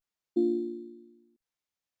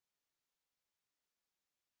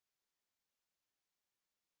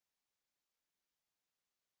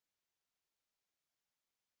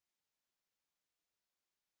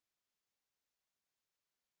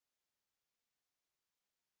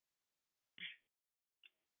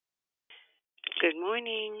Good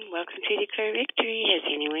morning. Welcome to Declare Victory. Has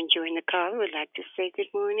anyone joined the call who would like to say good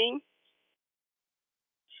morning?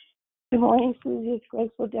 Good morning, Susie. It's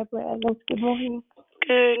Grateful Deborah Evans. Good morning.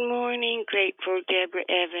 Good morning, Grateful Deborah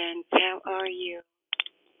Evans. How are you?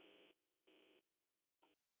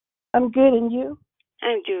 I'm good, and you?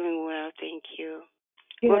 I'm doing well, thank you.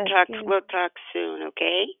 Good. We'll talk soon,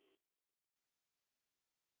 okay?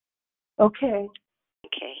 Okay.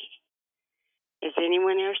 Okay. Has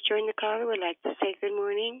anyone else joined the call who would like to say good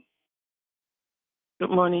morning? Good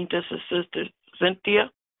morning. This is Sister Cynthia.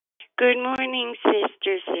 Good morning,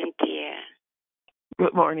 Sister Cynthia.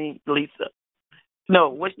 Good morning, Lisa. No,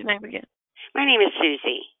 what's your name again? My name is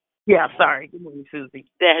Susie. Yeah, sorry. Good morning, Susie.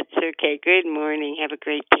 That's okay. Good morning. Have a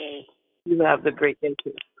great day. You have a great day,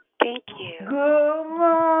 too. Thank you. Good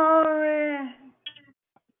morning,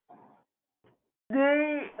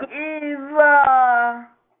 the Eva.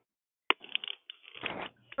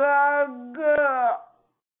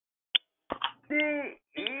 The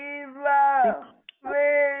Eva.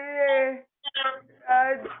 Really,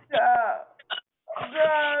 the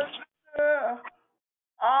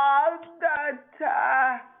all the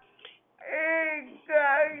time. It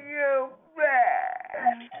got you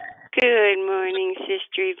back. Good morning, Sister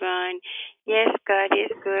Yvonne. Yes, God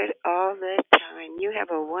is good all the time. You have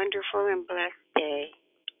a wonderful and blessed day.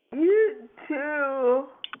 You too.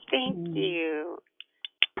 Thank you.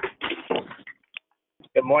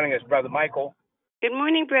 Good morning, it's Brother Michael Good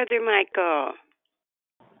morning, Brother Michael.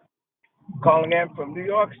 calling in from New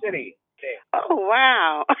York City. Oh,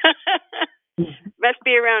 wow. Must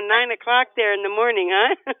be around 9 o'clock there in the morning,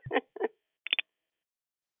 huh?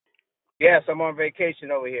 Yes, I'm on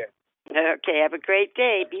vacation over here. Okay, have a great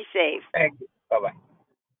day. Be safe. Thank you. Bye-bye.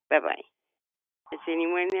 Bye-bye. Has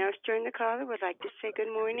anyone else joined the call who would like to say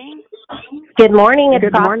good morning? Good morning. It's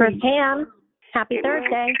Good Prosperous morning. Pam. Happy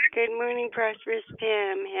Thursday. Good morning, Prosperous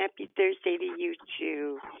Pam. Happy Thursday to you,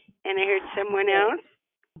 too. And I heard someone else.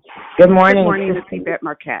 Good morning. Good morning, this is Yvette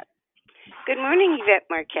Marquette. Good morning, Yvette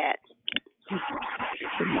Marquette.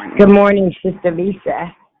 Good morning. Good morning, Sister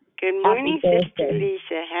Lisa. Good morning, Happy Sister Thursday.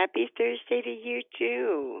 Lisa. Happy Thursday to you,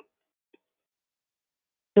 too.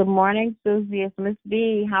 Good morning, Susie. It's Miss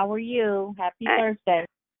B. How are you? Happy Thursday.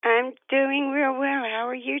 I'm doing real well. How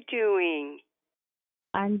are you doing?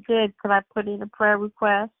 I'm good. Could I put in a prayer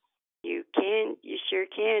request? You can. You sure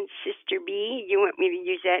can. Sister B, you want me to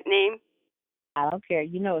use that name? I don't care.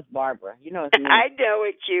 You know it's Barbara. You know it's me. I know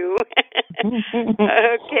it's you.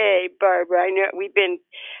 Okay, Barbara. I know we've been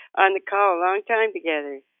on the call a long time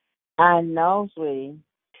together. I know, sweetie.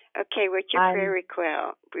 Okay, what's your prayer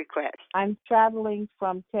request? I'm traveling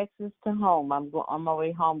from Texas to home. I'm on my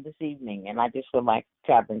way home this evening, and I just would like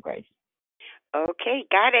traveling grace. Okay,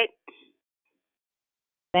 got it.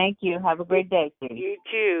 Thank you. Have a great day, sweetie. You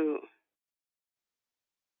too.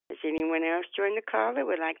 Has anyone else joined the call that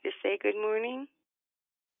would like to say good morning?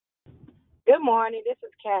 Good morning. This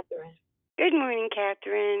is Catherine. Good morning,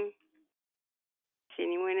 Catherine. Has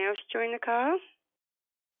anyone else joined the call?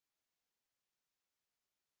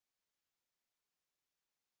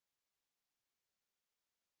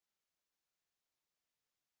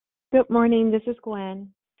 Good morning. This is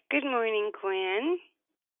Gwen. Good morning, Gwen.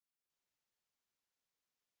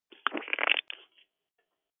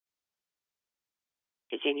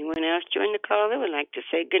 Has anyone else joined the call that would like to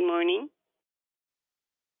say good morning?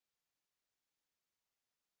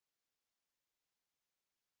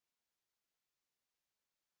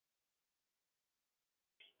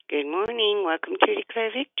 Good morning. Welcome to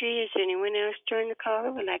Declare Victory. Has anyone else joined the call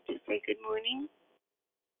that would like to say good morning?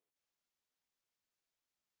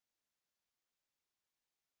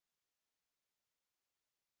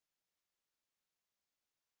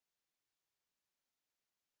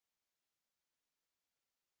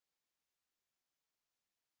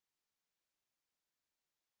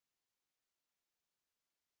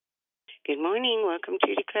 Good morning. Welcome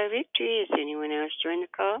to Declare Victory. Has anyone else joined the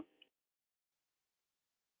call?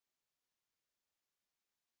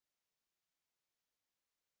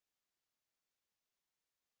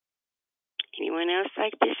 Anyone else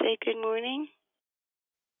like to say good morning?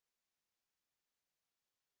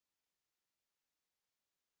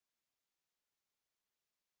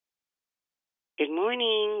 Good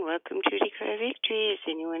morning. Welcome to Declare Victory. Has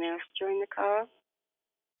anyone else joined the call?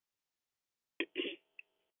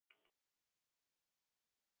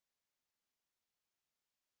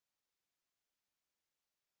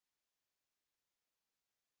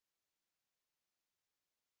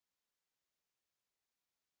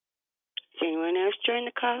 Has anyone else joined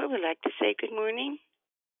the call who would like to say good morning?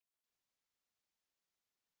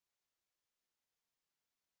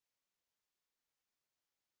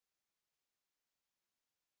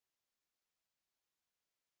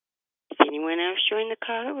 Anyone else join the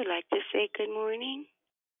call who would like to say good morning?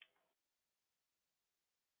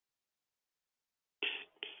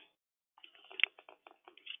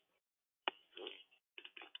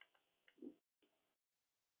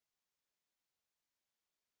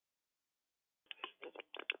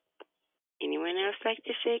 Anyone else like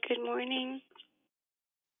to say good morning?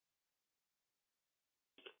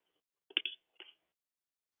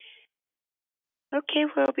 Okay,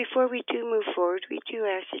 well, before we do move forward, we do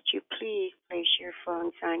ask that you please place your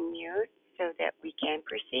phones on mute so that we can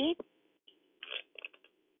proceed.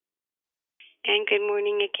 And good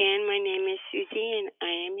morning again. My name is Susie, and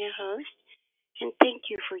I am your host. And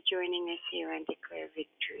thank you for joining us here on Declare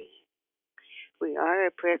Victory. We are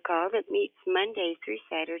a prayer call that meets Monday through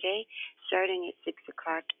Saturday, starting at 6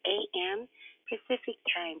 o'clock a.m. Pacific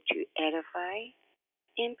time to edify,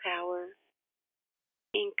 empower,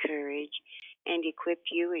 encourage, and equip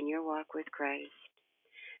you in your walk with Christ.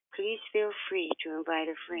 Please feel free to invite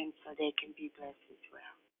a friend so they can be blessed as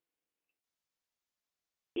well.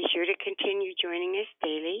 Be sure to continue joining us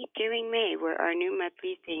daily during May, where our new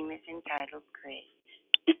monthly theme is entitled Grace.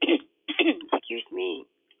 Excuse me.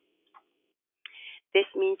 This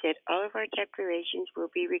means that all of our declarations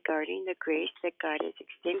will be regarding the grace that God has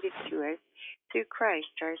extended to us through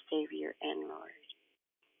Christ, our Savior and Lord.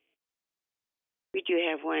 We do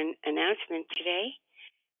have one announcement today.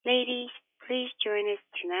 Ladies, please join us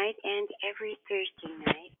tonight and every Thursday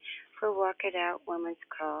night for Walk It Out Women's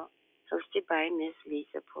Call, hosted by Ms.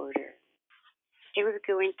 Lisa Porter. They will be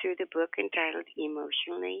going through the book entitled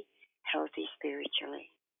Emotionally Healthy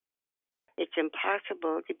Spiritually. It's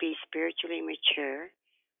impossible to be spiritually mature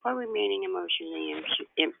while remaining emotionally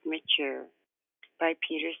immature by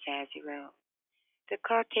Peter Sazero. The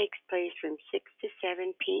call takes place from 6 to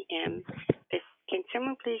 7 p.m. Can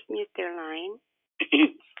someone please mute their line?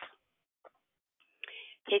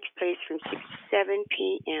 Takes place from 6 to 7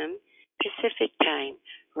 p.m. Pacific time,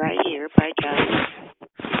 right here by Dial.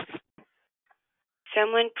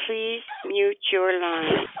 Someone please mute your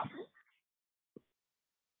line.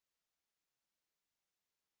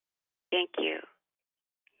 Thank you.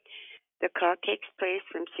 The call takes place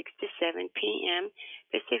from 6 to 7 p.m.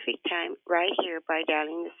 Pacific time, right here by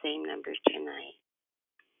dialing the same number tonight.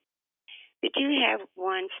 We do have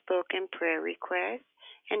one spoken prayer request,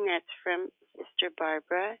 and that's from Sister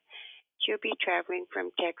Barbara. She'll be traveling from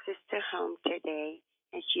Texas to home today,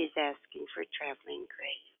 and she is asking for traveling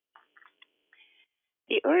grace.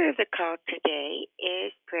 The order of the call today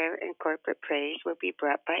is prayer and corporate praise will be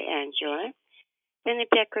brought by Angela. Then the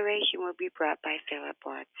declaration will be brought by Philip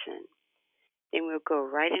Watson. Then we'll go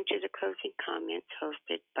right into the closing comments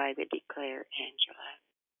hosted by the Declare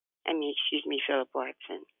Philip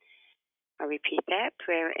Watson. I'll repeat that.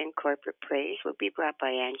 Prayer and corporate praise will be brought by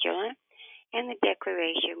Angela, and the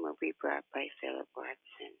declaration will be brought by Philip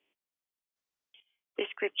Watson. The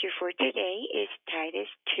scripture for today is Titus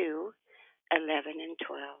 2, 11 and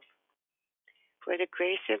 12. For the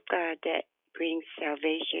grace of God that brings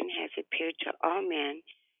salvation has appeared to all men,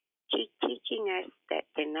 teaching us that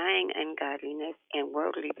denying ungodliness and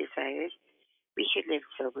worldly desires, we should live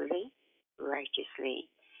soberly, righteously,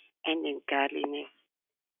 and in godliness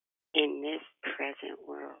in this present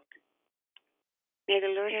world. May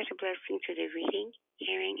the Lord add a blessing to the reading,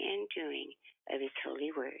 hearing, and doing of His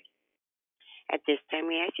holy word. At this time,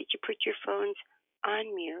 we ask that you put your phones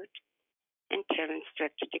on mute until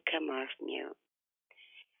instructed to come off mute.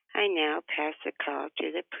 I now pass the call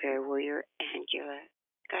to the prayer warrior, Angela.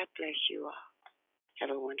 God bless you all.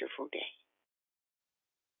 Have a wonderful day.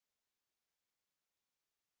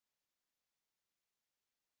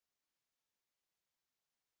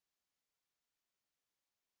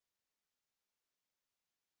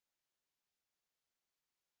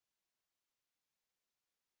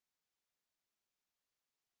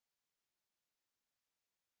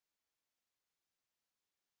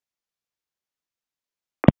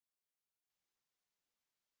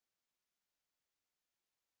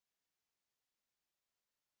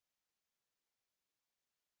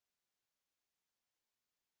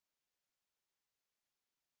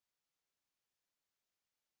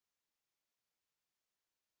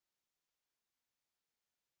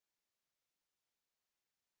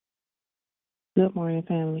 Good morning,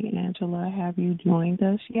 family. Angela, have you joined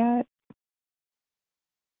us yet?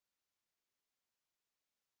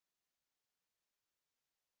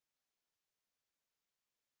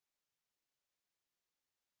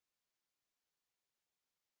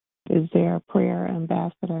 Is there a prayer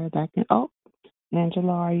ambassador that can? Oh,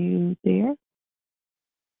 Angela, are you there?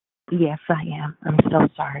 Yes, I am. I'm so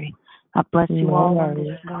sorry. God bless you all on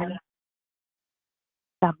this morning.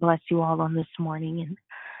 God bless you all on this morning. And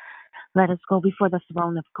Let us go before the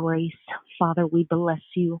throne of grace. Father, we bless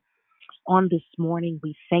you on this morning.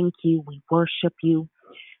 We thank you. We worship you.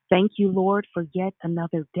 Thank you, Lord, for yet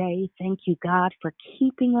another day. Thank you, God, for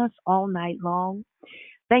keeping us all night long.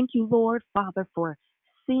 Thank you, Lord, Father, for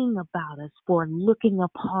seeing about us, for looking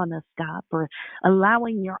upon us, God, for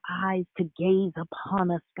allowing your eyes to gaze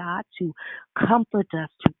upon us, God, to comfort us,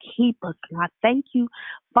 to keep us, God. Thank you,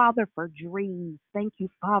 Father, for dreams. Thank you,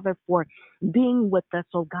 Father, for being with us,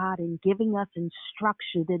 oh God, and giving us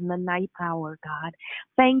instruction in the night hour, God.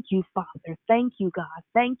 Thank you, Father. Thank you, God.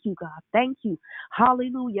 Thank you, God. Thank you.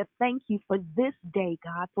 Hallelujah. Thank you for this day,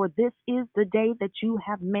 God, for this is the day that you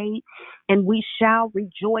have made, and we shall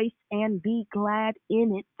rejoice and be glad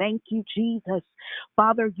in it. Thank you, Jesus.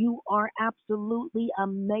 Father, you are absolutely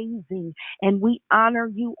amazing, and we honor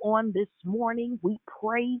you on this morning. We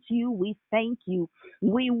praise you. We thank you.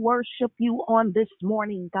 We worship you on this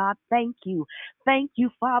morning, God. Thank you. Thank you,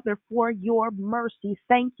 Father, for your mercy.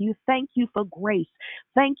 Thank you. Thank you for grace.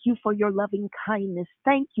 Thank you for your loving kindness.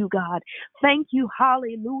 Thank you, God. Thank you.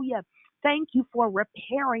 Hallelujah. Thank you for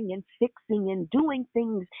repairing and fixing and doing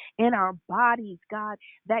things in our bodies, God,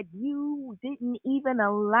 that you didn't even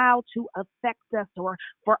allow to affect us or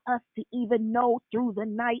for us to even know through the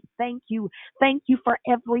night. Thank you. Thank you for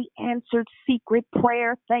every answered secret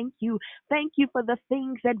prayer. Thank you. Thank you for the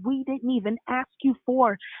things that we didn't even ask you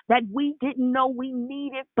for, that we didn't know we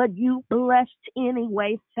needed, but you blessed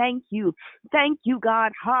anyway. Thank you. Thank you,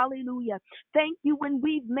 God. Hallelujah. Thank you when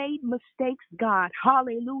we've made mistakes, God.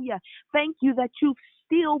 Hallelujah. Thank you that you've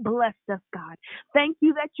still blessed us, God. Thank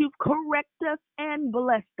you that you've corrected us and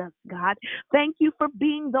blessed us, God. Thank you for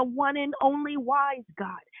being the one and only wise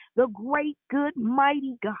God, the great, good,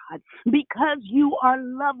 mighty God, because you are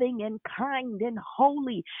loving and kind and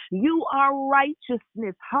holy. You are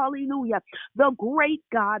righteousness. Hallelujah. The great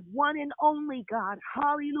God, one and only God.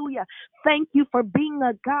 Hallelujah. Thank you for being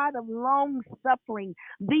a God of long suffering,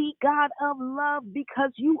 the God of love,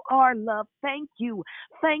 because you are love. Thank you.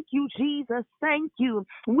 Thank you, Jesus. Thank you.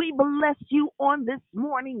 We bless you on this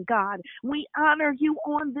morning, God. We honor you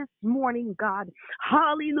on this morning, God.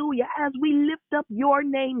 Hallelujah. As we lift up your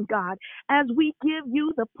name, God, as we give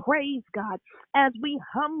you the praise, God, as we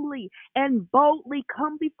humbly and boldly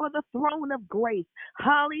come before the throne of grace.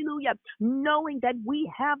 Hallelujah. Knowing that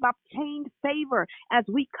we have obtained favor as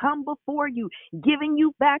we come before you, giving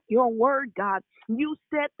you back your word, God. You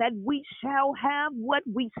said that we shall have what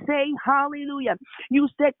we say. Hallelujah. You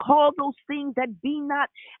said, call those things that be not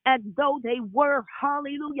as though they were.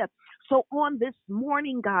 Hallelujah. So on this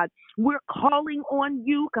morning, God, we're calling on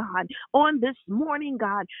you, God. On this morning,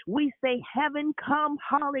 God, we say, heaven come.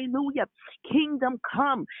 Hallelujah. Kingdom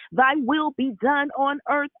come. Thy will be done on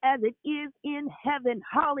earth as it is in heaven.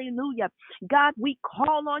 Hallelujah. God, we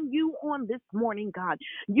call on you on this morning, God.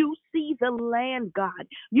 You see the land, God.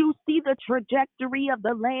 You see the trajectory of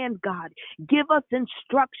the land, God. Give us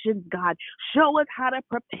instructions, God. Show us how to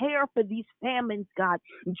prepare for these famines, God,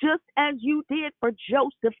 just as you did for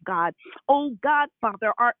Joseph, God. Oh, God,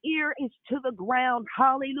 Father, our ear is to the ground.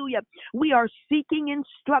 Hallelujah. We are seeking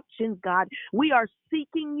instructions, God. We are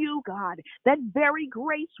seeking you, God, that very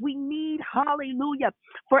grace we need. Hallelujah.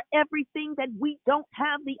 For everything that we don't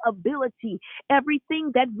have the ability,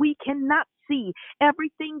 everything that we cannot see,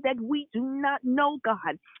 everything that we do not know,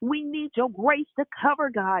 God. We need your grace to cover,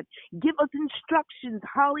 God. Give us instructions.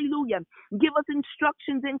 Hallelujah. Give us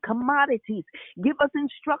instructions in commodities. Give us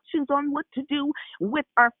instructions on what to do with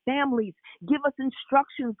our families. Give us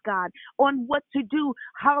instructions, God, on what to do.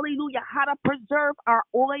 Hallelujah. How to preserve our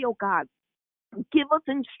oil, God. Give us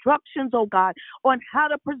instructions, oh God, on how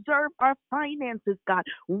to preserve our finances, God,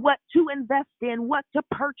 what to invest in, what to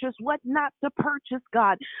purchase, what not to purchase,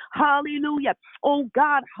 God. Hallelujah. Oh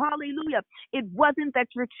God, hallelujah. It wasn't that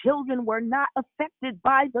your children were not affected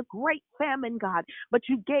by the great famine, God, but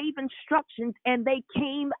you gave instructions and they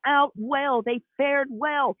came out well. They fared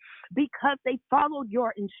well because they followed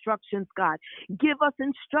your instructions, God. Give us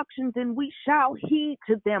instructions and we shall heed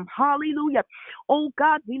to them. Hallelujah. Oh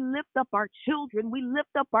God, we lift up our children. We lift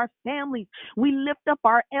up our families. We lift up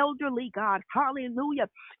our elderly, God. Hallelujah.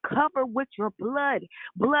 Cover with your blood,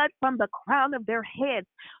 blood from the crown of their heads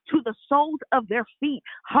to the soles of their feet.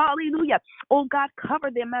 Hallelujah. Oh God,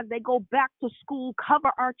 cover them as they go back to school.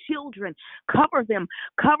 Cover our children. Cover them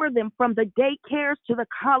from the daycares to the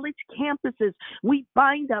college campuses. We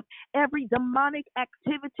bind up every demonic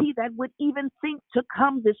activity that would even think to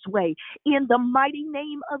come this way. In the mighty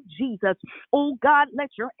name of Jesus. Oh God, let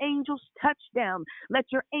your angels touch down. Let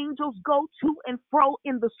your angels go to and fro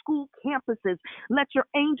in the school campuses. Let your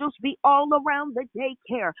angels be all around the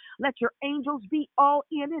daycare. Let your angels be all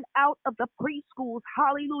in and out of the preschools.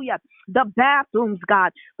 Hallelujah. The bathrooms,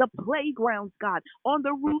 God, the playgrounds, God, on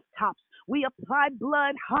the rooftops. We apply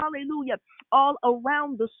blood, hallelujah, all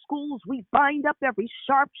around the schools. We bind up every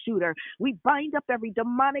sharpshooter. We bind up every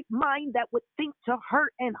demonic mind that would think to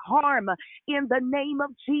hurt and harm in the name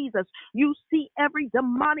of Jesus. You see every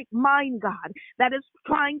demonic mind, God, that is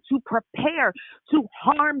trying to prepare to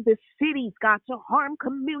harm the cities, God, to harm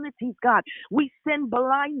communities, God. We send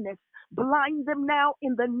blindness. Blind them now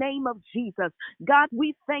in the name of Jesus. God,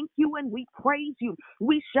 we thank you and we praise you.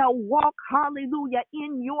 We shall walk, hallelujah,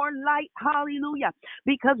 in your light, hallelujah,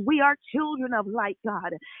 because we are children of light,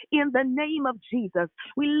 God. In the name of Jesus,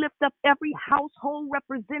 we lift up every household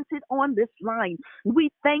represented on this line. We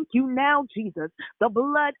thank you now, Jesus. The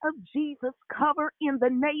blood of Jesus cover in the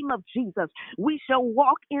name of Jesus. We shall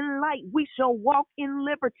walk in light. We shall walk in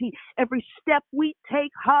liberty. Every step we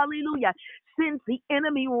take, hallelujah, sends the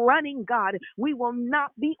enemy running, God. We will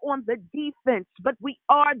not be on the defense, but we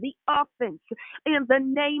are the offense. In the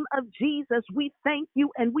name of Jesus, we thank you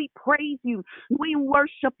and we praise you. We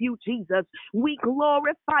worship you, Jesus. We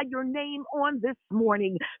glorify your name on this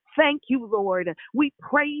morning. Thank you, Lord. We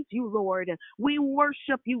praise you, Lord. We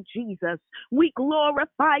worship you, Jesus. We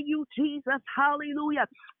glorify you, Jesus. Hallelujah.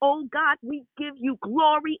 Oh, God, we give you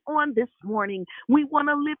glory on this morning. We want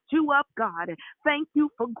to lift you up, God. Thank you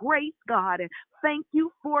for grace, God. Thank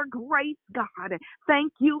you for grace, God.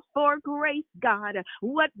 Thank you for grace, God.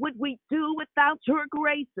 What would we do without your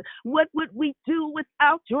grace? What would we do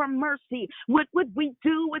without your mercy? What would we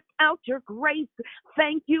do without your grace?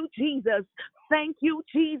 Thank you, Jesus. Thank you,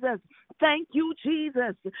 Jesus. Thank you,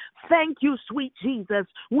 Jesus. Thank you, sweet Jesus.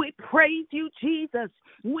 We praise you, Jesus.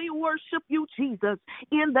 We worship you, Jesus.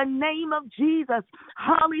 In the name of Jesus.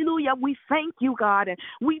 Hallelujah. We thank you, God.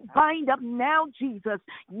 We bind up now, Jesus.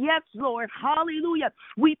 Yes, Lord. Hallelujah.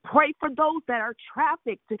 We pray for those that are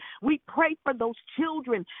trafficked. We pray for those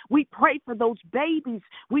children. We pray for those babies.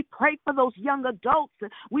 We pray for those young adults.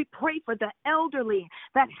 We pray for the elderly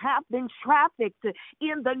that have been trafficked.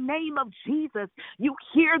 In the name of Jesus, you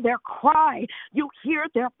hear their cry. You hear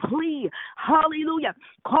their plea. Hallelujah.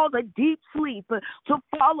 Cause a deep sleep to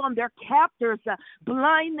fall on their captors,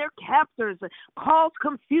 blind their captors, cause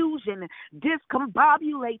confusion,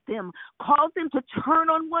 discombobulate them, cause them to turn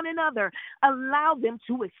on one another, allow them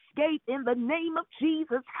to escape in the name of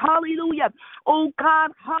Jesus. Hallelujah. Oh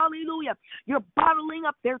God, hallelujah. You're bottling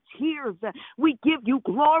up their tears. We give you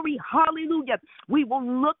glory. Hallelujah. We will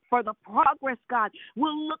look for the progress, God.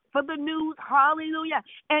 We'll look for the news. Hallelujah.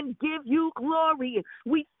 And give you glory.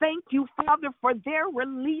 We thank you, Father, for their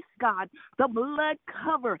release, God. The blood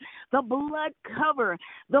cover, the blood cover,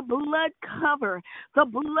 the blood cover, the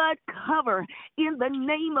blood cover in the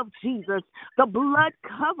name of Jesus. The blood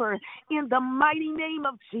cover in the mighty name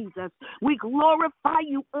of Jesus. We glorify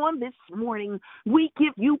you on this morning. We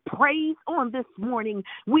give you praise on this morning.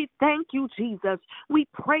 We thank you, Jesus. We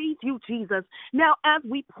praise you, Jesus. Now, as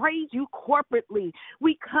we praise you corporately,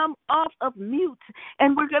 we come off of mute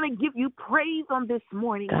and we're going to give you praise on this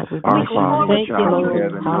morning. God, we We glorify thank you,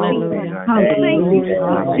 Lord. Hallelujah. Hallelujah. Thank you,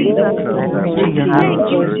 Jesus.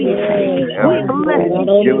 Thank you, Jesus. We bless you,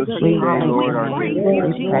 Jesus. We praise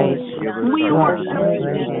you, Jesus. We worship you,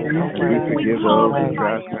 Jesus. We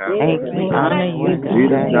glorify you. We honor you,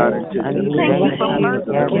 God. Thank you for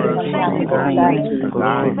mercy. Thank you for grace.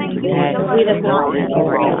 Thank you for your loving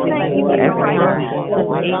kindness. Thank you for your righteousness.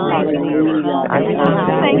 Thank you, Jesus.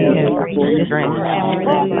 Thank you for your strength.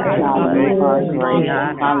 Oh, God, we bless you.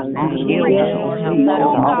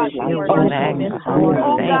 Oh, God, we worship you.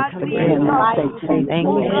 Oh, God, we exalt you.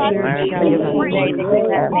 Oh, God, we give you praise.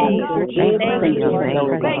 Oh, God, we praise you.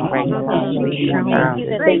 Thank you, Jesus. Thank you, Lord. Thank you,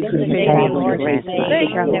 The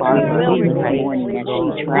dangerous airways, highways, we just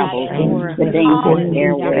thank you right now.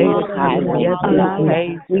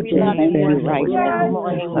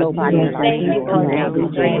 Nobody like you.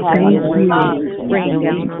 Bring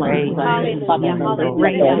down praise.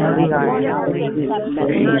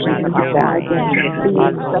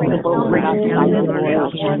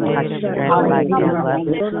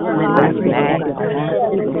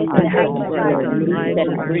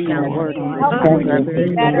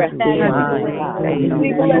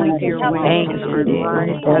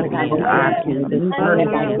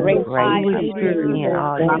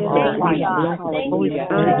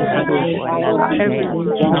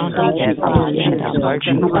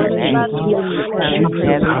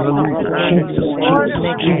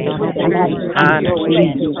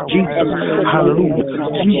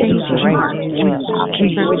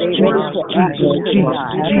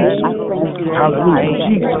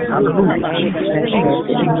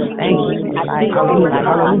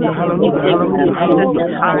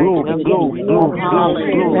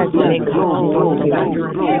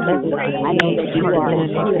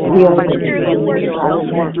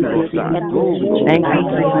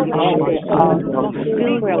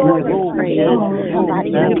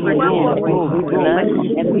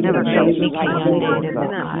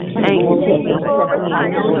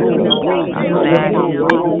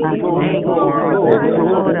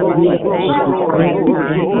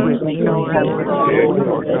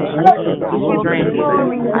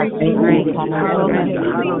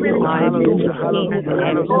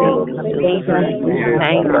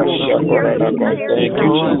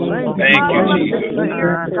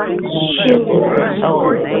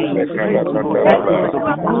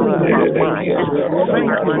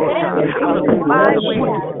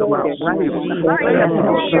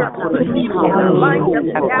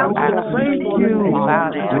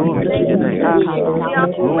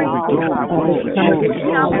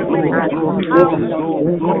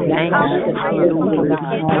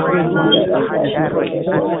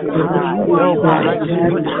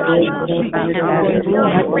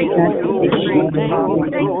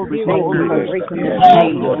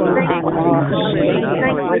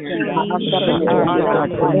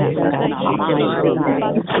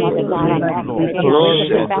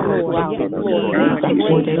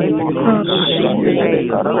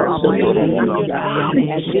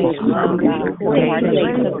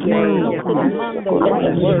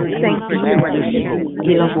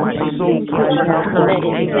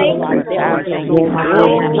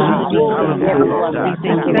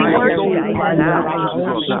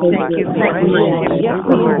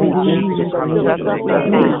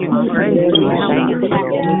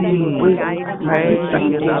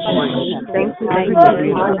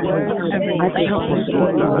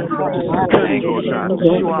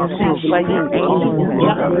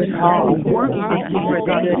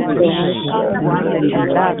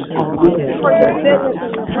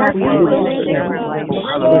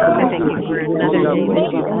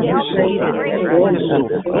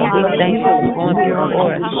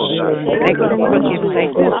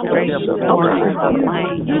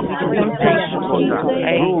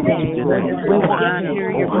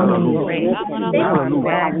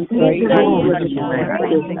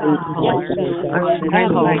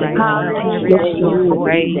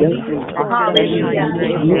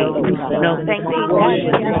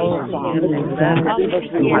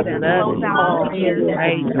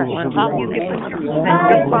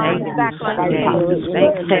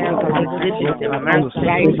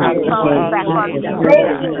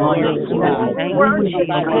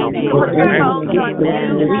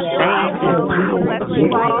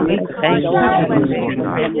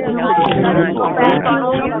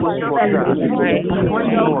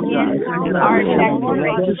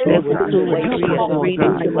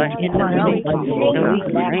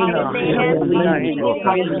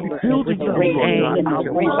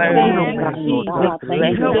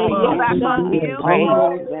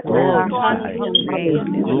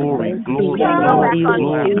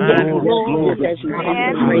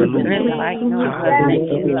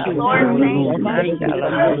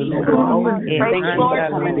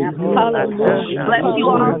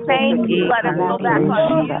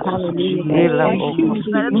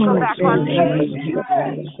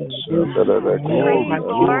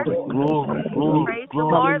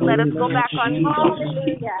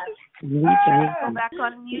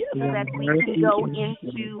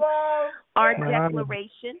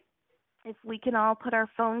 If we can all put our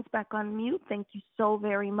phones back on mute, thank you so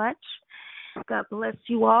very much. God bless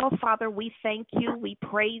you all. Father, we thank you, we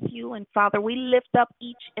praise you, and Father, we lift up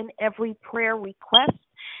each and every prayer request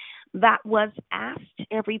that was asked,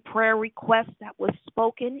 every prayer request that was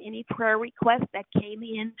spoken, any prayer request that came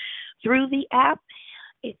in through the app.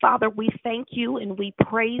 Father, we thank you and we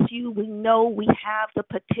praise you. We know we have the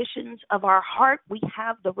petitions of our heart. We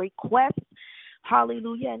have the requests.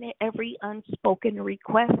 Hallelujah. And every unspoken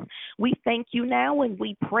request. We thank you now and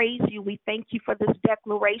we praise you. We thank you for this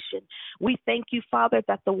declaration. We thank you, Father,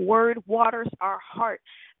 that the word waters our heart,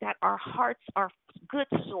 that our hearts are good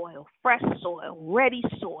soil, fresh soil, ready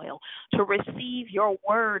soil to receive your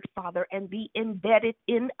word, Father, and be embedded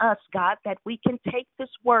in us, God, that we can take this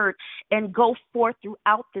word and go forth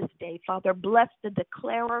throughout this day. Father, bless the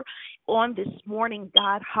declarer on this morning,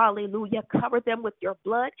 God. Hallelujah. Cover them with your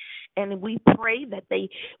blood, and we pray that they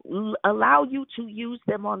allow you to use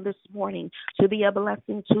them on this morning to be a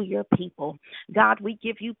blessing to your people. God, we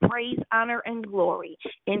give you praise, honor, and glory.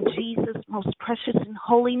 In Jesus' most precious and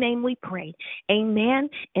holy name we pray. Amen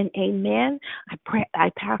and amen. I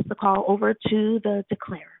pass the call over to the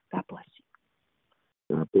declarer. God bless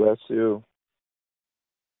you. God bless you.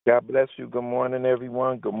 God bless you. Good morning,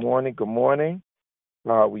 everyone. Good morning. Good morning.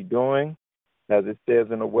 How are we doing? As it says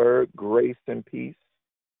in the word, grace and peace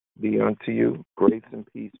be unto you. Grace and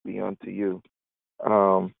peace be unto you.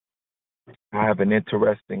 I have an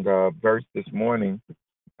interesting verse this morning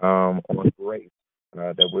on grace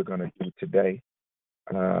that we're going to do today.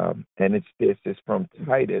 And it's this. It's from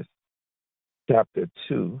Titus chapter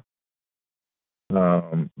 2,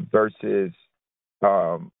 verses,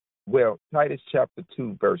 Titus chapter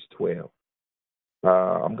 2, verse 12.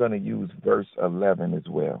 I'm going to use verse 11 as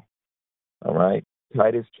well. All right.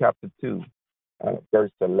 Titus chapter 2,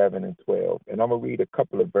 verse 11 and 12. And I'm going to read a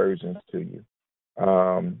couple of versions to you.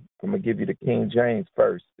 I'm going to give you the King James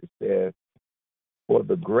first. It says, "For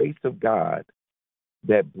the grace of God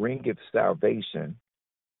that bringeth salvation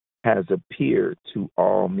has appeared to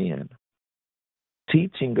all men,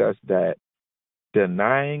 teaching us that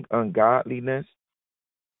denying ungodliness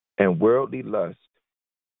and worldly lust,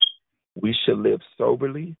 we should live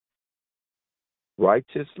soberly,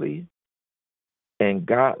 righteously, and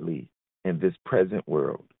godly in this present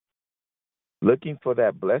world, looking for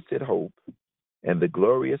that blessed hope and the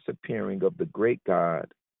glorious appearing of the great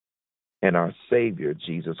God and our Savior,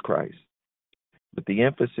 Jesus Christ." But the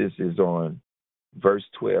emphasis is on verse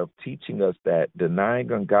 12, teaching us that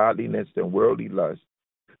denying ungodliness and worldly lust,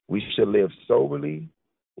 we should live soberly,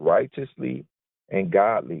 righteously, and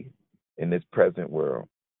godly in this present world.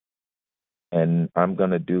 And I'm going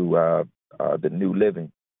to do the New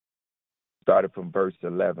Living, started from verse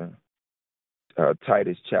 11,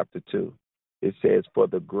 Titus chapter 2. It says, "For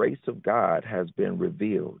the grace of God has been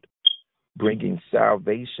revealed, bringing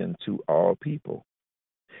salvation to all people.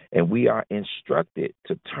 And we are instructed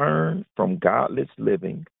to turn from godless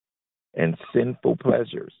living and sinful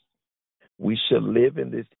pleasures. We shall live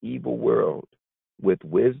in this evil world with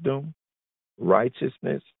wisdom,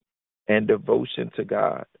 righteousness, and devotion to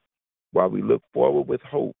God, while we look forward with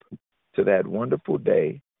hope to that wonderful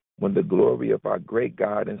day when the glory of our great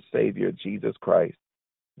God and Savior, Jesus Christ,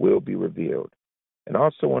 will be revealed." And I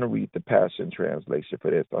also want to read the Passion Translation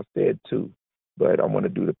for this. I said 2, but I want to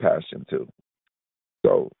do the Passion too.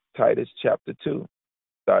 So Titus chapter 2,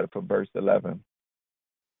 started from verse 11.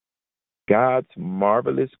 "God's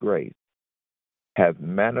marvelous grace has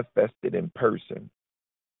manifested in person,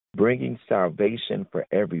 bringing salvation for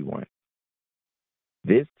everyone.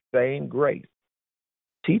 This same grace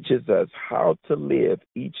teaches us how to live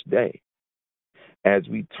each day as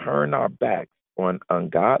we turn our backs on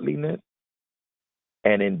ungodliness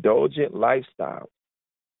and indulgent lifestyles,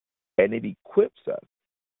 and it equips us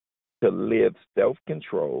to live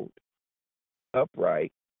self-controlled,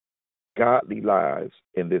 upright, godly lives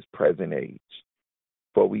in this present age.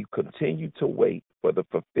 For we continue to wait for the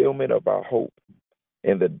fulfillment of our hope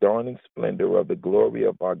in the dawning splendor of the glory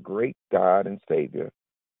of our great God and Savior,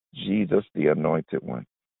 Jesus, the Anointed One."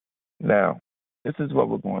 Now, this is what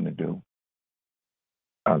we're going to do.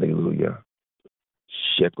 Hallelujah.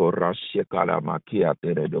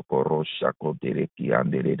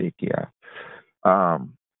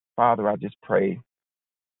 Father, I just pray,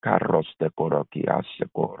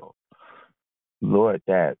 Lord,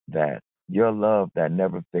 that your love that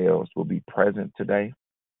never fails will be present today.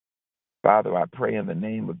 Father, I pray in the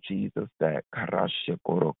name of Jesus that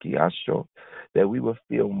we will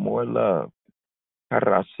feel more love. By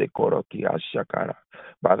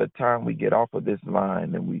the time we get off of this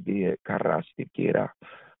line than we did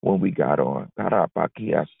when we got on.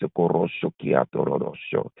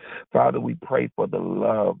 Father, we pray for the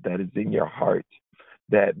love that is in your heart,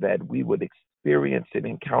 that we would experience and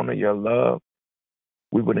encounter your love.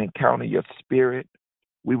 We would encounter your spirit.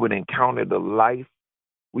 We would encounter the life.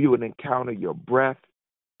 We would encounter your breath.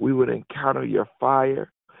 We would encounter your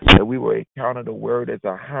fire. And we would encounter the word as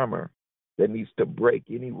a hammer that needs to break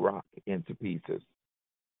any rock into pieces.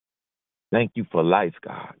 Thank you for life,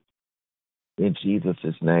 God. In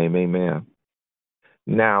Jesus' name, amen.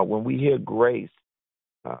 Now, when we hear grace,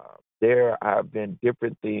 there have been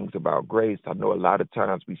different things about grace. I know a lot of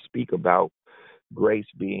times we speak about Grace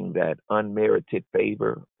being that unmerited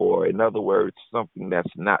favor, or in other words, something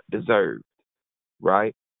that's not deserved,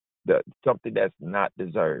 right? Something that's not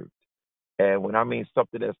deserved. And when I mean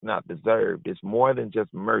something that's not deserved, it's more than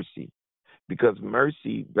just mercy, because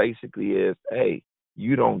mercy basically is, hey,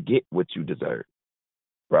 you don't get what you deserve,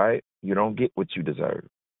 right? You don't get what you deserve.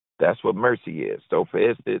 That's what mercy is. So, for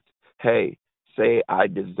instance, hey, say I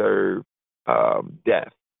deserve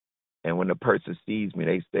death, and when the person sees me,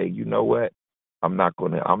 they say, you know what? I'm not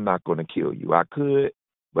gonna kill you. I could,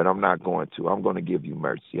 but I'm not going to. I'm gonna give you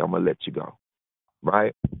mercy. I'm gonna let you go,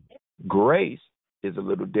 right? Grace is a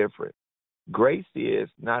little different. Grace is,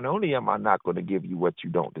 not only am I not going to give you what you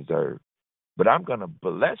don't deserve, but I'm going to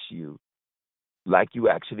bless you like you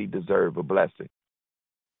actually deserve a blessing.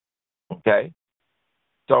 Okay?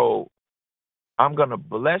 So I'm going to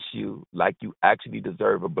bless you like you actually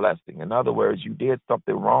deserve a blessing. In other words, you did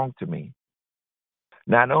something wrong to me.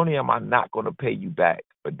 Not only am I not going to pay you back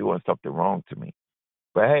for doing something wrong to me,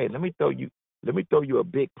 but hey, let me throw you a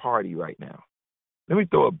big party right now. Let me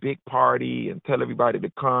throw a big party and tell everybody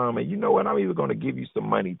to come. And you know what? I'm even going to give you some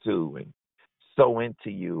money too, and sow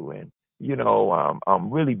into you, and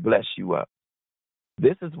really bless you up.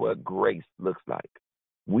 This is what grace looks like.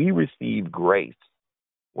 We receive grace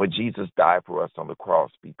when Jesus died for us on the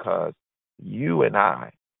cross, because you and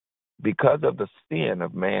I, because of the sin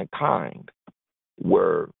of mankind,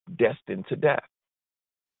 were destined to death.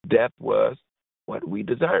 Death was what we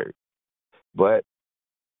deserved. But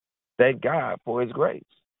thank God for his grace,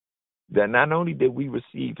 that not only did we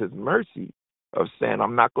receive his mercy of saying,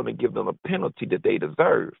 I'm not going to give them a penalty that they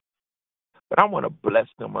deserve, but I want to bless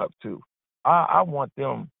them up too. I want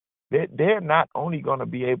them, they're not only going to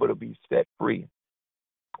be able to be set free,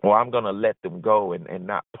 or I'm going to let them go and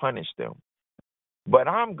not punish them, but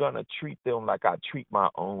I'm going to treat them like I treat my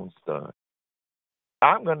own son.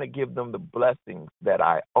 I'm going to give them the blessings that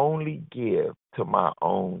I only give to my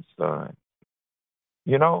own son.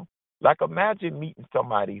 You know, like imagine meeting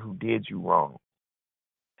somebody who did you wrong,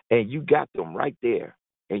 and you got them right there,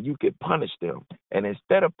 and you could punish them. And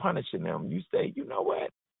instead of punishing them, you say, you know what?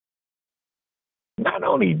 Not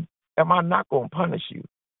only am I not going to punish you,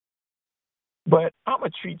 but I'm going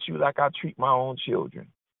to treat you like I treat my own children.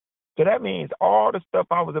 So that means all the stuff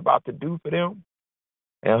I was about to do for them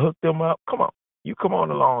and hook them up, come on, you come on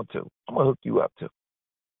along too. I'm going to hook you up too.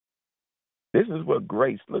 This is what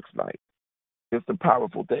grace looks like. It's a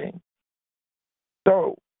powerful thing.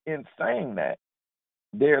 So in saying that,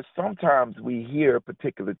 there's sometimes we hear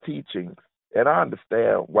particular teachings, and I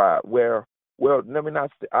understand why, let me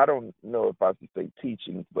not say, I don't know if I should say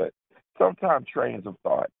teachings, but sometimes trains of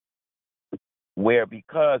thought where,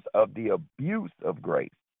 because of the abuse of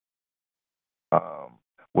grace,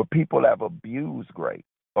 where people have abused grace,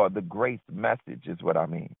 or the grace message is what I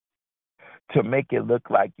mean, to make it look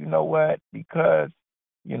like, you know what, because,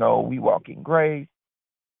 we walk in grace,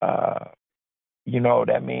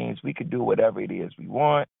 that means we could do whatever it is we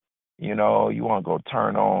want. You want to go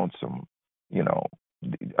turn on some,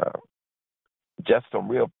 just some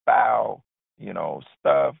real foul,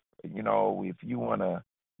 stuff. If you want to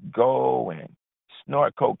go and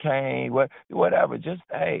snort cocaine, whatever, just,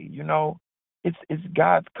 hey, it's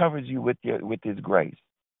God covers you with his grace.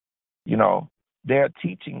 There are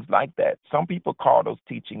teachings like that. Some people call those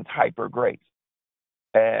teachings hyper grace.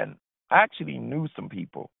 And I actually knew some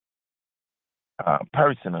people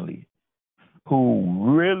personally who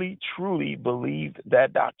really, truly believed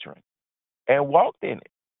that doctrine and walked in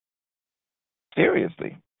it.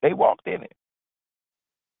 Seriously, they walked in it.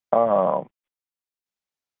 Now,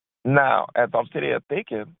 as I'm sitting there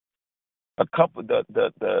thinking, a couple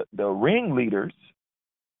the ringleaders,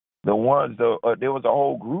 the ones there was a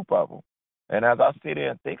whole group of them, and as I sit there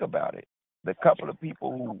and think about it, the couple of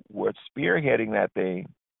people who were spearheading that thing,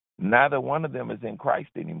 neither one of them is in Christ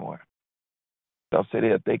anymore. So I'm sitting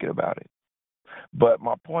there thinking about it. But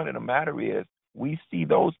my point of the matter is, we see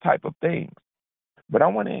those type of things. But I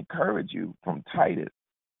want to encourage you from Titus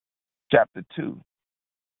chapter 2,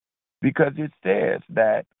 because it says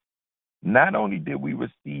that not only did we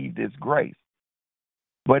receive this grace,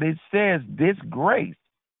 but it says this grace,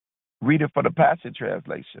 read it for the Passion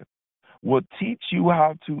Translation, will teach you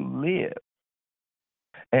how to live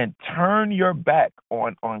and turn your back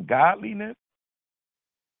on ungodliness,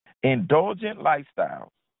 indulgent lifestyles,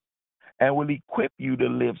 and will equip you to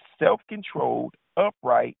live self-controlled,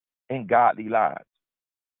 upright, and godly lives.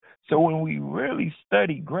 So when we really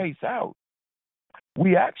study grace out,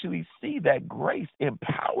 we actually see that grace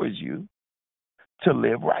empowers you to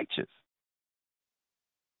live righteous.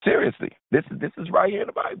 Seriously, this is right here in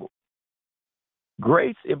the Bible.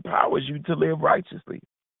 Grace empowers you to live righteously.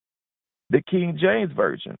 The King James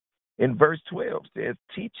Version in verse 12 says,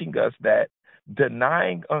 teaching us that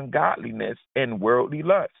denying ungodliness and worldly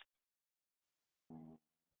lust,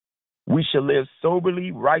 we shall live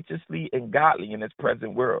soberly, righteously, and godly in this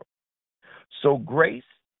present world. So grace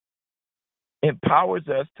empowers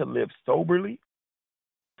us to live soberly,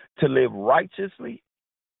 to live righteously,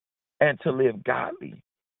 and to live godly.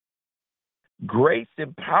 Grace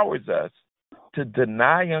empowers us to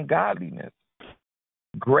deny ungodliness.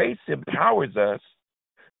 Grace empowers us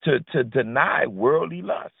to deny worldly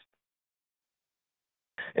lust.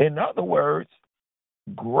 In other words,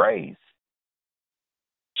 grace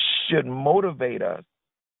should motivate us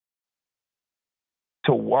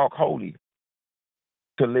to walk holy,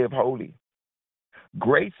 to live holy.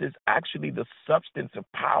 Grace is actually the substance of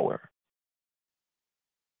power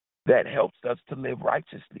that helps us to live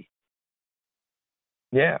righteously.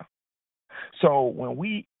 Yeah. So when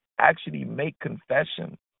we actually make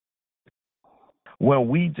confession, when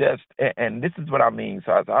we just, and this is what I mean,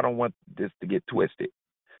 so I don't want this to get twisted.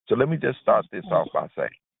 So let me just start this off by saying,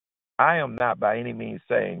 I am not by any means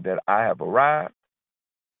saying that I have arrived,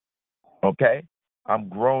 okay? I'm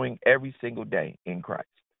growing every single day in Christ.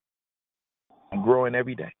 I'm growing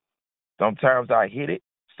every day. Sometimes I hit it,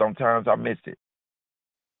 sometimes I miss it.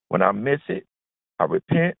 When I miss it, I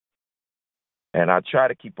repent, and I try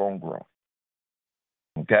to keep on growing,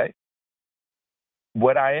 okay?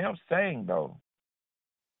 What I am saying, though,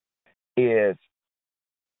 is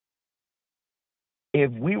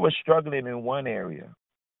if we were struggling in one area,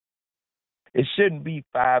 it shouldn't be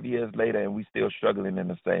 5 years later and we still struggling in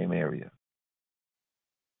the same area.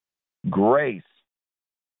 Grace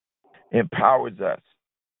empowers us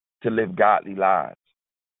to live godly lives.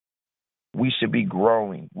 We should be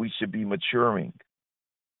growing. We should be maturing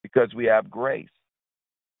because we have grace.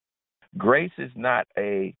 Grace is not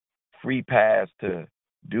a free pass to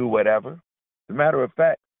do whatever. As a matter of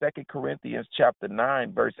fact, 2 Corinthians chapter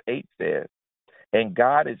 9, verse 8 says, and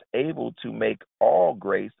God is able to make all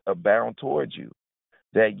grace abound towards you,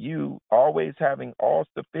 that you, always having all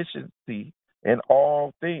sufficiency in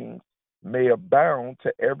all things, may abound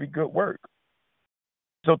to every good work.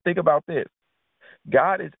 So think about this.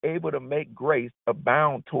 God is able to make grace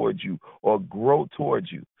abound towards you or grow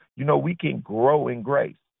towards you. You know, we can grow in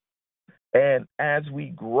grace. And as we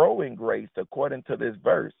grow in grace, according to this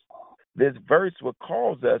verse will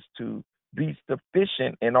cause us to be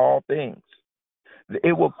sufficient in all things.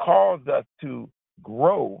 It will cause us to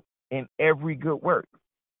grow in every good work.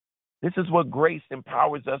 This is what grace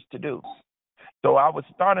empowers us to do. So I was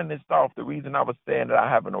starting this off. The reason I was saying that I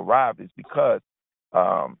haven't arrived is because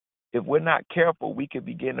if we're not careful, we could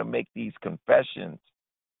begin to make these confessions,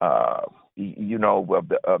 of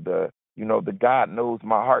the God knows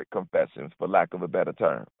my heart confessions, for lack of a better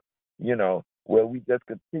term, where we just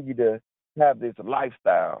continue to have this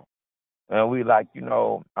lifestyle. And we like,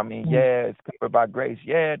 it's covered by grace.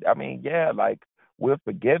 Yeah, like we're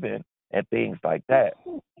forgiven and things like that.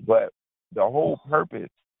 But the whole purpose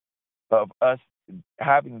of us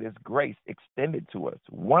having this grace extended to us,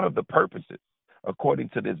 one of the purposes, according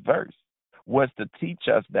to this verse, was to teach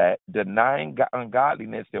us that denying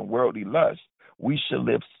ungodliness and worldly lust, we should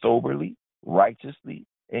live soberly, righteously,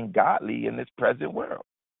 and godly in this present world.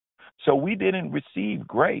 So we didn't receive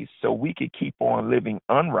grace so we could keep on living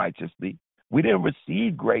unrighteously. We didn't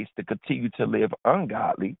receive grace to continue to live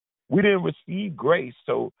ungodly. We didn't receive grace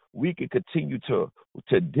so we could continue to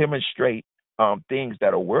demonstrate things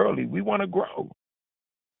that are worldly. We want to grow.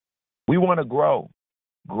 We want to grow.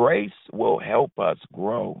 Grace will help us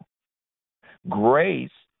grow. Grace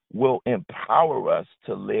will empower us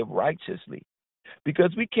to live righteously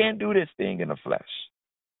because we can't do this thing in the flesh.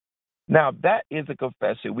 Now, that is a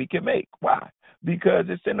confession we can make. Why? Because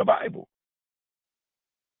it's in the Bible.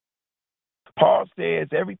 Paul says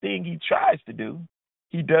everything he tries to do,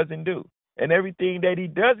 he doesn't do. And everything that he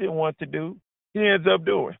doesn't want to do, he ends up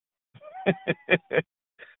doing.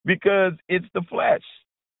 Because it's the flesh.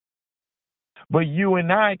 But you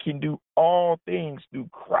and I can do all things through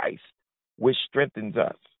Christ, which strengthens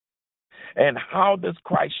us. And how does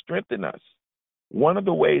Christ strengthen us? One of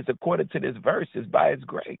the ways, according to this verse, is by his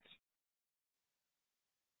grace.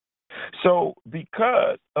 So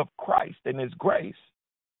because of Christ and his grace,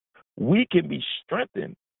 we can be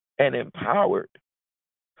strengthened and empowered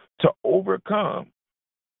to overcome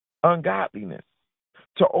ungodliness,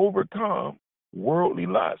 to overcome worldly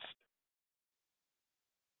lust.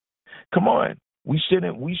 Come on, we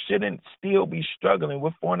shouldn't still be struggling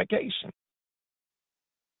with fornication.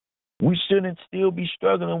 We shouldn't still be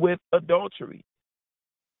struggling with adultery.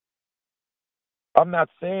 I'm not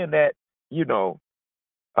saying that,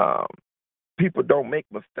 people don't make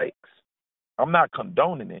mistakes. I'm not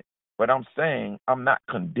condoning it, but I'm saying I'm not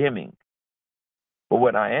condemning. But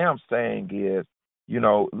what I am saying is,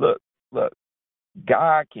 look,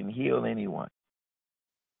 God can heal anyone.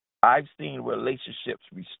 I've seen relationships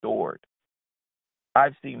restored.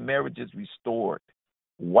 I've seen marriages restored.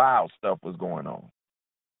 Wild stuff was going on.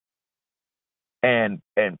 And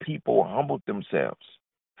people humbled themselves.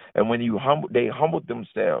 And when they humbled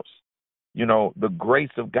themselves, the grace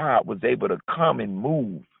of God was able to come and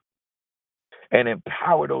move and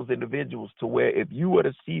empower those individuals to where if you were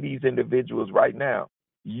to see these individuals right now,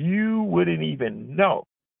 you wouldn't even know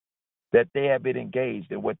that they have been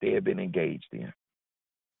engaged in what they have been engaged in.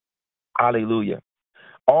 Hallelujah.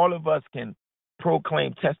 All of us can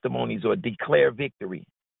proclaim testimonies or declare victory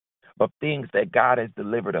of things that God has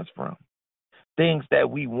delivered us from, things that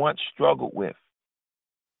we once struggled with,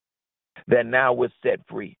 that now we're set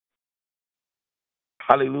free.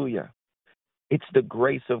 Hallelujah. It's the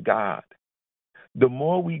grace of God. The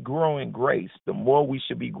more we grow in grace, the more we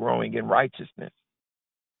should be growing in righteousness.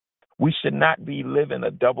 We should not be living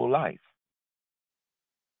a double life.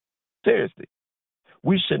 Seriously.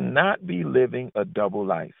 We should not be living a double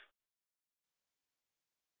life.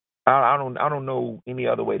 I don't know any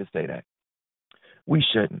other way to say that. We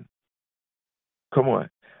shouldn't. Come on.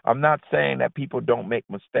 I'm not saying that people don't make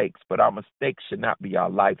mistakes, but our mistakes should not be our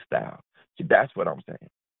lifestyle. See, that's what I'm saying.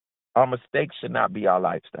 Our mistakes should not be our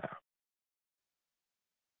lifestyle.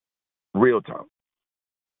 Real talk.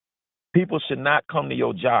 People should not come to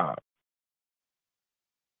your job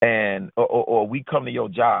or we come to your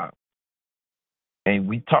job and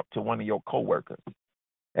we talk to one of your coworkers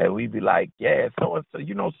and we be like, yeah, so-and-so,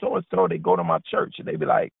 so-and-so, they go to my church. And they be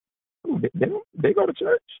like, ooh, they go to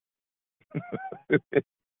church? You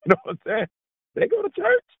know what I'm saying? They go to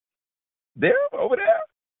church? They're over there?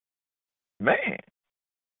 Man.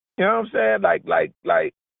 You know what I'm saying?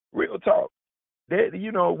 Like real talk.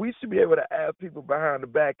 We should be able to ask people behind the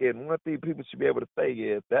back, and one thing people should be able to say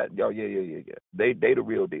is that, yeah. They the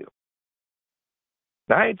real deal.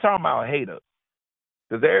 Now, I ain't talking about haters,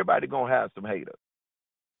 because everybody going to have some haters.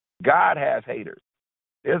 God has haters.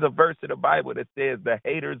 There's a verse in the Bible that says the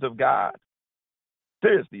haters of God.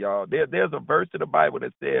 Seriously, y'all. There's a verse in the Bible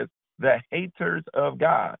that says the haters of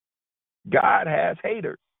God. God has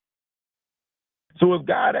haters. So if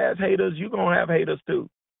God has haters, you're going to have haters too.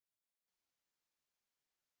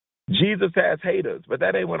 Jesus has haters, but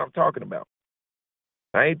that ain't what I'm talking about.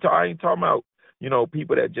 I ain't talking about,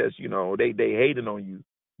 people that just, they hating on you.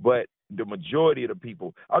 But the majority of the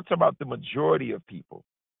people, I'm talking about the majority of people.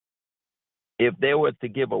 If they were to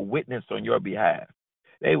give a witness on your behalf,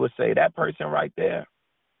 they would say that person right there,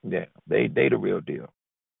 yeah, they the real deal.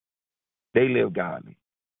 They live godly.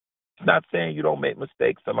 It's not saying you don't make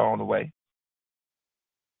mistakes along the way,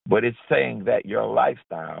 but it's saying that your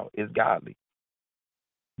lifestyle is godly.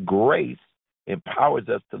 Grace empowers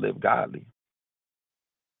us to live godly.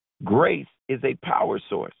 Grace is a power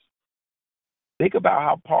source. Think about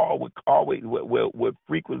how Paul would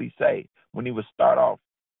frequently say when he would start off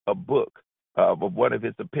a book of one of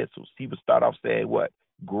his epistles. He would start off saying what?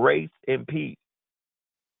 Grace and peace.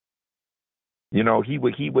 He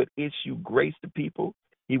would issue grace to people.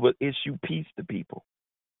 He would issue peace to people.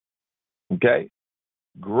 Okay?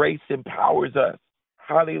 Grace empowers us.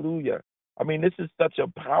 Hallelujah. I mean, this is such a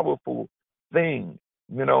powerful thing,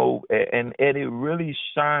 and it really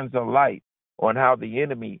shines a light on how the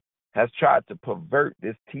enemy has tried to pervert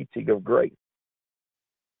this teaching of grace.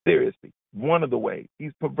 Seriously, one of the ways.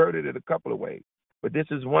 He's perverted it a couple of ways, but this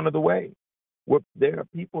is one of the ways. There are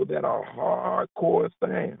people that are hardcore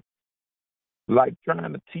fans, like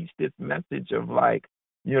trying to teach this message of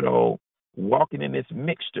walking in this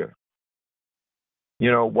mixture,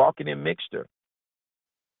 walking in mixture.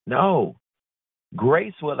 No,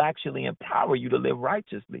 grace will actually empower you to live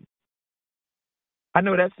righteously. I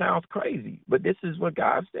know that sounds crazy, but this is what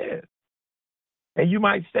God says. And you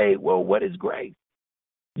might say, well, what is grace?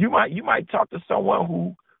 You might talk to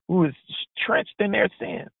someone who is trenched in their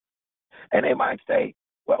sin, and they might say,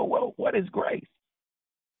 well, what is grace?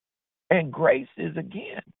 And grace is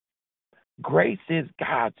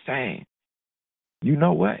God saying, you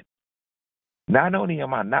know what? Not only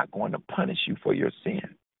am I not going to punish you for your sin,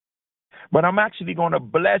 but I'm actually going to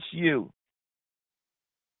bless you.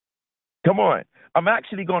 Come on. I'm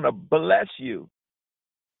actually going to bless you.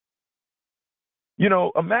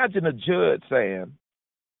 Imagine a judge saying,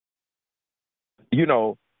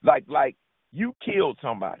 like you killed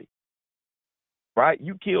somebody, right?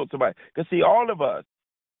 You killed somebody. Because, see, all of us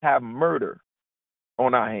have murder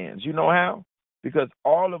on our hands. You know how? Because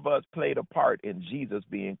all of us played a part in Jesus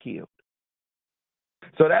being killed.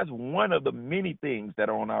 So that's one of the many things that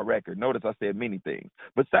are on our record. Notice I said many things.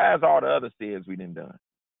 Besides all the other sins we done.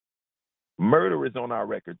 Murder is on our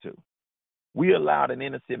record too. We allowed an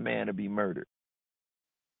innocent man to be murdered.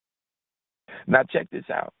 Now check this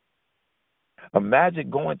out. Imagine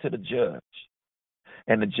going to the judge,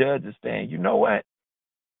 and the judge is saying, you know what?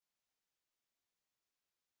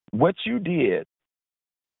 What you did,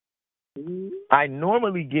 I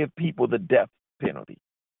normally give people the death penalty.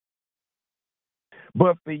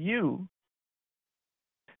 But for you,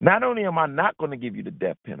 not only am I not going to give you the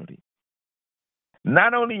death penalty,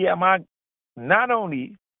 not only am I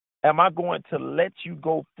going to let you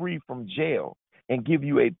go free from jail and give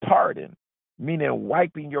you a pardon, meaning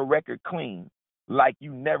wiping your record clean, like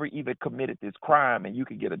you never even committed this crime and you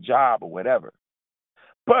could get a job or whatever.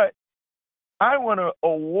 But I want to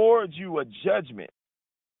award you a judgment,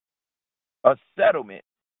 a settlement,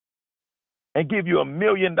 and give you $1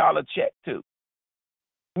 million check too.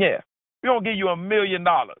 Yeah, we're going to give you $1 million.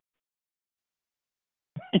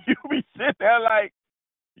 You be sitting there like,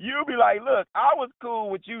 you be like, look, I was cool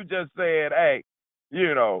with you just saying, hey,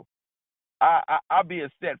 you know, I'll be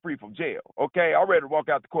set free from jail, okay? I'm ready to walk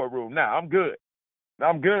out the courtroom now. I'm good.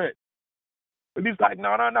 But he's like,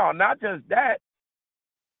 no, not just that.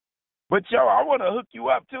 But, yo, I want to hook you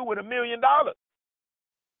up, too, with $1 million.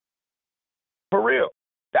 For real.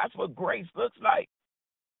 That's what grace looks like.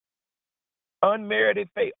 Unmerited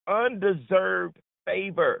favor, undeserved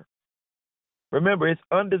favor. Remember, it's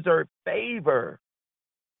undeserved favor.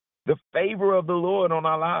 The favor of the Lord on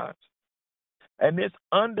our lives. And this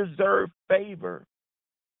undeserved favor,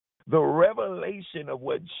 the revelation of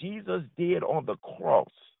what Jesus did on the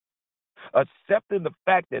cross, accepting the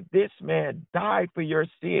fact that this man died for your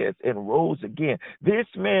sins and rose again. This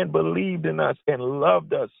man believed in us and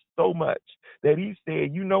loved us so much that he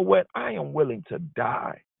said, you know what? I am willing to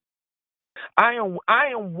die. I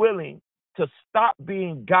am willing to stop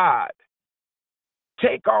being God,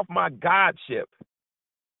 take off my godship,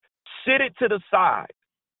 sit it to the side,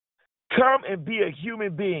 come and be a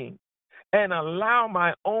human being, and allow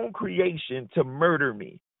my own creation to murder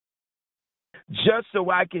me, just so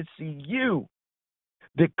I can see you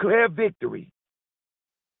declare victory,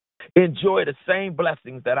 enjoy the same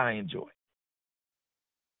blessings that I enjoy.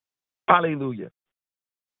 Hallelujah.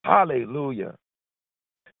 Hallelujah.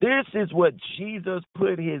 This is what Jesus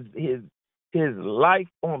put his life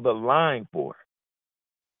on the line for.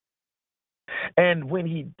 And when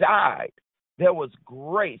he died, there was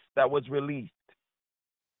grace that was released.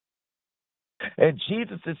 And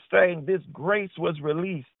Jesus is saying this grace was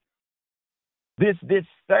released.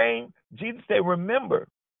 Jesus said, remember,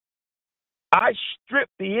 I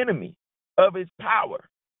stripped the enemy of his power.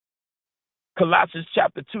 Colossians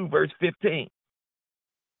chapter 2, verse 15.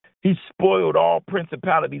 He spoiled all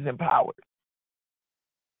principalities and powers.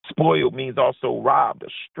 Spoiled means also robbed or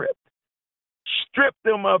stripped. Stripped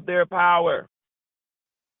them of their power.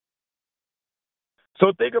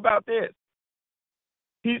 So think about this.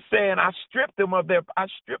 He's saying, I stripped them of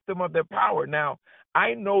their power. Now,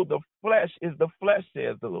 I know the flesh is the flesh,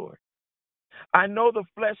 says the Lord. I know the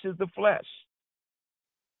flesh is the flesh.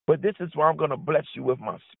 But this is why I'm going to bless you with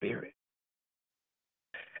my spirit.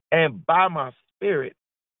 And by my spirit,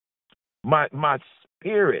 my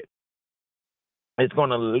spirit is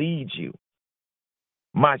going to lead you.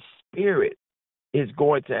 My spirit is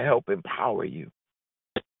going to help empower you.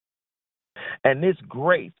 And this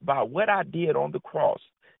grace, by what I did on the cross,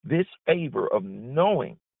 this favor of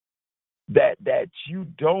knowing that you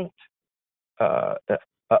don't,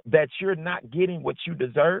 that you're not getting what you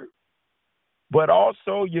deserve, but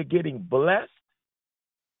also you're getting blessed,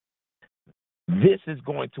 this is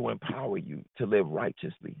going to empower you to live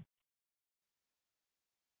righteously.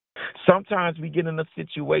 Sometimes we get in a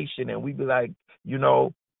situation and we be like, you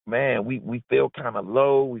know, man, we feel kind of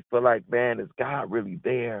low. We feel like, man, is God really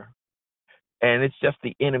there? And it's just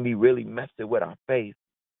the enemy really messing with our faith.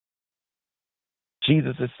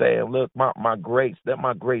 Jesus is saying, look, my grace, let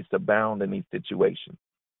my grace abound in these situations.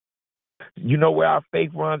 You know where our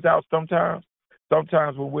faith runs out sometimes?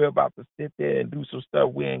 Sometimes when we're about to sit there and do some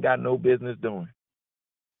stuff we ain't got no business doing.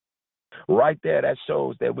 Right there, that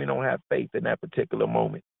shows that we don't have faith in that particular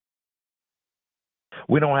moment.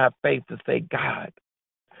 We don't have faith to say, God,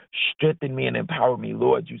 strengthen me and empower me.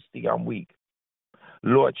 Lord, you see I'm weak.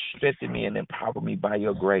 Lord, strengthen me and empower me by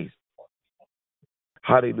your grace.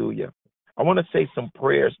 Hallelujah. I want to say some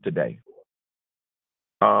prayers today.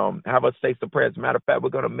 Have us say some prayers. Matter of fact, we're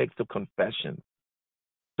going to make some confessions,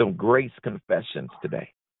 some grace confessions today.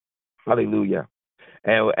 Hallelujah.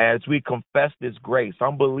 And as we confess this grace,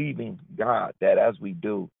 I'm believing, God, that as we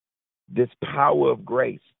do, this power of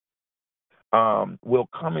grace will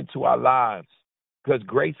come into our lives because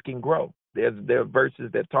grace can grow. There are verses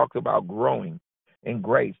that talk about growing in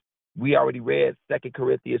grace. We already read 2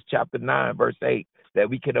 Corinthians chapter 9, verse 8, that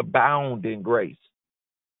we can abound in grace.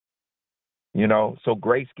 You know, so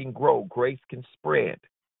grace can grow. Grace can spread.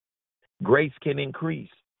 Grace can increase.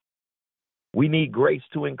 We need grace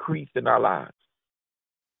to increase in our lives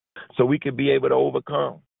so we can be able to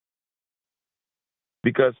overcome.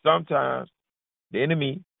 Because sometimes the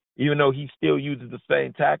enemy, even though he still uses the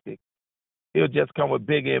same tactic, he'll just come with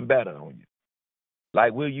bigger and better on you.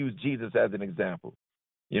 Like we'll use Jesus as an example.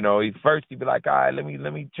 You know, he'd be like, all right, let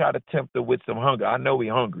me try to tempt her with some hunger. I know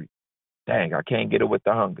he's hungry. Dang, I can't get her with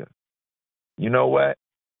the hunger. You know what?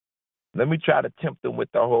 Let me try to tempt him with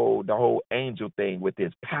the whole angel thing, with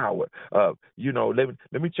his power. Let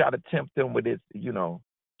me try to tempt him with his,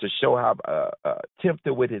 to show how tempt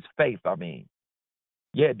him with his faith. I mean,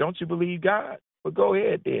 yeah, don't you believe God? But go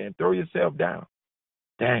ahead then, throw yourself down.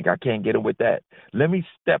 Dang, I can't get him with that. Let me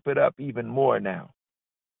step it up even more now.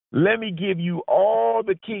 Let me give you all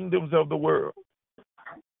the kingdoms of the world.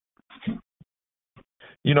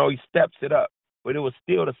 You know, he steps it up, but it was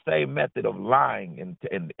still the same method of lying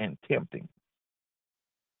and tempting.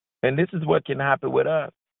 And this is what can happen with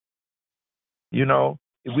us. You know,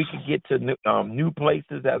 if we could get to new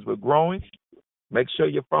places as we're growing, make sure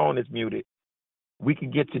your phone is muted. We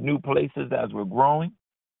can get to new places as we're growing,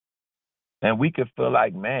 and we could feel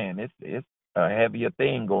like, man, it's a heavier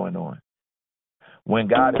thing going on. When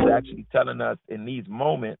God is actually telling us in these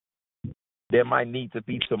moments, there might need to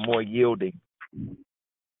be some more yielding.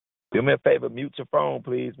 Do me a favor, mute your phone,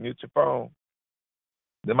 please. Mute your phone.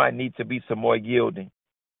 There might need to be some more yielding.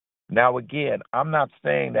 Now, again, I'm not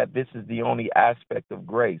saying that this is the only aspect of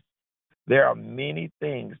grace. There are many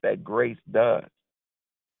things that grace does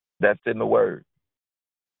that's in the Word.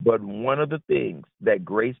 But one of the things that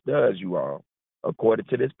grace does, you all, according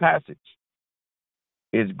to this passage,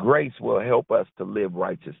 is grace will help us to live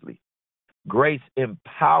righteously. Grace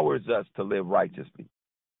empowers us to live righteously.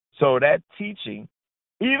 So that teaching,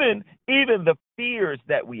 even the fears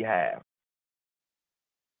that we have,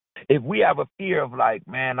 if we have a fear of like,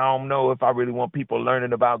 man, I don't know if I really want people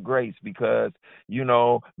learning about grace because,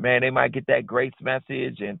 man, they might get that grace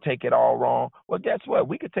message and take it all wrong. Well, guess what?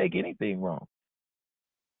 We could take anything wrong.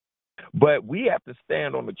 But we have to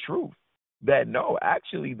stand on the truth that, no,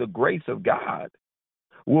 actually the grace of God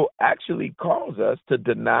will actually cause us to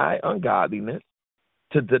deny ungodliness,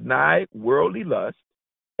 to deny worldly lust,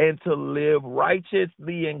 and to live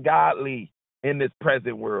righteously and godly in this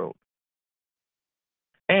present world.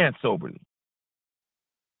 And soberly.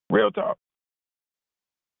 Real talk.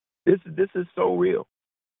 This is so real.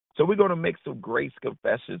 So we're going to make some grace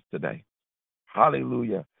confessions today.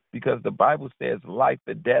 Hallelujah. Because the Bible says life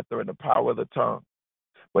and death are in the power of the tongue.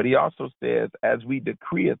 But he also says, as we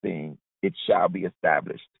decree a thing, it shall be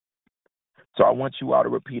established. So I want you all to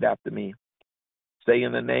repeat after me. Say,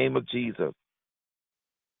 in the name of Jesus,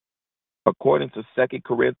 according to 2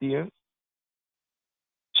 Corinthians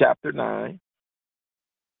chapter 9,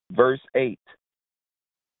 verse 8,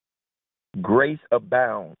 grace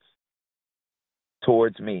abounds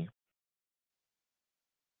towards me.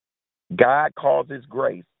 God causes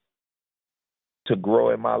grace to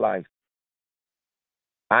grow in my life.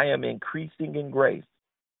 I am increasing in grace.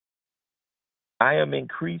 I am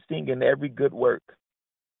increasing in every good work.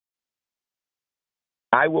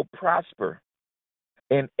 I will prosper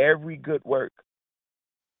in every good work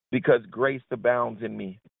because grace abounds in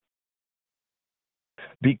me.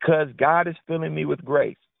 Because God is filling me with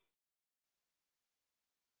grace,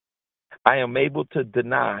 I am able to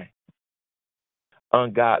deny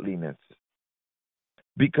ungodliness.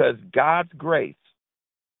 Because God's grace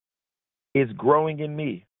is growing in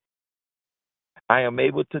me, I am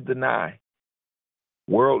able to deny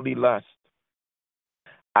worldly lust.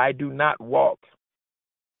 I do not walk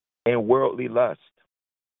in worldly lust.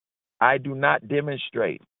 I do not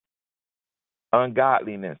demonstrate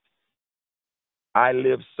ungodliness. I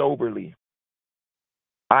live soberly.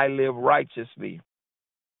 I live righteously.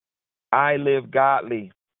 I live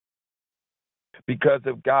godly because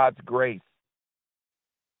of God's grace.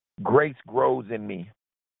 Grace grows in me.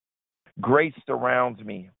 Grace surrounds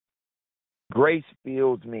me. Grace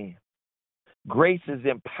fills me. Grace is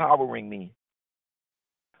empowering me.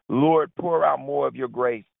 Lord, pour out more of your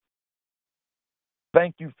grace.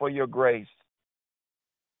 Thank you for your grace.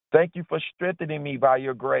 Thank you for strengthening me by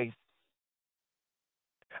your grace.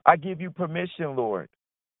 I give you permission, Lord,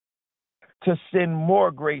 to send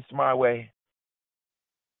more grace my way.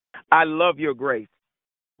 I love your grace.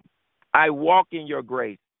 I walk in your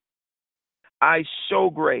grace. I show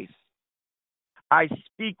grace. I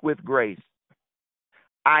speak with grace.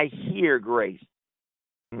 I hear grace.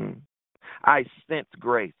 I sense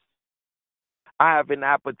grace. I have an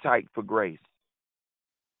appetite for grace.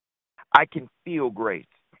 I can feel grace.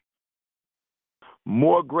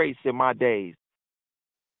 More grace in my days.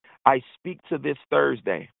 I speak to this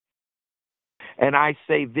Thursday, and I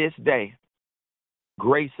say this day,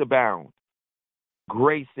 grace abound,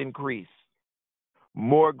 grace increase,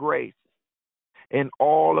 more grace in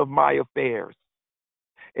all of my affairs,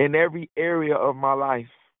 in every area of my life,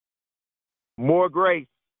 more grace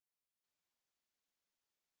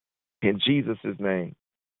in Jesus' name.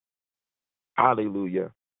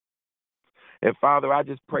 Hallelujah. And Father, I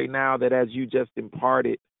just pray now that as you just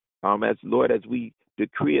imparted, as Lord, as we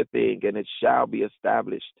decree a thing and it shall be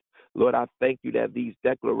established. Lord, I thank you that these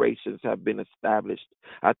declarations have been established.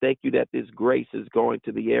 I thank you that this grace is going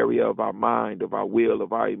to the area of our mind, of our will,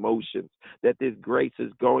 of our emotions, that this grace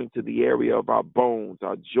is going to the area of our bones,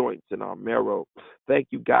 our joints, and our marrow. Thank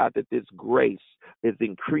you, God, that this grace is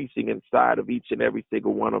increasing inside of each and every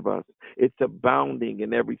single one of us. It's abounding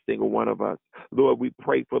in every single one of us. Lord, we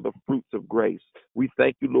pray for the fruits of grace. We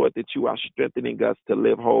thank you, Lord, that you are strengthening us to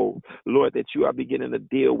live whole. Lord, that you are beginning to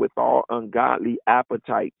deal with all ungodly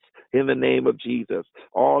appetites in the name of Jesus.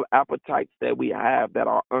 All appetites that we have that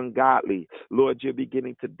are ungodly, Lord, you're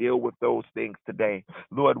beginning to deal with those things today.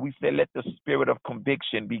 Lord, we say let the spirit of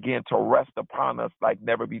conviction begin to rest upon us like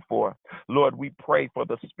never before. Lord, we pray for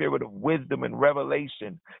the spirit of wisdom and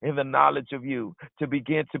revelation in the knowledge of you to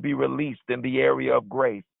begin to be released in the area of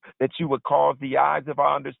grace, that you would cause the eyes of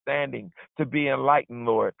our understanding to be enlightened,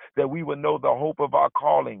 Lord, that we would know the hope of our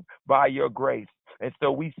calling by your grace. And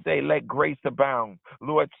so we say, let grace abound.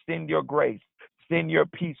 Lord, send your grace. Send your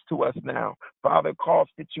peace to us now. Father, cause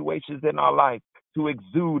situations in our life to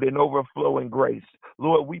exude and overflow in grace.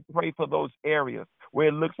 Lord, we pray for those areas where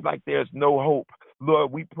it looks like there's no hope.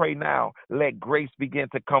 Lord, we pray now, let grace begin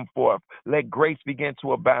to come forth. Let grace begin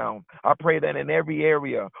to abound. I pray that in every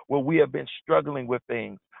area where we have been struggling with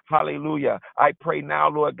things, hallelujah, I pray now,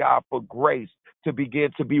 Lord God, for grace to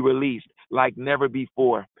begin to be released like never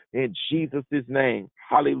before. In Jesus' name,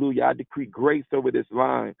 hallelujah, I decree grace over this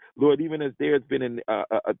line. Lord, even as there's been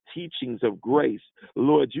a teachings of grace,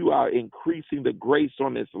 Lord, you are increasing the grace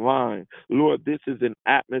on this line. Lord, this is an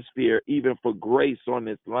atmosphere even for grace on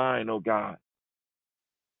this line, oh God.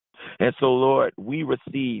 And so, Lord, we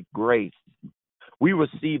receive grace. We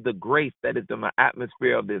receive the grace that is in the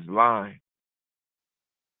atmosphere of this line.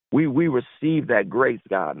 We receive that grace,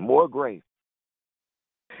 God, more grace.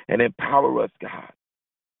 And empower us, God.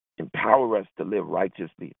 Empower us to live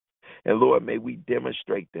righteously. And Lord, may we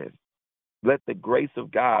demonstrate this. Let the grace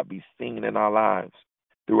of God be seen in our lives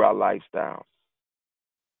through our lifestyles,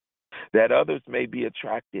 that others may be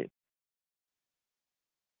attracted,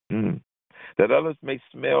 that others may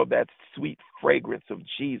smell that sweet fragrance of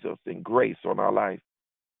Jesus and grace on our life,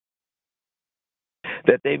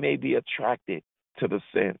 that they may be attracted to the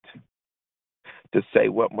scent, to say,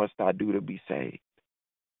 what must I do to be saved?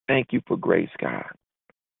 Thank you for grace, God.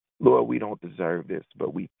 Lord, we don't deserve this,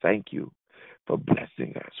 but we thank you for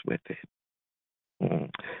blessing us with it.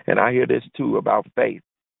 And I hear this too about faith.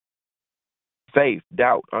 Faith,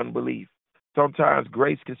 doubt, unbelief. Sometimes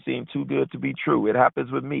grace can seem too good to be true. It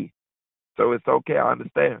happens with me. So it's okay. I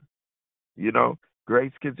understand. You know,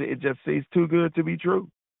 grace it just seems too good to be true.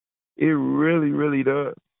 It really, really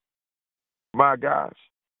does. My gosh.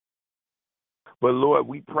 But Lord,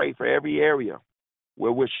 we pray for every area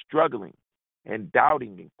where we're struggling and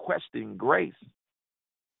doubting and questioning grace.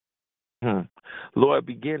 Lord,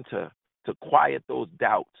 begin to quiet those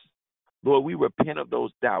doubts. Lord, we repent of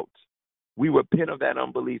those doubts. We repent of that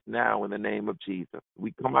unbelief now in the name of Jesus.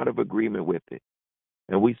 We come out of agreement with it.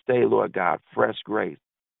 And we say, Lord God, fresh grace.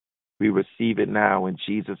 We receive it now in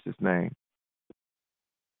Jesus' name.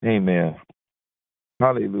 Amen.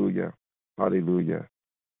 Hallelujah. Hallelujah.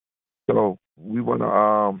 So we want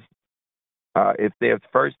to, if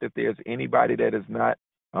there's anybody that has not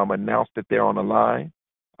announced that they're on the line,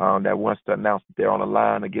 that wants to announce that they're on the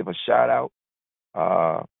line or give a shout out,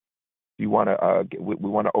 we want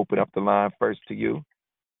to open up the line first to you.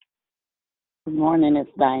 Good morning, it's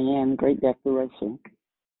Diane. Great declaration.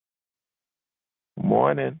 Good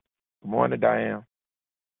morning. Good morning, Diane.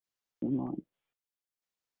 Good morning.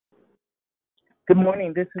 Good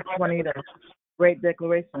morning, this is Juanita. Great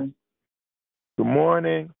declaration. Good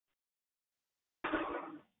morning.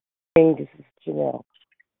 Hey, this is Janelle.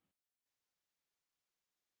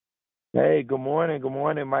 Hey, good morning. Good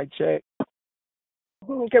morning, Mike check.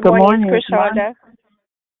 Good morning, it's Krishanda.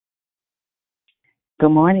 Good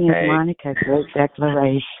morning, it's Monica. Great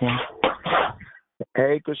declaration.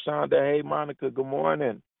 Hey, Krishanda. Hey, Monica. Good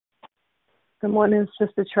morning. Good morning,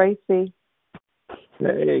 Sister Tracy.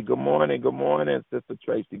 Hey, good morning, Sister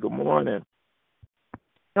Tracy. Good morning.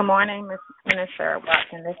 Good morning, Miss Minister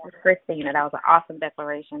Watson. This is Christina. That was an awesome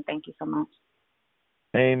declaration. Thank you so much.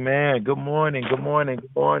 Amen. Good morning. Anybody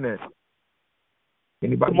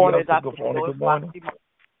Good morning, else? Dr. Good morning. Lewis. Good morning.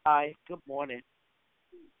 Hi. Good morning.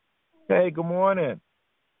 Hey, good morning.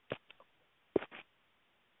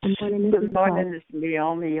 Good morning, Miss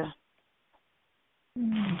Leonia.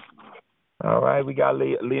 All right, we got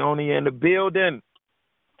Leonia in the building.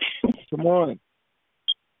 Good morning.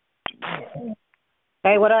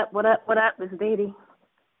 Hey, what up? It's Dee Dee.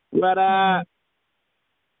 What up?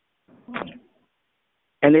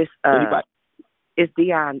 And it's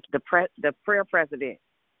Dion, the prayer president.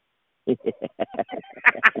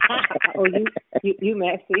 Oh, you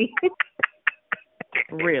messy.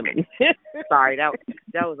 Really? Sorry, that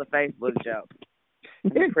was a Facebook joke.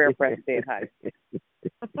 The prayer president, honey.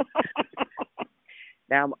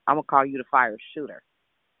 Now I'm gonna call you the fire shooter.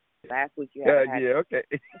 Last week you had okay.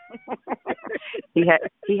 He had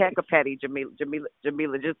Capetti,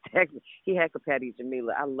 Jamila just text me. He had Capetti,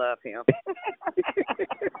 Jamila. I love him.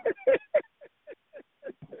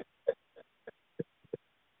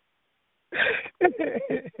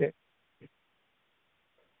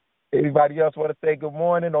 Anybody else want to say good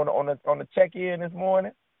morning on the check-in this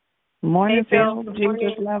morning? Morning, Hey, Phil. Phil.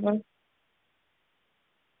 Jesus lover.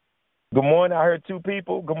 Good morning. I heard 2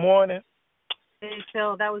 people. Good morning. Hey,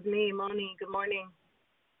 Phil, that was me, Moni. Good morning.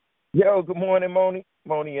 Yo, good morning, Moni.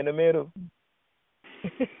 Moni in the middle.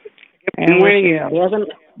 And morning.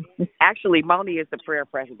 Actually, Moni is the prayer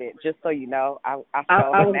president. Just so you know, I was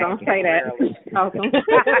gonna say that. Awesome.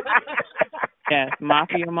 Yes,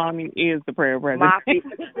 Mafia Mommy is the prayer president. Mafia.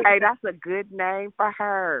 Hey, that's a good name for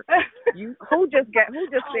her. Who just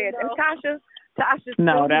said? And Tasha.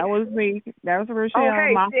 No, that was me. That was Rochelle. Oh,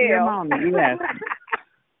 hey, Mafia Jill. Mommy. Yes.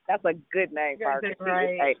 That's a good name for her.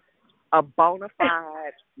 Right. A bona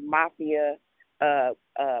fide mafia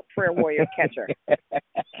prayer warrior catcher.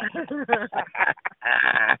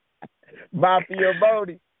 Mafia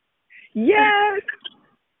Bodie. Yes.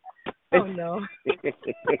 Oh, no.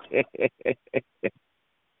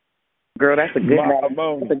 Girl, that's a good name.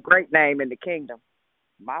 Bodie. That's a great name in the kingdom.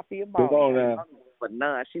 Mafia Bodie. Come on now. But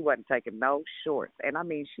none. She wasn't taking no shorts. And I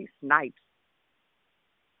mean, she snipes.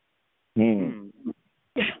 Good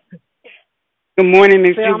morning,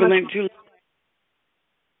 Miss Jubilant Julie.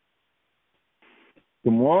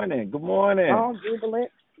 Good morning. Go on,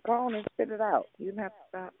 Jubilant. Go on and spit it out. You didn't have to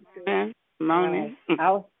stop. Morning.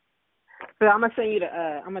 So I'm gonna send you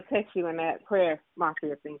I'm gonna text you in that prayer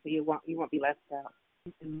mafia thing, so you won't be left out.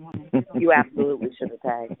 You absolutely should have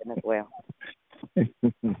tagged him as well. Good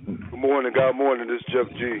morning, God morning. This is Jeff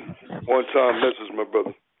G. One time message, my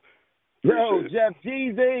brother. Yo, Jeff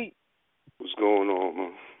G. What's going on,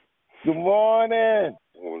 man? Good morning.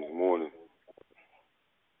 Morning.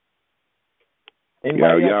 Yo.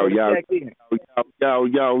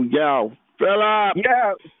 Fella.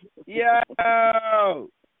 Yo.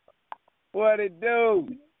 What it do?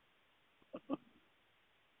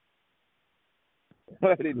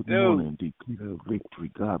 Good morning, declare victory.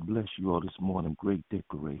 God bless you all this morning. Great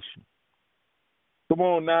declaration. Come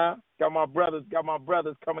on now. Got my brothers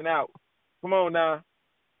coming out. Come on now.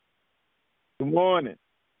 Good morning.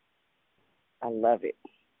 I love it.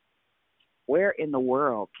 Where in the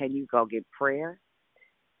world can you go get prayer?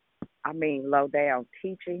 I mean, low down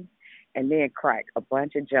teaching and then crack a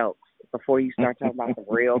bunch of jokes before you start talking about the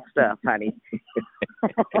real stuff, honey.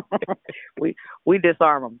 We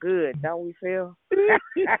disarm them good, don't we, Phil?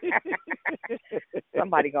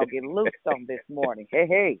 Somebody gonna get loose on this morning.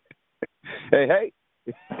 Hey.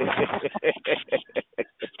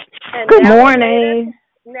 Good morning.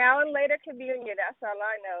 Now and later communion. That's all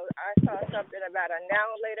I know. I saw something about a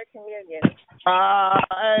now and later communion.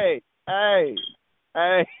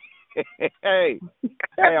 Hey,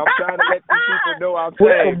 I'm trying to let these people know I'm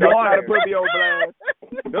saved. Don't try to put me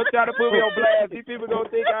on blast. These people gonna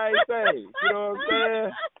think I ain't saved. You know what I'm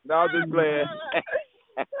saying? No, I'm just playing.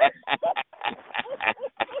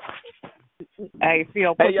 Hey,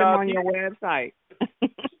 Phil, put them on your website.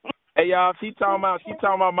 Hey, y'all, she talking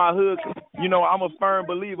about my hood. You know, I'm a firm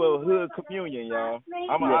believer of hood communion, y'all.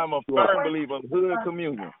 I'm a firm believer of hood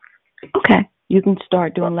communion. Okay. You can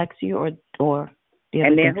start doing Lexi or the other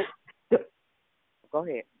and then thing. Go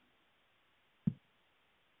ahead.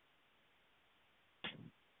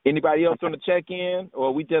 Anybody else on the check-in, or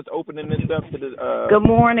are we just opening this up to the? Good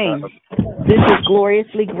morning. This is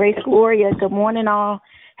Gloriously Grace Gloria. Good morning, all.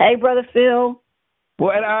 Hey, Brother Phil.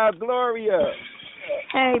 What up, Gloria?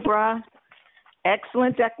 Hey, bruh.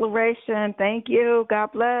 Excellent declaration. Thank you.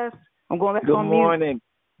 God bless. I'm going back Good on mute. morning.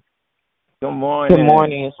 Good morning. Good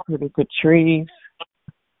morning. It's Pretty Patrice.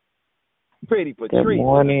 Pretty Patrice. Good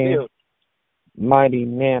morning. in the field. Mighty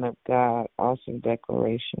man of God. Awesome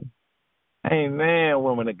declaration. Amen,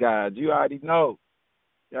 woman of God. You already know.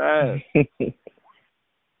 Yes.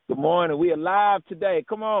 Good morning. We alive today.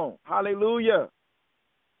 Come on. Hallelujah.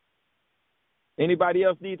 Anybody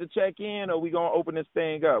else need to check in, or we going to open this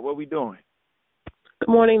thing up? What we doing? Good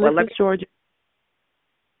morning. This is Georgia.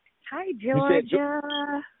 Hi, Georgia.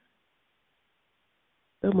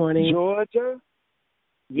 Good morning. Georgia?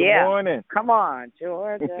 Yeah. Good morning. Come on,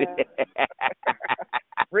 Georgia.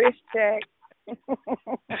 Wrist check.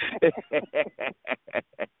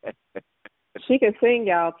 She can sing,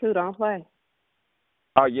 y'all, too. Don't play.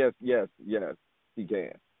 Oh, yes, she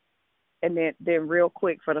can. And then real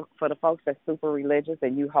quick for the folks that's super religious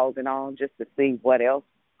and you holding on just to see what else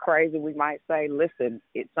crazy we might say. Listen,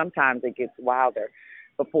 sometimes it gets wilder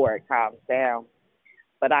before it calms down.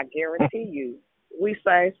 But I guarantee you, we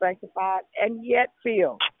say sanctified and yet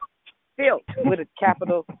filled with a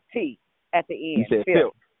capital T at the end. You said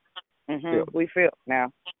filled. Filled. We filled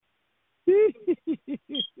now.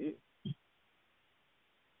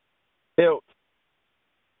 Filled.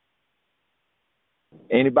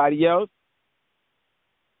 Anybody else?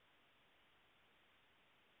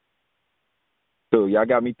 So y'all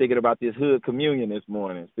got me thinking about this hood communion this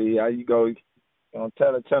morning. See how you go? Don't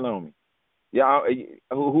tell on me. Y'all,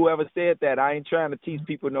 whoever said that, I ain't trying to teach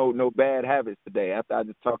people no bad habits today. After I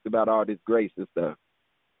just talked about all this grace and stuff.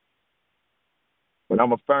 But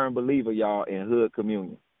I'm a firm believer, y'all, in hood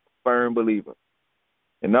communion. Firm believer.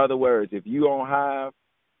 In other words, if you don't have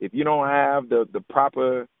the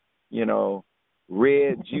proper,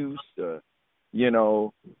 red juice,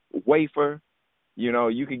 wafer,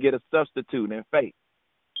 you can get a substitute in faith.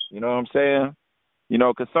 You know what I'm saying?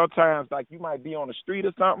 Because sometimes, like, you might be on the street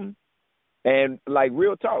or something, and, like,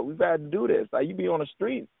 real talk, we've had to do this. Like, you be on the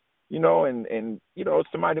street, and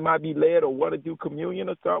somebody might be led or want to do communion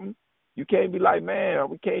or something. You can't be like, man,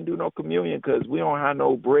 we can't do no communion because we don't have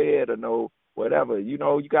no bread or no whatever. You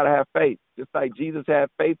got to have faith. Just like Jesus had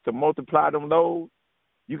faith to multiply them loaves,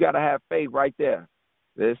 you got to have faith right there.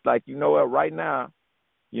 It's like, what, right now,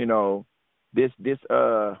 this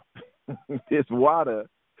this water,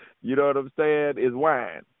 you know what I'm saying, is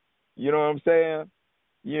wine. You know what I'm saying?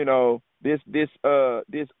 This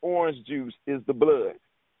orange juice is the blood.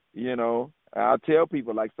 I'll tell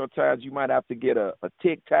people, like, sometimes you might have to get a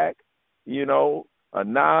Tic Tac,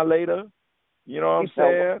 annihilator. You know what I'm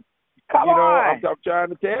saying? Come on. I'm trying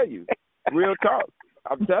to tell you. Real talk.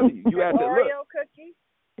 I'm telling you. You have to look. Oreo cookies?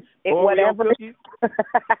 Oreo cookies.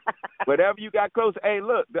 Whatever you got close. Hey,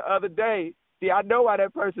 look, the other day, see, I know why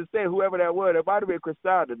that person said, whoever that was, it might have been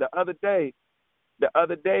Christina. The other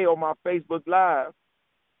day on my Facebook Live,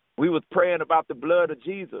 we was praying about the blood of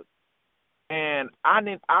Jesus. And I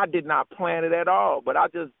did not plan it at all, but I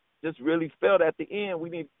just really felt at the end we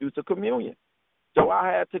need to do some communion. So I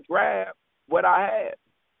had to grab what I had.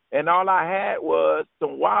 And all I had was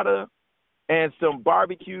some water and some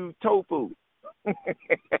barbecue tofu.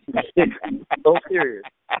 So serious.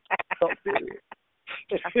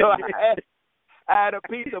 So I had a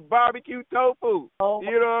piece of barbecue tofu. You know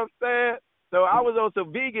what I'm saying? So I was on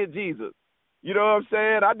some vegan Jesus. You know what I'm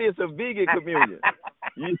saying? I did some vegan communion.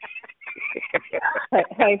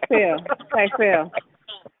 Hey, Phil.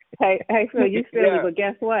 Hey, Phil, you silly, Yeah. but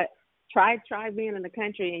guess what? Try being in the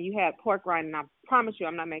country and you had pork rind, and I promise you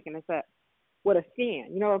I'm not making this up, with a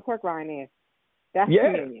skin. You know what pork rind is? That's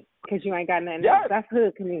communion, because you ain't got nothing else. That's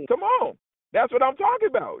hood communion. Come on. That's what I'm talking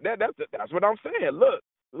about. That's what I'm saying.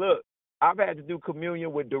 Look, I've had to do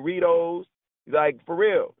communion with Doritos. Like, for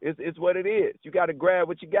real, it's what it is. You got to grab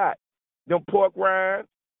what you got. Them pork rinds,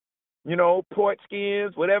 pork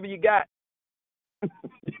skins, whatever you got.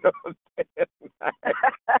 You know what I'm saying?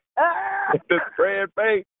 The spread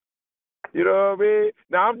face. You know what I mean?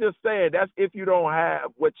 Now, I'm just saying, that's if you don't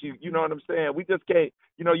have what you know what I'm saying? We just can't,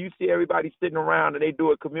 you see everybody sitting around and they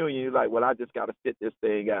do a communion. You're like, well, I just got to sit this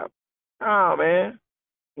thing out. Oh, man.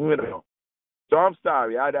 So I'm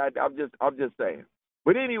sorry. I'm just saying.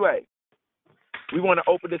 But anyway, we want to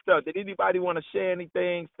open this up. Did anybody want to share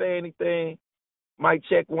anything, say anything? Mic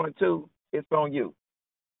check 1, 2. It's on you.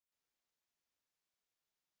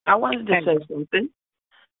 I wanted to say something.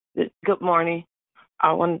 Good morning.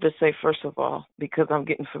 I wanted to say, first of all, because I'm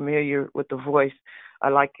getting familiar with the voice, I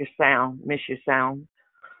like your sound, miss your sound.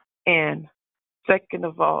 And second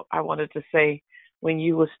of all, I wanted to say, when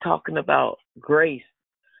you was talking about grace,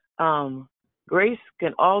 grace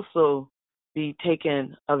can also be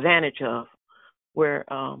taken advantage of, where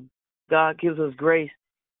God gives us grace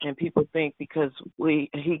and people think because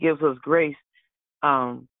He gives us grace,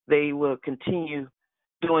 they will continue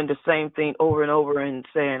doing the same thing over and over and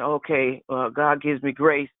saying, okay, God gives me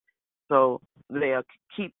grace, so they'll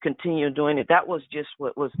keep continuing doing it. That was just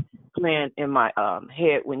what was playing in my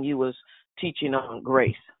head when you was teaching on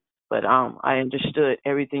grace. But I understood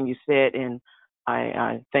everything you said, and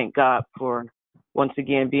I thank God for once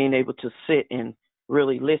again being able to sit and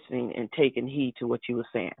really listening and taking heed to what you were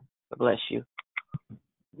saying. God bless you.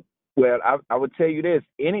 Well, I would tell you this: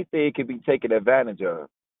 anything can be taken advantage of,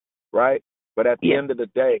 right? But at the end of the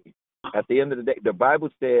day, the Bible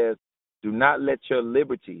says, "Do not let your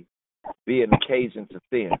liberty be an occasion to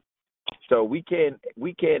sin." So we can't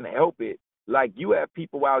help it. Like, you have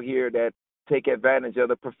people out here that take advantage of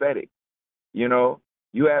the prophetic. You know,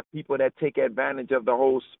 you have people that take advantage of the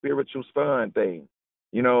whole spiritual son thing.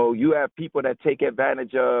 You know, you have people that take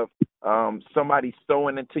advantage of somebody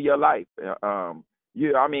sowing into your life.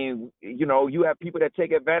 You have people that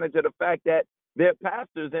take advantage of the fact that they're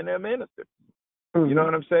pastors and they're ministers. Mm-hmm. You know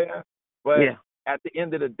what I'm saying? But at the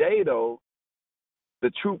end of the day, though, the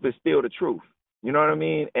truth is still the truth. You know what I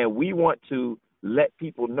mean? And we want to let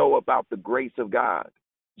people know about the grace of God.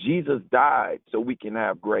 Jesus died so we can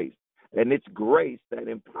have grace. And it's grace that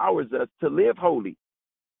empowers us to live holy.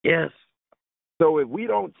 Yes. So if we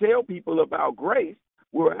don't tell people about grace,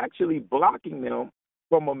 we're actually blocking them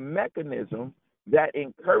from a mechanism that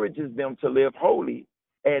encourages them to live holy.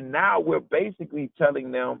 And now we're basically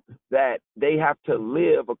telling them that they have to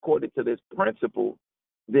live according to this principle,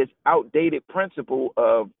 this outdated principle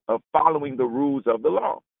of following the rules of the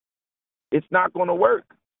law. It's not going to work.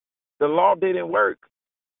 The law didn't work.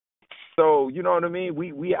 So, you know what I mean?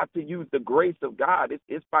 We have to use the grace of God.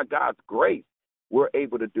 It's by God's grace we're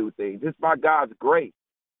able to do things. It's by God's grace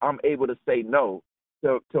I'm able to say no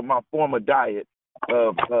to my former diet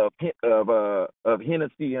of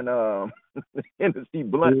Hennessy and Hennessy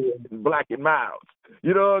Blunt and Black and Milds.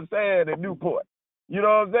 You know what I'm saying? And Newport. You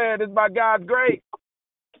know what I'm saying? It's by God's grace.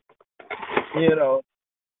 You know,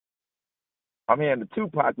 I'm hearing the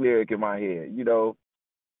Tupac lyric in my head. You know,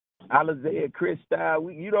 Alizé, Chris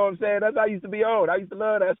style. You know what I'm saying? That's how I used to be on. I used to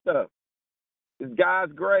love that stuff. It's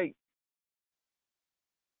God's grace.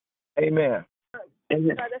 Amen.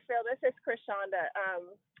 Brother Phil, this is Krishanda.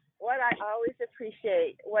 What I always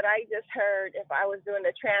appreciate, what I just heard, if I was doing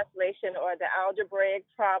the translation or the algebraic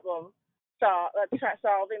problem,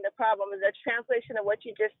 solving the problem, is the translation of what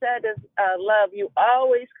you just said is love. You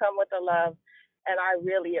always come with a love, and I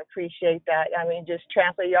really appreciate that. I mean, just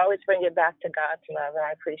translate. You always bring it back to God's love, and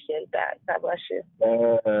I appreciate that. God bless you.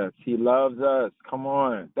 Yes, He loves us. Come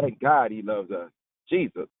on. Thank God He loves us.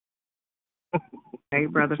 Jesus. Hey,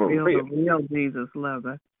 Brother Phil, the real Jesus loves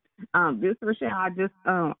us. This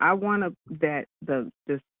Rochelle, I want to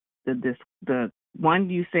the one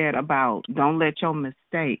you said about don't let your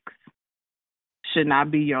mistakes should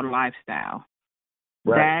not be your lifestyle.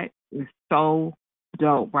 Right. That is so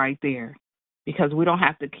dope right there, because we don't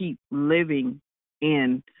have to keep living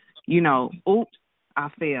in, oops, I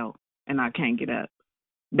fell and I can't get up.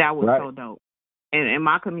 That was so dope. And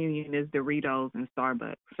my communion is Doritos and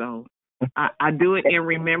Starbucks, so I do it in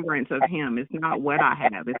remembrance of Him. It's not what I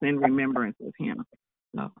have; it's in remembrance of Him.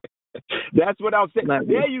 So. That's what I'm saying.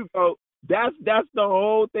 There you go. That's the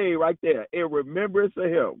whole thing right there. In remembrance of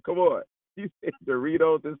Him. Come on, you said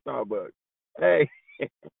Doritos and Starbucks. Hey.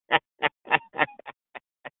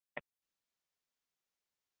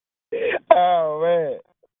 Oh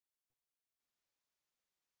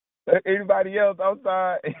man. Anybody else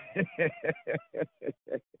outside?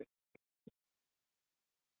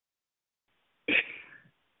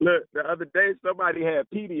 Look, the other day somebody had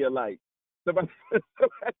Pedialyte. Somebody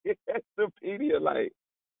had some Pedialyte.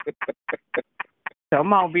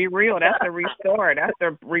 Come on, be real. That's the restore. That's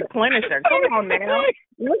the replenisher. Come on now.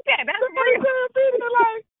 Look at that. That's real.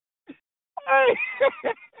 Pedialyte. Hey.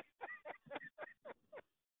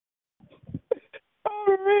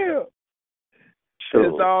 Oh, real. Sure.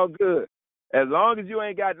 It's all good. As long as you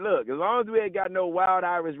ain't got, as long as we ain't got no wild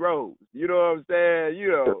Irish rose. You know what I'm saying?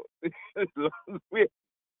 As long as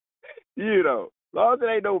as long as it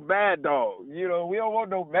ain't no mad dog. We don't want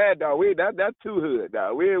no mad dog. That's too hood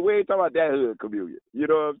now. We ain't talking about that hood communion. You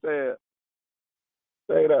know what I'm saying?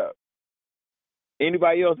 Say it up.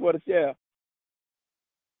 Anybody else want to share?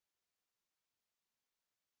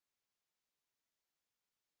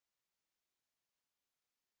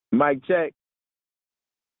 Mic check.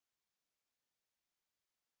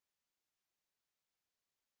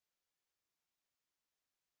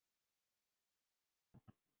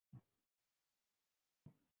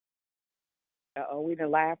 We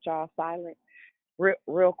done laughed y'all silent.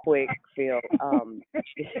 Real quick, Phil.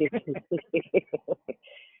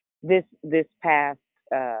 This past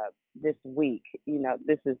this week,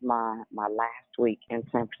 this is my last week in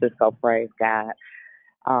San Francisco. Praise God.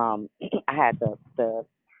 I had the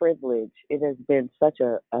privilege. It has been such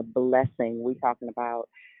a blessing. We talking about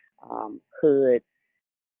hood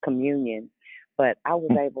communion, but I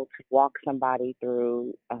was able to walk somebody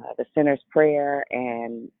through the sinner's prayer,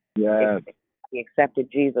 and he accepted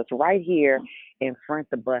Jesus right here in front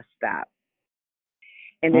of the bus stop.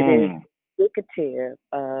 And it is indicative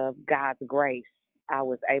of God's grace. I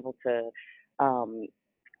was able to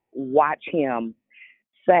watch him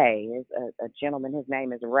say, a gentleman, his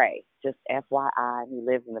name is Ray, just FYI, he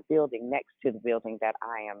lives in the building next to the building that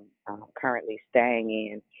I am currently staying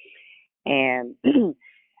in. And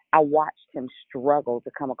I watched him struggle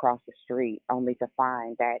to come across the street, only to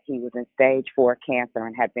find that he was in stage 4 cancer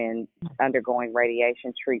and had been undergoing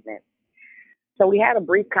radiation treatment. So we had a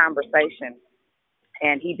brief conversation,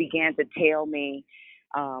 and he began to tell me,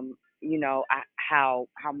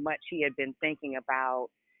 how much he had been thinking about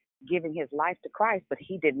giving his life to Christ, but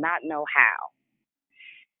he did not know how.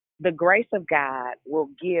 The grace of God will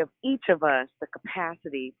give each of us the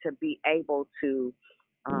capacity to be able to,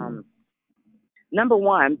 number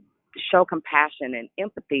one, show compassion and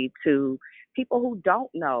empathy to people who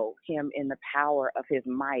don't know him in the power of his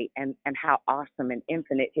might and how awesome and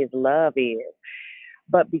infinite his love is.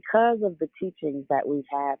 But because of the teachings that we've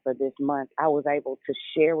had for this month, I was able to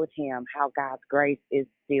share with him how God's grace is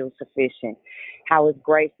still sufficient, how his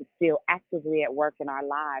grace is still actively at work in our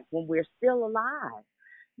lives when we're still alive.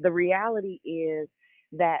 The reality is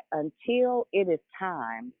that until it is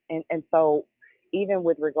time, and so even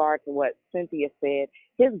with regard to what Cynthia said,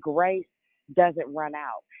 his grace doesn't run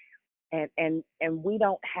out. And we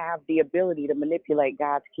don't have the ability to manipulate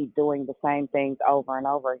God to keep doing the same things over and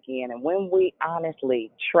over again. And when we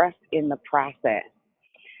honestly trust in the process,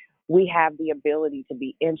 we have the ability to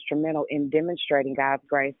be instrumental in demonstrating God's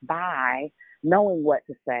grace by knowing what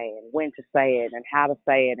to say and when to say it and how to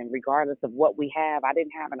say it. And regardless of what we have, I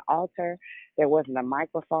didn't have an altar. There wasn't a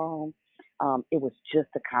microphone. It was just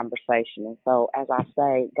a conversation. And so, as I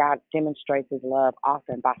say, God demonstrates his love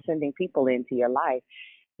often by sending people into your life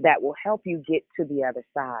that will help you get to the other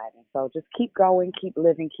side. And so just keep going, keep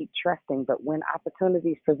living, keep trusting. But when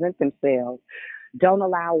opportunities present themselves, don't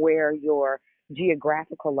allow where your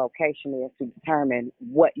geographical location is to determine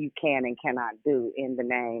what you can and cannot do in the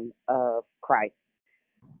name of Christ.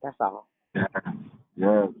 That's all.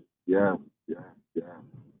 Yeah,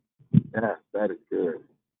 that is good.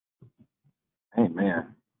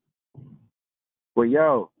 Amen.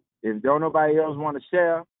 Well, if don't nobody else want to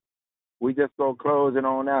share, we just go close it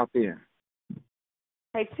on out there.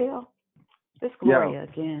 Hey, Phil, this is Gloria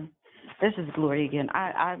again. This is Gloria again.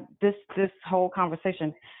 This whole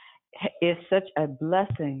conversation is such a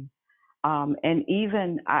blessing, and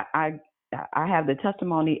even I have the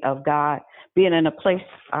testimony of God being in a place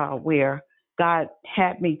where God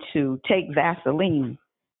had me to take Vaseline.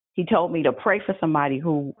 He told me to pray for somebody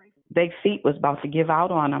who their feet was about to give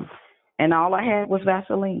out on them, and all I had was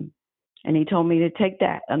Vaseline. And he told me to take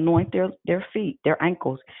that, anoint their feet, their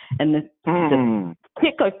ankles. And the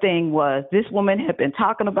kicker thing was this woman had been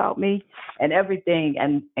talking about me and everything,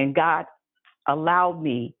 and God allowed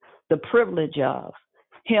me the privilege of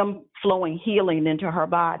him flowing healing into her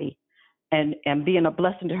body and being a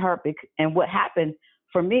blessing to her. And what happened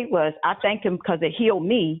for me was I thanked him because it healed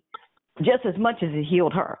me just as much as it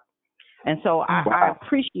healed her. And so I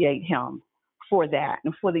appreciate him for that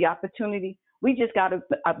and for the opportunity. We just got to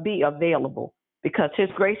be available because his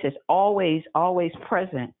grace is always, always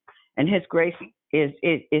present. And his grace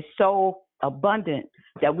is so abundant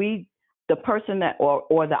that the person that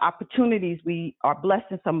or the opportunities we are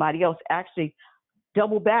blessing somebody else actually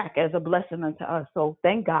double back as a blessing unto us. So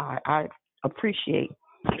thank God. I appreciate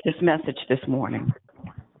this message this morning.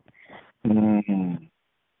 Mm-hmm.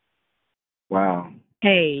 Wow.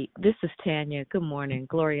 Hey, this is Tanya. Good morning.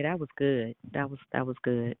 Gloria, that was good. That was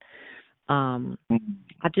good.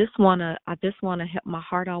 I just wanna help. My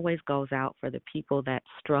heart always goes out for the people that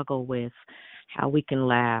struggle with how we can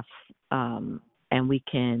laugh, and we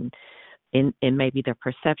can, and maybe their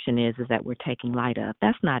perception is that we're taking light of.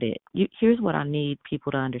 That's not it. Here's what I need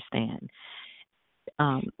people to understand.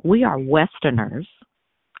 We are Westerners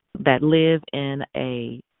that live in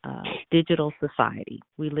a digital society.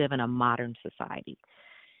 We live in a modern society.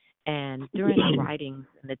 And during the writings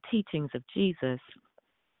and the teachings of Jesus,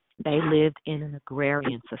 they lived in an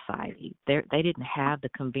agrarian society. They didn't have the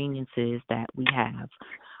conveniences that we have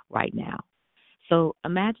right now. So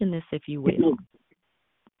imagine this, if you will.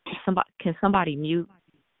 Can somebody mute?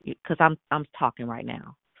 because I'm talking right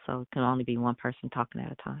now, so it can only be one person talking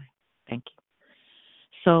at a time. Thank you.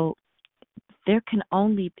 So there can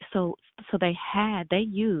only so they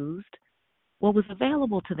used what was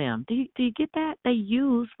available to them. Do you get that? They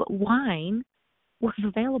used what wine was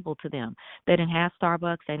available to them. They didn't have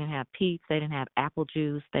Starbucks. They didn't have Pete's. They didn't have apple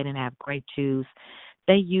juice. They didn't have grape juice.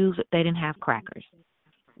 They didn't have crackers.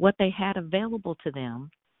 What they had available to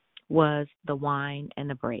them was the wine and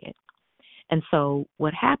the bread. And so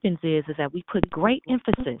what happens is that we put great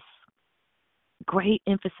emphasis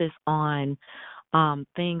on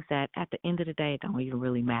things that at the end of the day don't even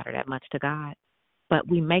really matter that much to God, but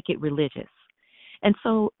we make it religious. And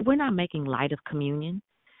so we're not making light of communion.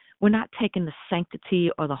 We're not taking the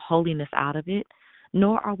sanctity or the holiness out of it,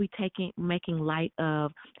 nor are we making light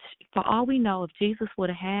of, for all we know, if Jesus would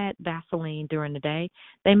have had Vaseline during the day,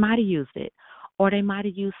 they might have used it, or they might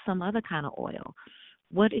have used some other kind of oil.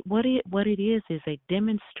 What it is a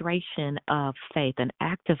demonstration of faith, an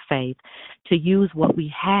act of faith, to use what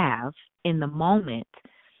we have in the moment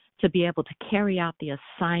to be able to carry out the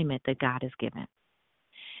assignment that God has given.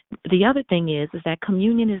 The other thing is that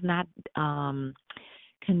communion is not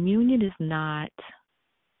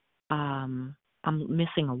I'm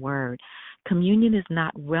missing a word. Communion is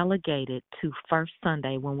not relegated to first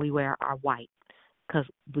Sunday when we wear our white, because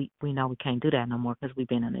we know we can't do that no more because we've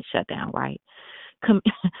been in a shutdown, right?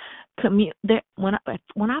 When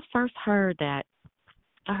I first heard that,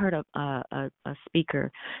 I heard a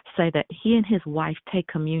speaker say that he and his wife take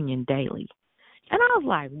communion daily, and I was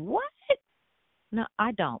like, what? No,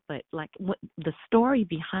 I don't. But the story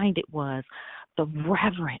behind it was the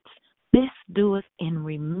reverence. This doeth in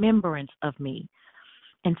remembrance of me.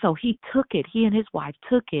 And so he and his wife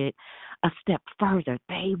took it a step further.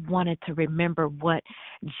 They wanted to remember what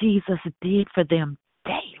Jesus did for them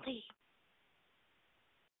daily.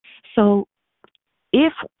 So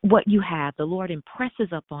if what you have, the Lord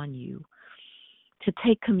impresses upon you to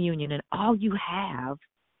take communion, and all you have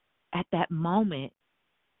at that moment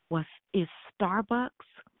is Starbucks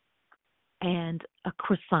and a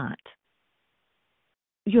croissant,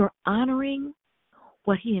 you're honoring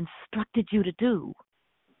what he instructed you to do.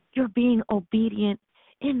 You're being obedient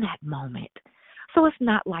in that moment. So it's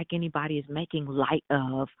not like anybody is making light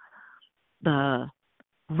of the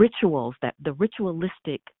rituals, that the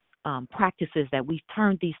ritualistic practices that we've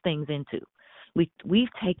turned these things into. We've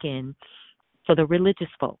taken, for the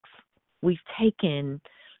religious folks, we've taken,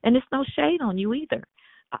 and it's no shade on you either.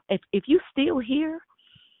 If you still here,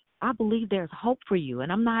 I believe there's hope for you,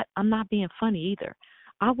 and I'm not being funny either.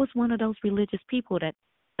 I was one of those religious people that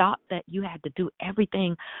thought that you had to do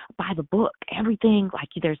everything by the book, everything like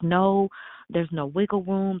there's no wiggle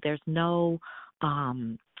room, there's no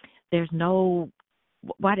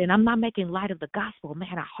what, and I'm not making light of the gospel.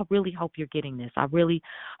 Man, I really hope you're getting this. I really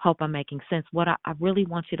hope I'm making sense. What I really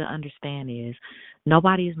want you to understand is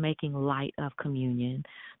nobody is making light of communion.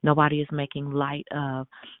 Nobody is making light of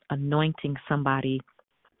anointing somebody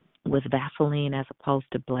with Vaseline as opposed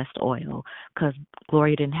to blessed oil, because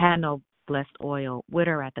Gloria didn't have no blessed oil with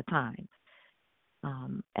her at the time.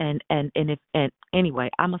 Anyway,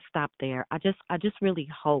 I'm gonna stop there. I just really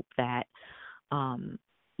hope that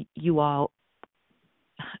you all.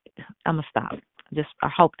 I'm gonna stop. I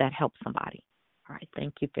hope that helps somebody. All right,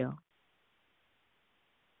 thank you, Phil.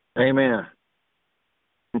 Amen.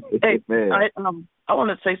 Hey, I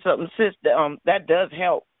want to say something, sis. That does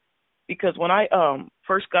help, because when I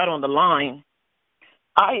first got on the line,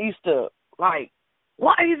 I used to like,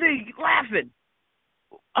 why is he laughing?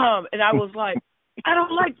 And I was like, I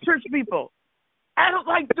don't like church people. I don't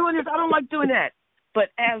like doing this. I don't like doing that. But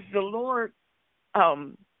as the Lord,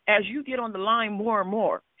 as you get on the line more and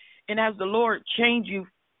more, and as the Lord change you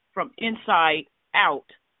from inside out,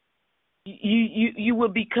 you will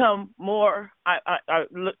become more.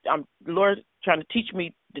 I'm Lord trying to teach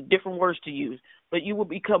me the different words to use, but you will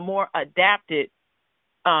become more adapted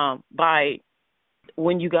by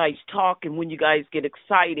when you guys talk and when you guys get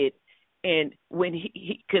excited, and when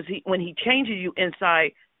when he changes you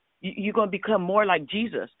inside, you're going to become more like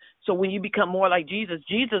Jesus. So when you become more like Jesus,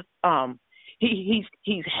 he's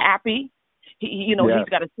happy. He's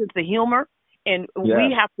got a sense of humor, and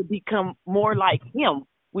we have to become more like him.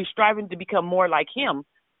 We're striving to become more like him.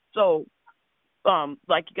 So,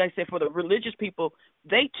 like you guys said, for the religious people,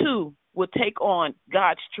 they too will take on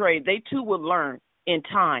God's trade. They too will learn in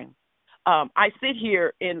time. I sit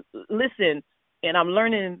here and listen, and I'm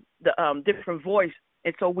learning the different voice.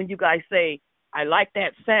 And so when you guys say, I like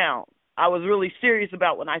that sound, I was really serious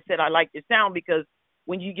about when I said I like the sound, because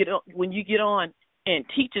when you get on and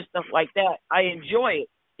teach and stuff like that, I enjoy it.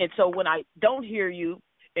 And so when I don't hear you,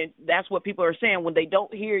 And that's what people are saying when they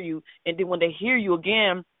don't hear you, and then when they hear you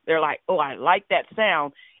again, they're like, oh, I like that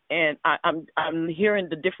sound, and I'm hearing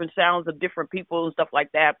the different sounds of different people and stuff like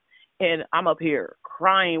that, and I'm up here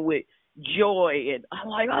crying with joy, and I'm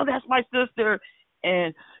like, oh, that's my sister,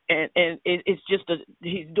 and it's just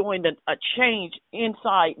he's doing a change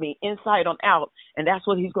inside me, inside on out, and that's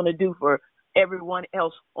what he's going to do for everyone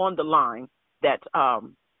else on the line that's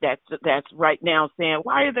right now saying,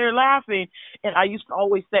 why are they laughing? And I used to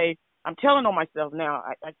always say, I'm telling on myself now.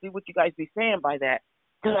 I see what you guys be saying by that,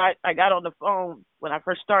 because I got on the phone when I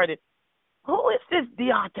first started. Who is this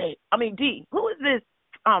D? Who is this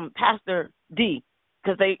Pastor D?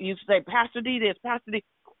 Because they used to say, Pastor D this, Pastor D.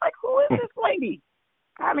 I'm like, who is this lady?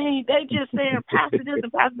 I mean, they just saying Pastor this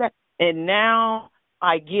and Pastor that. And now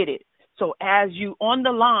I get it. So as you on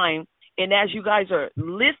the line and as you guys are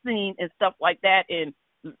listening and stuff like that and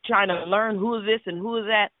trying to learn who is this and who is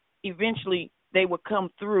that, eventually they will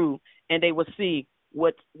come through and they will see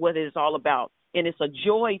what it is all about. And it's a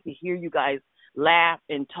joy to hear you guys laugh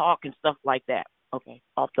and talk and stuff like that. Okay,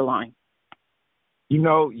 off the line. You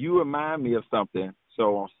know, you remind me of something.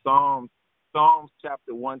 So on Psalms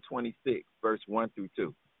chapter 126, verse 1 through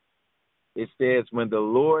 2, it says, when the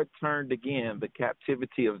Lord turned again the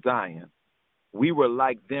captivity of Zion, we were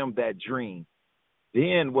like them that dream.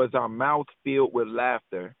 Then was our mouth filled with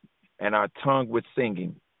laughter and our tongue with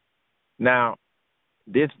singing. Now,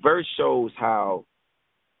 this verse shows how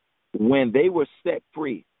when they were set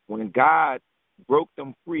free, when God broke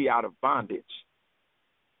them free out of bondage,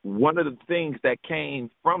 one of the things that came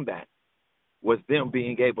from that was them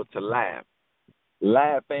being able to laugh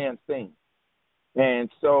and sing. And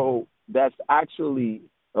so that's actually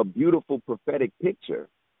a beautiful prophetic picture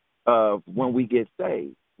of when we get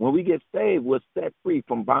saved. When we get saved, we're set free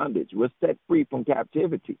from bondage. We're set free from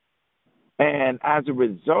captivity. And as a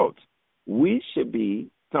result, we should be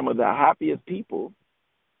some of the happiest people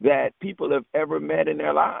that people have ever met in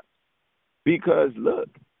their lives. Because, look,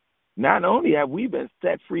 not only have we been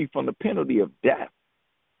set free from the penalty of death,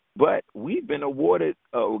 but we've been awarded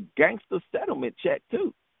a gangster settlement check,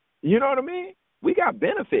 too. You know what I mean? We got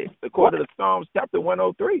benefits, according to Psalms chapter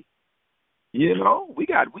 103. You know, we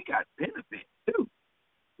got benefits, too.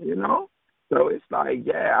 You know? So it's like,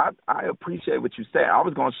 yeah, I appreciate what you said. I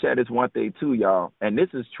was going to share this one thing, too, y'all. And this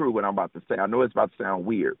is true what I'm about to say. I know it's about to sound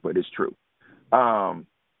weird, but it's true. I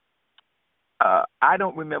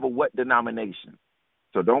don't remember what denomination.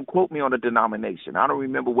 So don't quote me on the denomination. I don't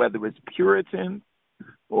remember whether it's Puritan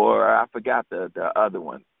or I forgot the other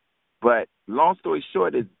one. But long story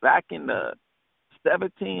short, is back in the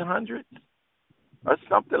 1700s or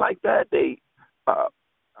something like that.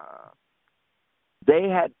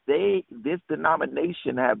 This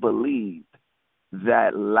denomination had believed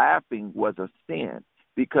that laughing was a sin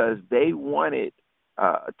because they wanted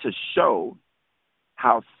to show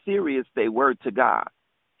how serious they were to God.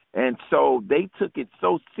 And so they took it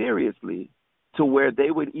so seriously to where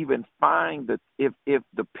they would even find that if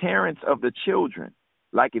the parents of the children,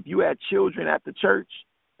 like if you had children at the church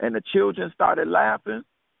and the children started laughing,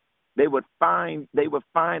 they would find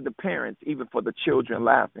the parents even for the children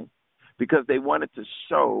laughing because they wanted to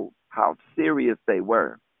show how serious they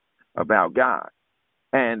were about God.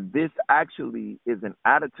 And this actually is an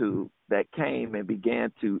attitude that came and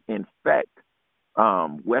began to infect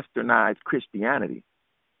westernized Christianity.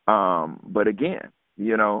 But again,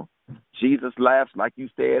 you know, Jesus laughs like you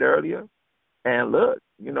said earlier. And look,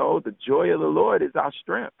 you know, the joy of the Lord is our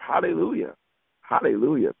strength. Hallelujah.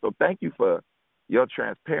 Hallelujah. So thank you for your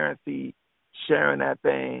transparency, sharing that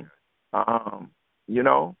thing. You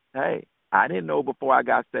know, hey, I didn't know before I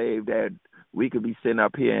got saved that we could be sitting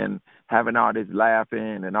up here and having all this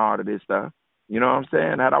laughing and all of this stuff. You know what I'm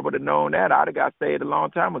saying? Had I would have known that, I'd have got saved a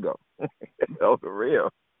long time ago. No, for real.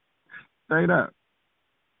 Say that.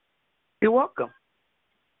 You're welcome.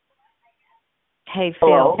 Hey, Phil.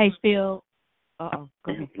 Hello? Hey, Phil. Go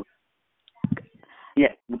ahead.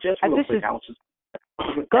 Yeah, just real quick.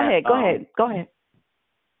 Go ahead.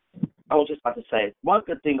 I was just about to say, one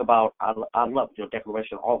good thing about, I love your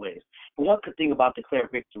declaration always, but one good thing about Declare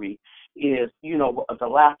Victory is, you know, the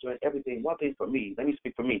laughter and everything. One thing for me, let me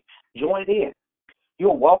speak for me, join in.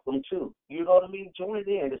 You're welcome too. You know what I mean? Join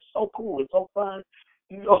in. It's so cool. It's so fun.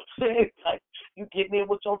 You know what I'm saying? Like, you getting in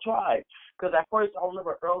with your tribe. Because at first, I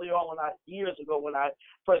remember early on years ago when I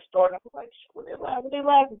first started, I was like, what they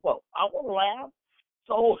laughing for? I want to laugh.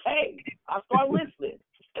 So, hey, I started listening.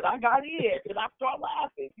 And I got in, and I started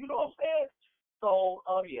laughing. You know what I'm saying? So,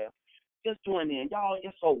 yeah, just join in. Y'all,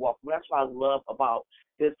 you're so welcome. That's what I love about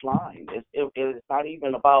this line. It's not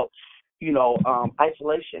even about, you know,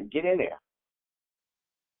 isolation. Get in there.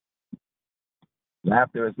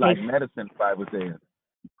 Laughter is like medicine, the Bible says.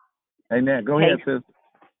 Amen. Go ahead, sis.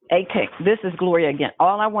 Okay, this is Gloria again.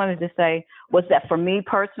 All I wanted to say was that for me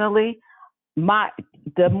personally,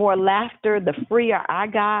 the more laughter, the freer I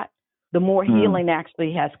got, the more healing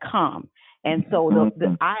actually has come. And so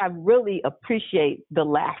I really appreciate the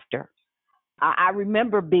laughter. I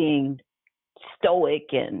remember being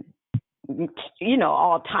stoic and,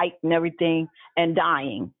 all tight and everything and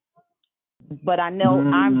dying. But I know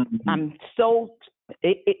I'm so,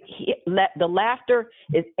 the laughter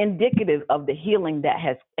is indicative of the healing that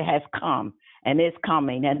has come and is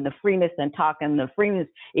coming, and the freeness and talking, the freeness,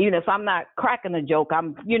 even if I'm not cracking a joke,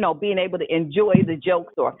 I'm, being able to enjoy the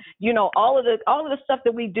jokes, or, all of the stuff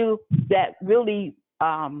that we do that really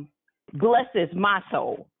blesses my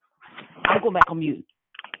soul. I'll go back on mute.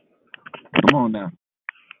 Come on now.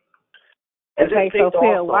 Okay, so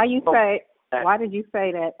Phil, why did you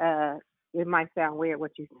say that it might sound weird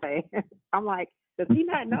what you say? I'm like, does he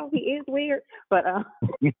not know he is weird? But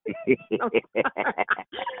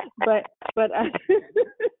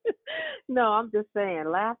no, I'm just saying,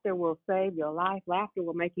 laughter will save your life. Laughter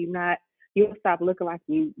will make you'll stop looking like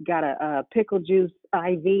you got a pickle juice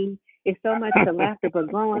IV. It's so much to laughter, but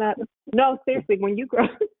growing up, no, seriously, when you grow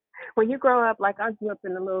up, like I grew up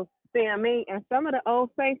in a little CME, and some of the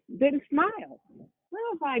old saints didn't smile. I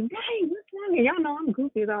was like, dang, what's wrong? And y'all know I'm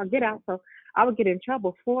goofy as all get out, so I would get in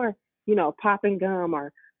trouble for, popping gum,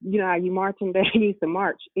 or, how you marching band used to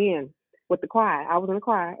march in with the choir. I was in the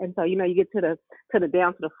choir, and so, you get to the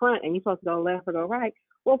down to the front, and you're supposed to go left or go right.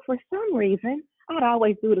 Well, for some reason, I'd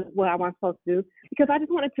always do what I wasn't supposed to do, because I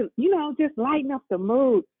just wanted to, just lighten up the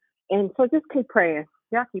mood. And so just keep praying.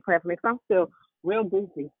 Y'all keep praying for me, because I'm still real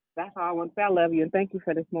goofy. That's all I want to say. I love you, and thank you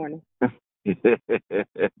for this morning. You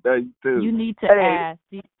too. You need to ask.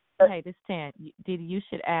 Hey, this Tan. You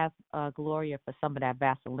should ask Gloria for some of that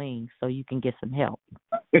Vaseline so you can get some help.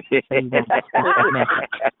 But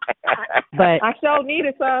I sure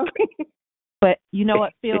needed some. But you know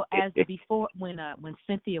what, Phil? As before, when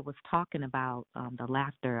Cynthia was talking about the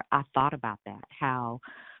laughter, I thought about that. How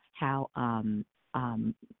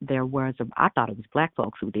there was I thought it was black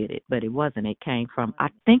folks who did it, but it wasn't. It came from, I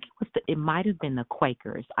think it might have been the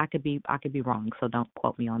Quakers. I could be wrong, so don't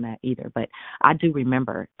quote me on that either. But I do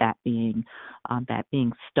remember that being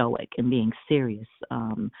stoic and being serious.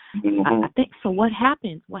 I think so. What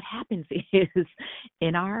happens is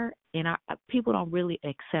in our people don't really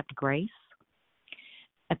accept grace.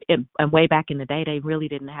 And way back in the day, they really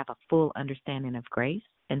didn't have a full understanding of grace.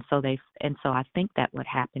 And so I think that what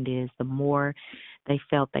happened is the more they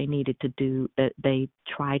felt they needed to do, that they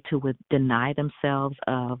tried to deny themselves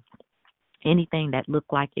of anything that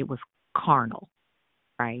looked like it was carnal,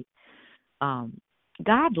 right?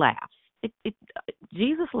 God laughs.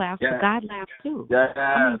 Jesus laughs, but God laughs too. Yes.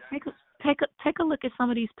 I mean, take a look at some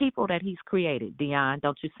of these people that He's created. Dion,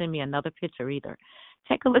 don't you send me another picture either.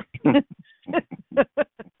 Take a look.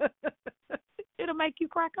 It'll make you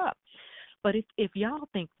crack up. But if y'all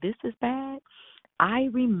think this is bad, I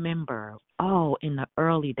remember, in the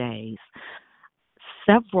early days,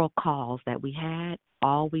 several calls that we had,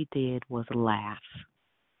 all we did was laugh.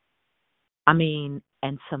 I mean,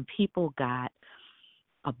 and some people got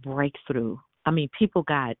a breakthrough. I mean, people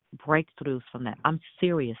got breakthroughs from that. I'm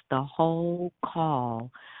serious. The whole call,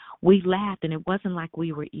 we laughed, and it wasn't like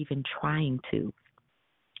we were even trying to.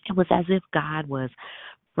 It was as if God was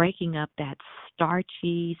breaking up that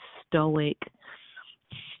starchy, stoic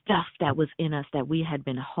stuff that was in us that we had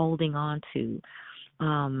been holding on to.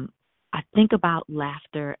 I think about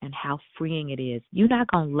laughter and how freeing it is. You're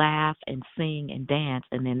not going to laugh and sing and dance,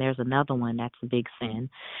 and then there's another one that's a big sin.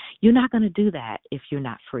 You're not going to do that if you're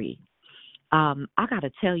not free. I got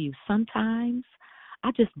to tell you, sometimes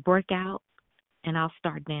I just break out and I'll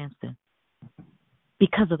start dancing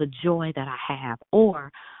because of the joy that I have,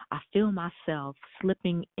 or I feel myself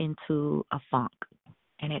slipping into a funk,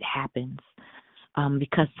 and it happens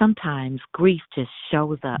because sometimes grief just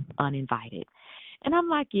shows up uninvited, and I'm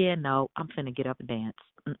like, yeah, no, I'm finna get up and dance.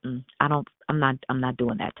 I'm not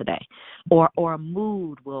doing that today, or a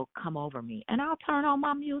mood will come over me, and I'll turn on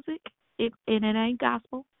my music. And it ain't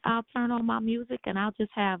gospel. I'll turn on my music and I'll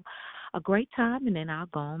just have a great time, and then I'll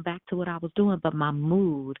go on back to what I was doing. But my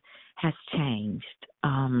mood has changed.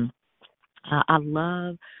 I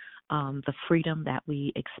love the freedom that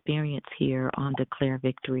we experience here on Declare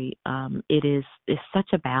Victory. It's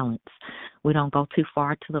such a balance. We don't go too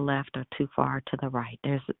far to the left or too far to the right.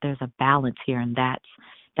 There's a balance here, and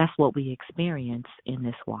that's what we experience in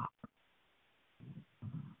this walk.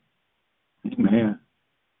 Amen.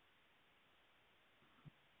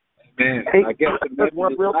 Hey, I guess the message is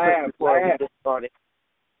laugh.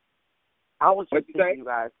 I was just thinking, you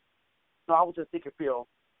guys. No, I was just thinking, Phil.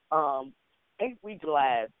 Ain't we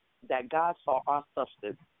glad that God saw our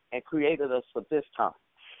substance and created us for this time?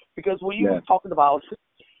 Because when you were talking about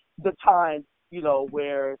the time, you know,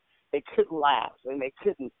 where they couldn't laugh and they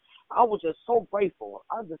couldn't, I was just so grateful.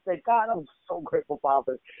 I just said, God, I'm so grateful,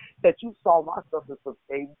 Father, that you saw my substance for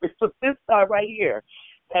this time right here,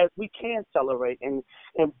 that we can celebrate and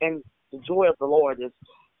the joy of the Lord is,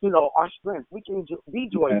 you know, our strength. We can be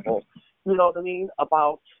joyful, you know what I mean,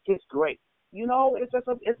 about His grace. You know, it's just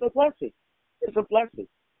it's a blessing. It's a blessing.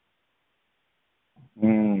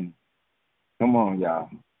 Come on, y'all.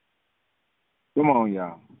 Come on,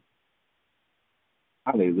 y'all.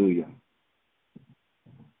 Hallelujah.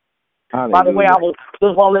 Hallelujah. By the way, I was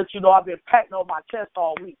just want to let you know I've been patting on my chest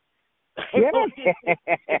all week. Yeah.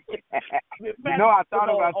 You know, I thought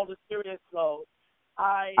about on the serious note.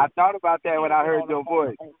 I thought about that when I heard your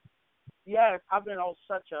voice. Yes, I've been on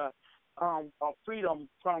such a freedom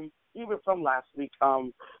from last week,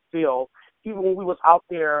 Phil. Even when we was out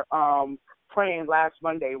there praying last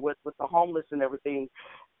Monday with the homeless and everything,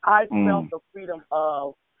 I felt the freedom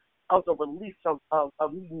of the release of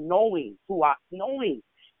me knowing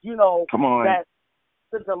you know, that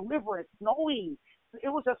the deliverance, knowing it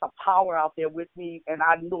was just a power out there with me, and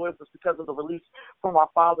I knew it was because of the release from our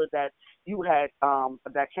Father that you had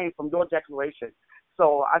that came from your declaration.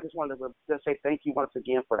 So I just wanted to just say thank you once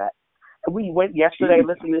again for that. And we went yesterday.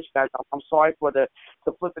 Listen to this, guys. I'm sorry to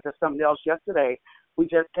flip it to something else. Yesterday, we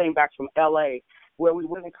just came back from L.A. where we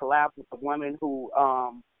went and collabed with the women who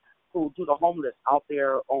do the homeless out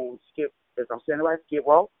there on Skid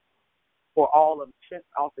Row, for all of the chicks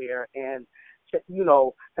out there, and you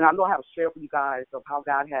know, and I know how to share with you guys of how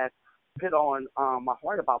God has put on my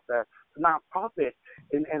heart about the nonprofit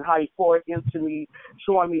and how He poured into me,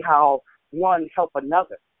 showing me how one help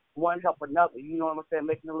another. You know what I'm saying?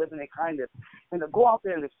 Making a living in kindness, and to go out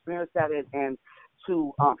there and experience that and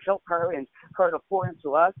to help her and her to pour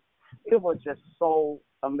into us, it was just so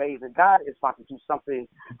amazing. God is about to do something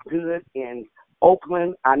good in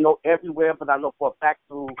Oakland. I know everywhere, but I know for a fact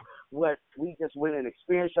through what we just went and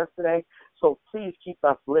experienced yesterday. So please keep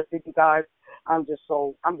us lifted, you guys. I'm just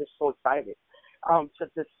so excited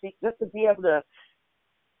to be able to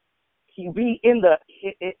be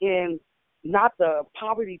in not the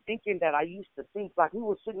poverty thinking that I used to think. Like, we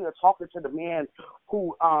were sitting there talking to the man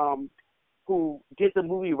who did the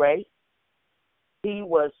movie Ray. He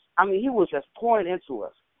was just pouring into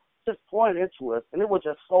us, and it was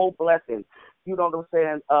just so blessing. You know what I'm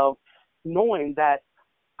saying? Of knowing that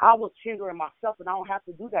I was hindering myself, and I don't have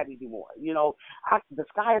to do that anymore. You know, the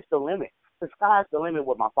sky is the limit. The sky is the limit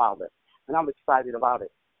with my Father, and I'm excited about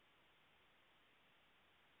it.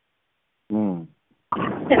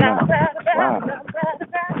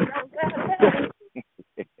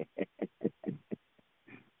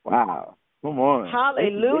 Wow. Come on.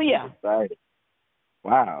 Hallelujah.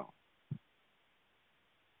 Wow.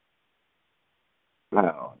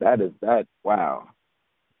 Wow. Wow.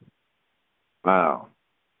 Wow.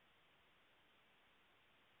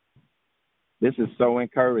 This is so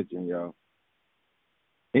encouraging, yo.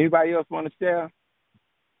 Anybody else want to share?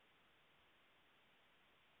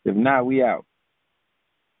 If not, we out.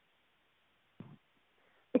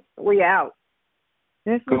 We out.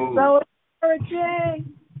 This is so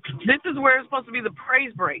encouraging. This is where it's supposed to be the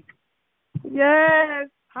praise break. Yes.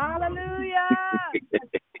 Hallelujah.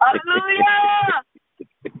 Hallelujah.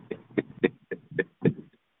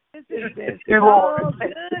 This is so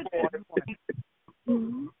good.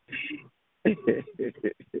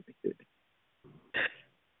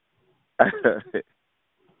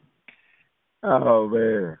 Oh,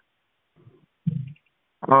 man.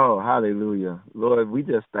 Oh, hallelujah. Lord, we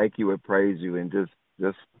just thank you and praise you, and just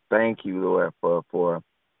thank you, Lord, for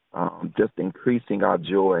just increasing our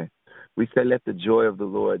joy. We say let the joy of the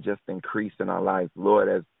Lord just increase in our life, Lord,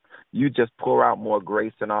 as you just pour out more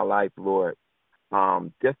grace in our life, Lord.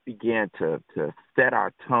 Just begin to set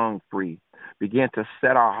our tongue free, begin to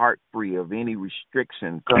set our heart free of any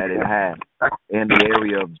restrictions that it has in the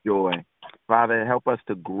area of joy. Father, help us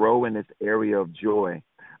to grow in this area of joy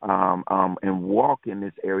and walk in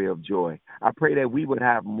this area of joy. I pray that we would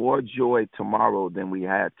have more joy tomorrow than we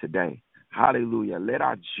had today. Hallelujah. Let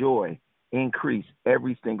our joy increase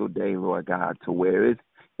every single day, Lord God, to where it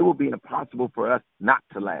will be impossible for us not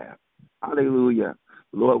to laugh. Hallelujah.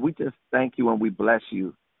 Lord, we just thank you and we bless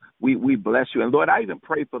you. We bless you. And Lord, I even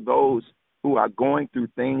pray for those who are going through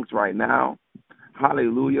things right now.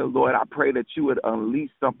 Hallelujah. Lord, I pray that you would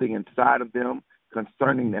unleash something inside of them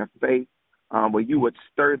concerning their faith, where you would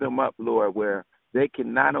stir them up, Lord, where they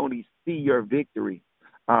can not only see your victory,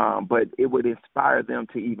 but it would inspire them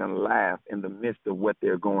to even laugh in the midst of what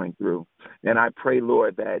they're going through. And I pray,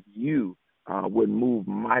 Lord, that you would move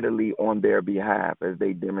mightily on their behalf as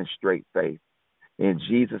they demonstrate faith. In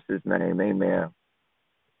Jesus' name, amen.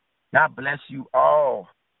 God bless you all.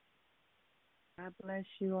 God bless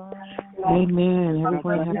you all. Amen.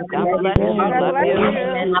 Everyone have a God bless you. God bless you.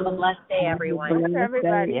 Amen. Have a blessed day, everyone.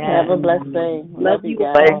 Everybody. Have a blessed day. Love you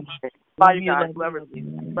guys. Bye, you guys.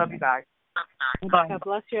 Love you guys. God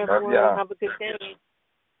bless you, everyone. Have a good day.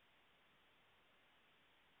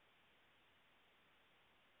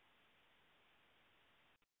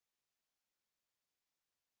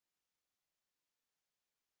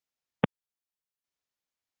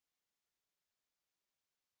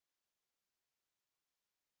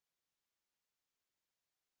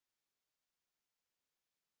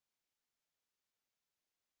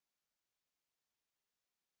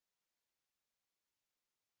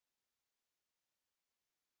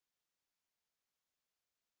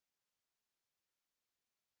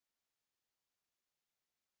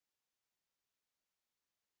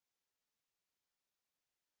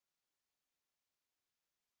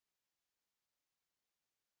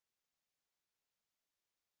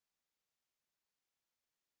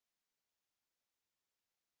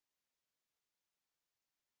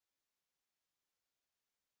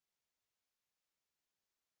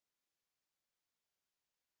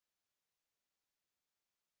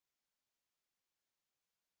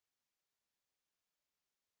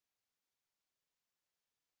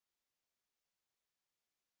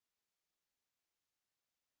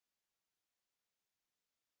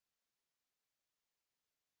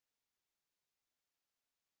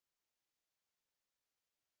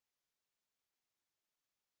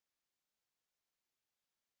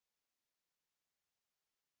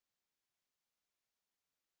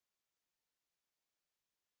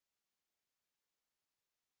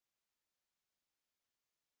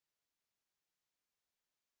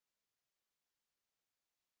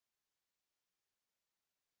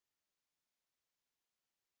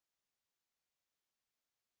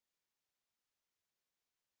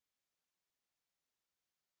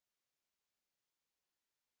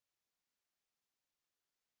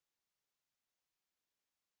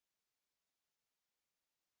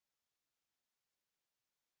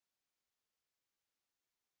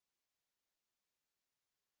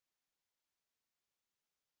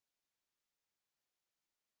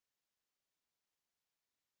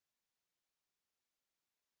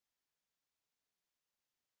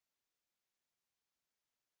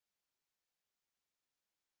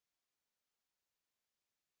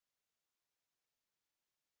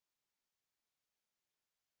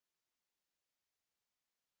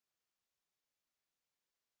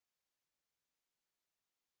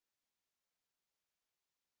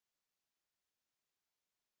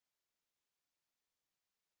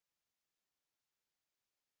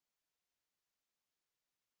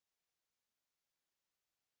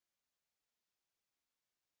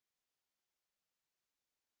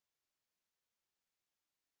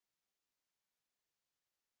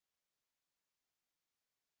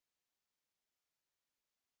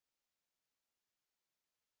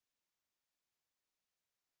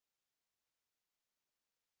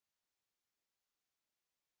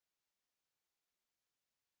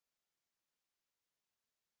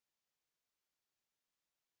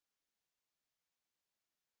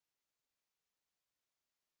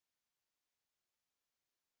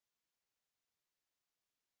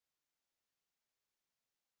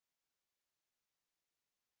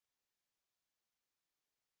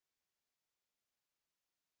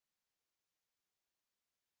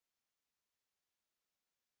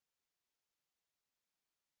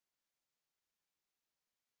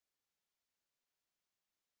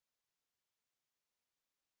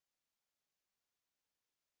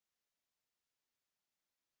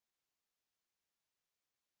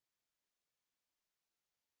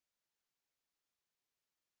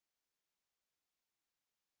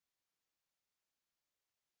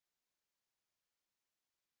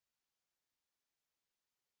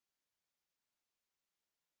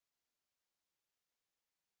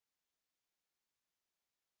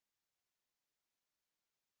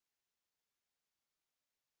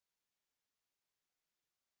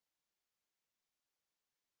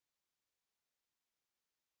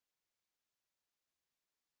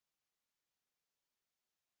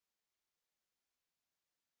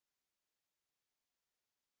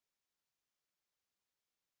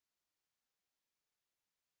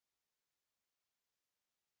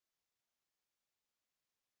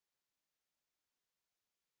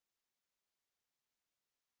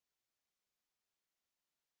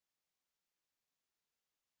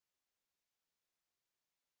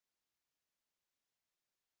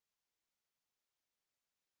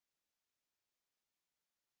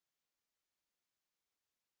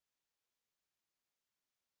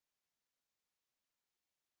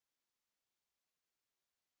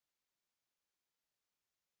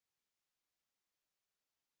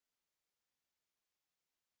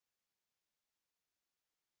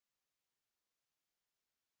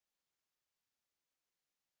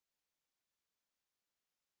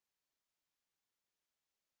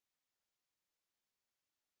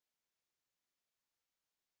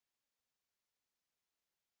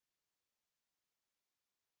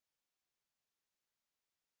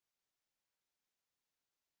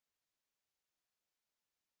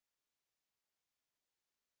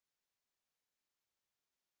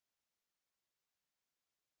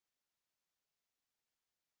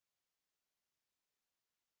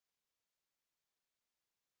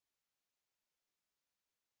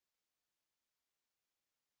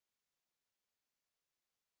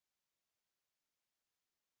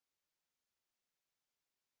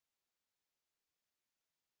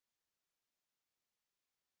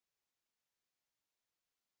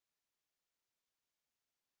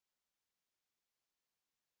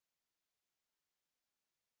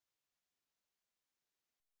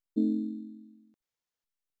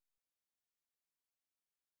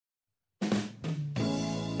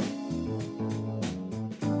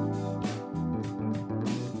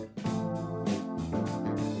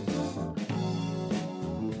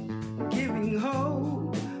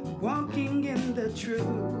 walking in the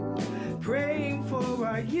truth, praying for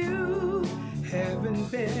our youth, having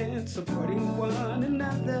been supporting one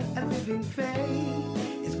another. A living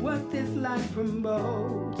faith is what this life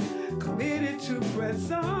promotes. Committed to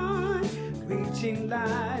press on, reaching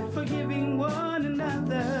life, forgiving one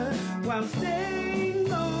another while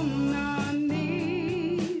staying on our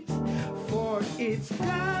knees. For it's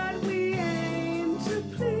God we aim to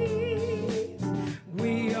please.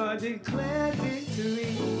 We are declared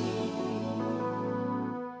victory.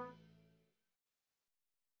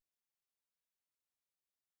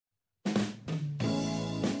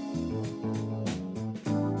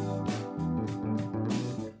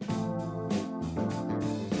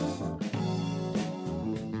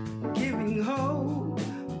 Giving hope,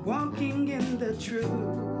 walking in the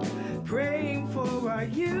truth, praying for our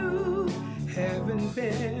youth, having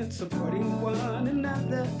been supporting one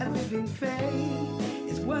another. A living faith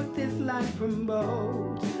is what this life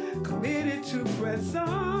promotes. Committed to press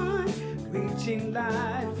on, reaching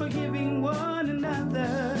life, forgiving one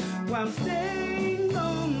another while staying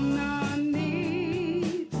on our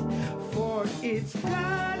knees. For it's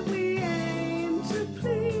God we aim to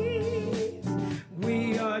please.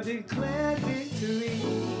 We are declared victory.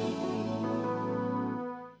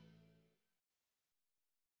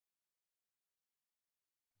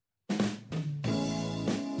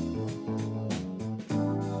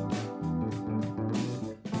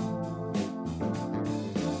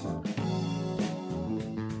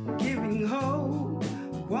 Giving hope,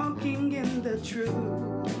 walking in the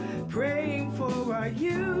truth, praying for our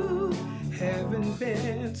youth, having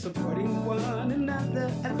been supporting one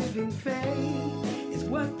another. A living faith is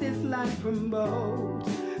what this life promotes.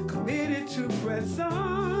 Committed to press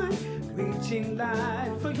on, reaching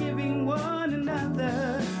life, forgiving one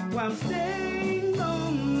another while staying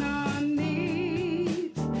on our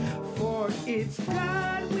knees. For it's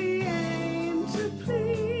God we aim to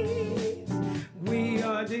please. We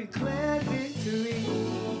are declared victory.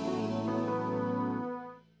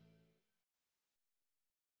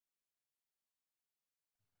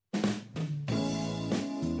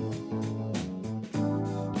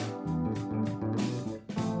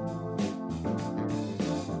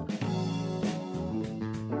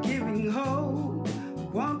 Giving hope,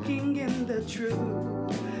 walking in the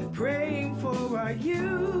truth, praying for our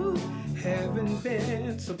youth, having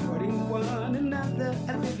been supporting one another.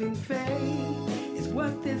 A living faith is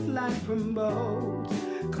what this life promotes.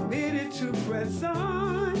 Committed to press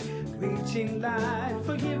on, reaching life,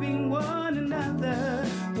 forgiving one another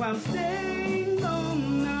while staying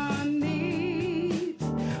on our knees.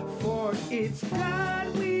 For it's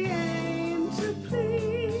God we aim to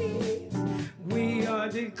please. We are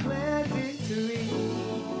declared victory.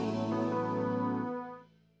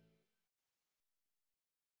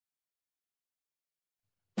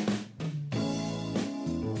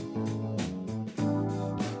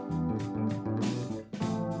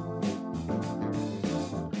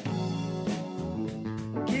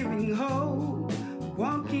 Giving hope,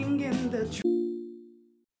 walking in the truth.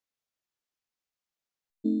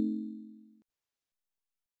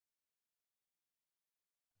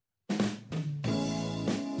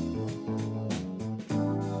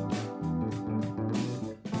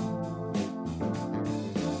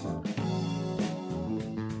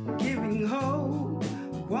 Giving hope,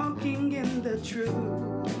 walking in the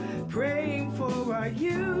truth, praying for our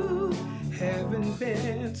youth, having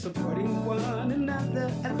been supporting one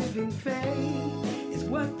another. A living faith is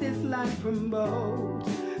what this life promotes.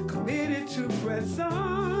 Committed to press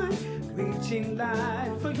on, reaching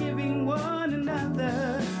life, forgiving one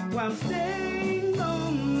another while staying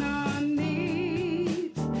on our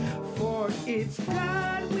knees. For it's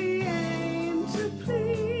God we aim to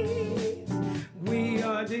please. We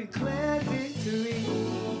are declared victory.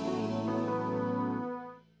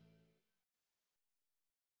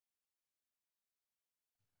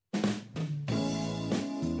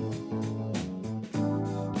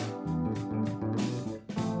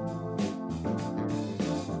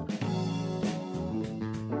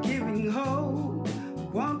 Giving hope,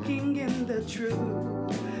 walking in the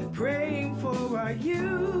truth, praying for our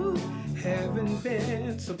youth, having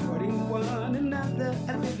been supporting one another.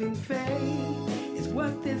 A living faith is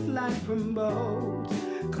what this life promotes.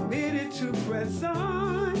 Committed to press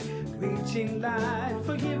on, reaching life,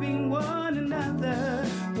 forgiving one another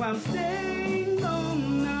while staying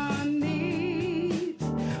on our knees.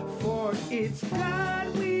 For it's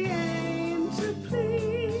God we aim to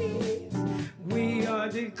please. We are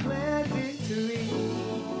declared victory.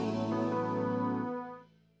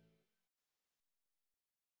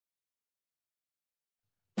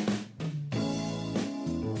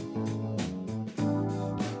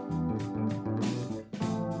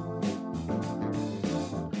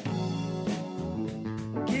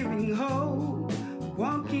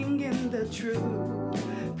 walking in the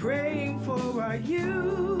truth, praying for our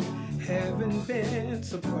youth, having been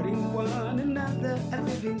supporting one another. A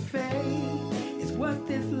living faith is what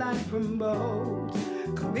this life promotes,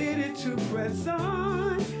 committed to press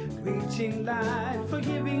on, reaching life,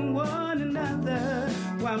 forgiving one another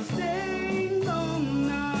while staying on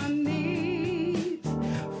our knees.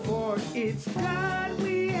 For it's God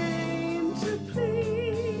we aim to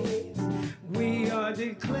please. We are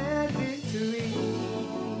declared victory.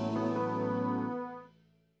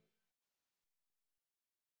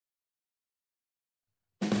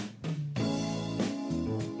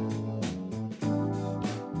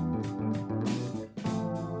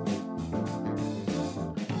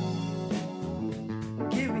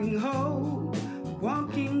 Giving hope,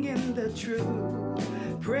 walking in the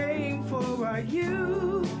truth, praying for our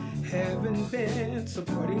youth, having been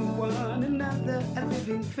supporting one another. A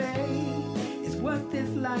living faith is what this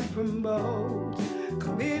life promotes,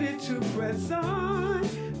 committed to press on,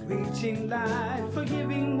 reaching life,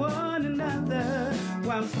 forgiving one another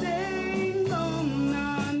while staying on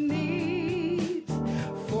our knees.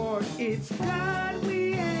 For it's God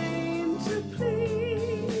we aim to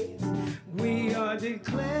please. We are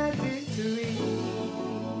declared victory.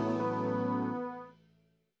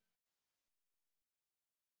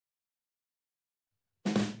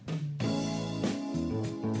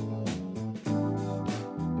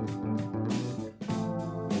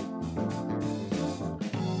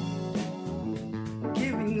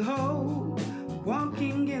 Giving hope,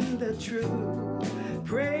 walking in the truth,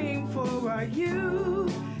 praying for our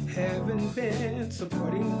youth, having been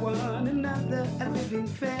supporting one another. A living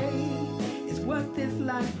faith is what this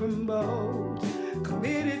life promotes,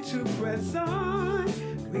 committed to press on,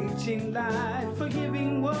 reaching life,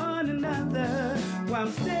 forgiving one another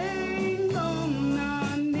while staying on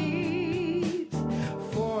our knees.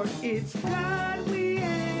 For it's God we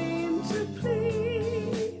aim to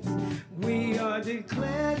please. We are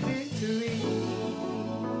declared victory.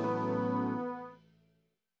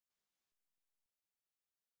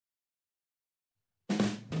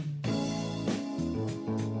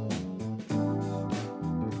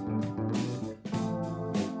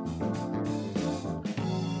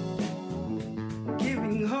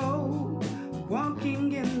 Giving hope,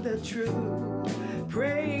 walking in the truth,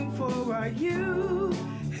 praying for our youth,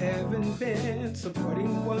 having been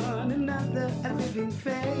supporting one another. A living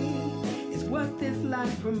faith is what this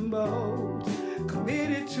life promotes,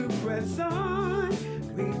 committed to press on,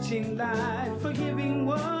 reaching life, forgiving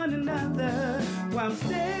one another while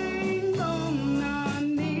staying on our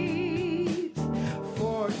knees.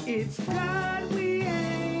 For it's God we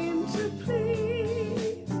aim to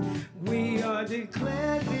please. We are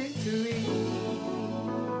declared victory.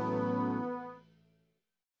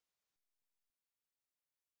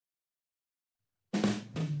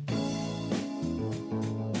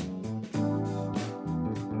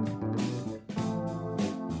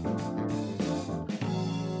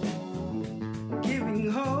 Giving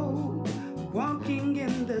hope, walking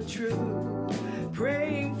in the truth,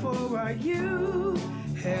 praying for our youth,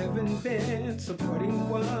 having been supporting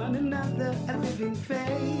one another. A living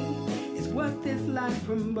faith is what this life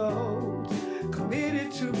promotes,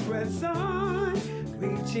 committed to press on,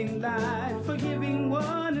 reaching life, forgiving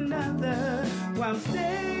one another while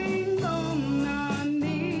staying on our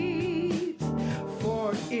knees.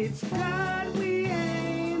 For it's God we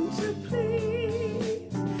aim to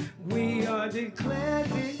please. We are declared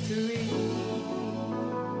victory.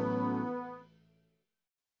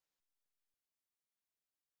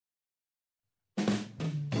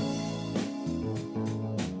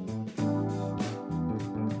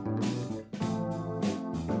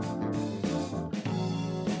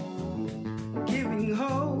 Giving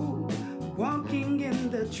hope, walking in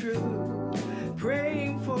the truth,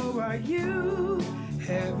 praying for our youth,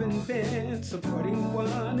 having been supporting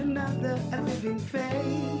one another. A living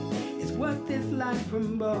faith is what this life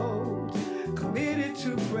promotes, committed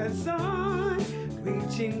to press on,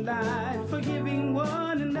 reaching life, forgiving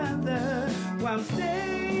one another while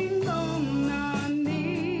staying on our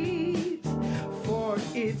knees. For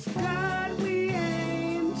it's God we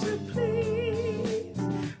aim to please.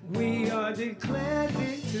 We are declared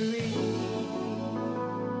victory.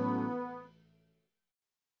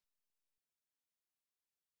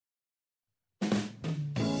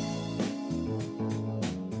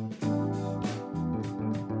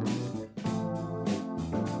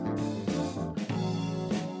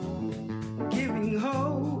 Giving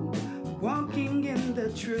hope, walking in the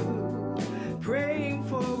truth, praying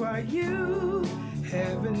for our youth,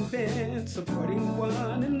 having been supporting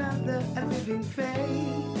one another. A living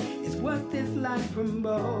faith is what this life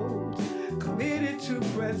promotes, committed to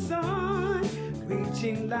press on,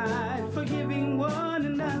 reaching light, forgiving one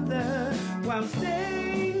another while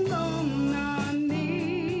staying on our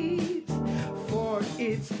knees. For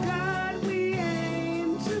it's God we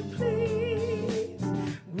aim to please.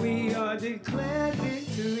 We are declared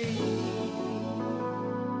victory.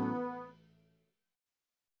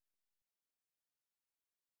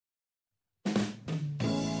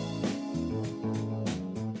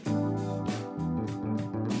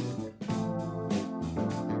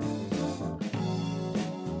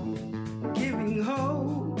 Giving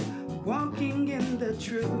hope, walking in the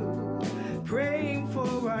truth, praying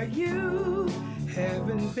for our youth,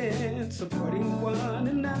 heaven bent, supporting one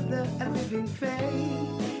another. A living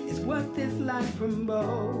faith is what this life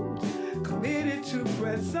promotes. Committed to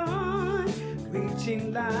press on,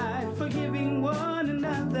 reaching light, forgiving one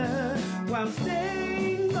another while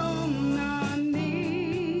staying on our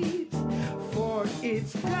knees. For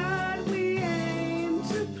it's God we aim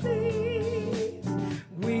to please.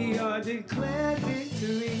 We are declared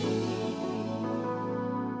victory.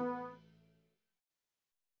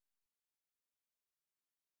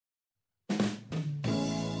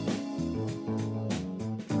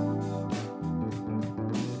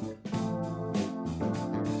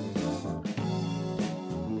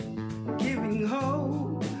 Giving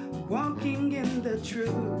hope, walking in the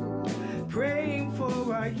truth, praying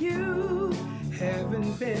for our youth,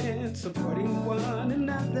 heaven bent, supporting one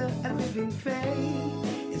another. A living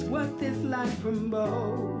faith is what this life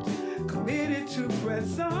promotes. Committed to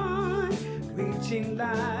press on, reaching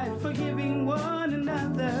light, forgiving one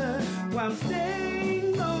another while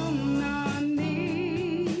staying on our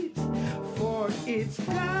knees. For it's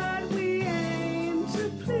God we aim to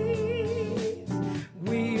please.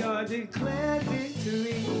 We are declared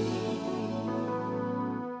victory.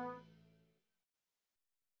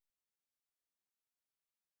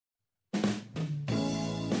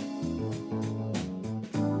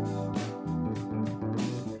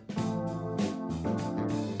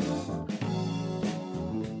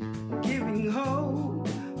 Giving hope,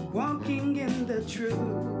 walking in the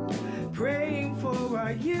truth, praying for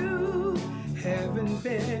our youth, heaven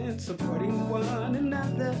bent, supporting one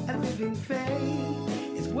another. A living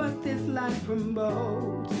faith is what this life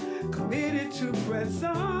promotes. Committed to press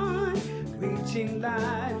on, reaching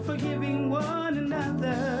light, forgiving one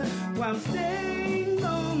another while staying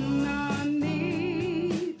on our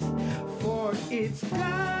knees. For it's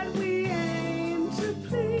God we aim to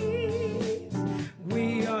please.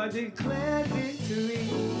 We are declared victory.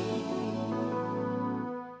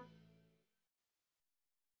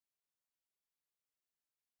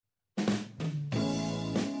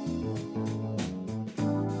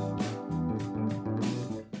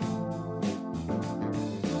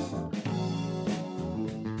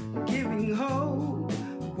 Giving hope,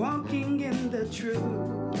 walking in the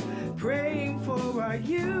truth, praying for our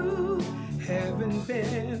youth, heaven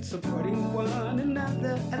bent, supporting one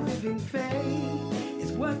another. A living faith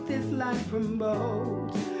is what this life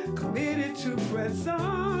promotes. Committed to press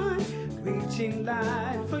on, reaching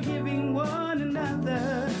light, forgiving one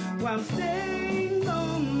another while staying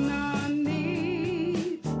on our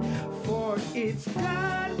knees. For it's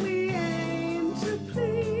God we aim to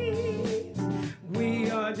please. We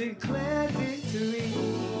are declared victory.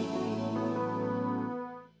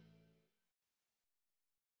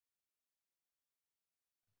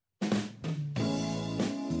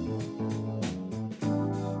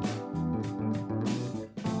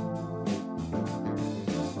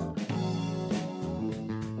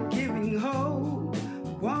 Giving hope,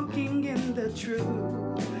 walking in the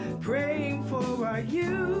truth, praying for our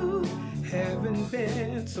youth, heaven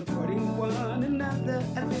bent, supporting one another.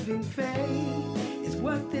 A living faith is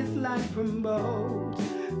what this life promotes.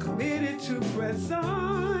 Committed to press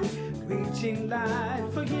on, reaching light,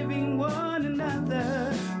 forgiving one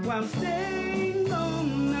another while staying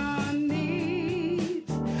on our knees.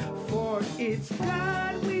 For it's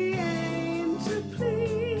God we aim to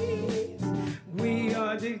please. We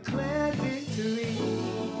are declared victory.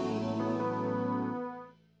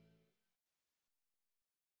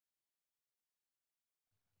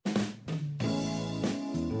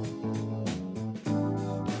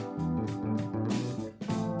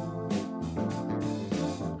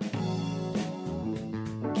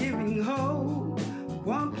 Giving hope,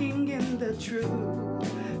 walking in the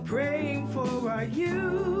truth, praying for our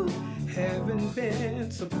youth, heaven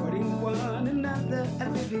bent, supporting one another. A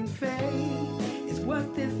living faith is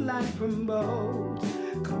what this life promotes.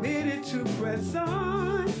 Committed to press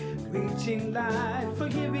on, reaching light,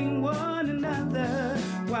 forgiving one another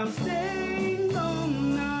while staying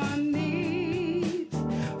on our knees.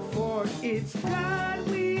 For it's God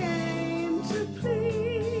we aim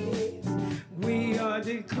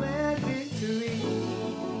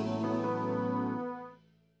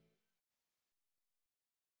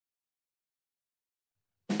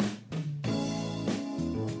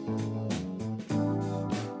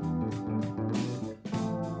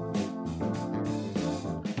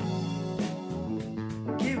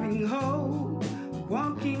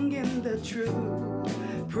walking in the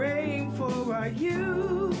truth, praying for our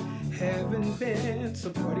youth, having been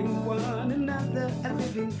supporting one another. A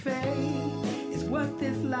living faith is what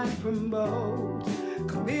this life promotes,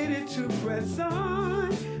 committed to press on,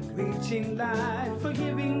 reaching light,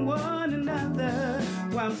 forgiving one another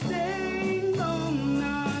while staying on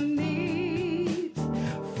our knees.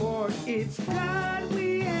 For it's God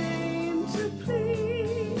we aim to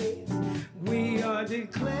please. We are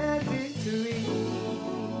declared victory.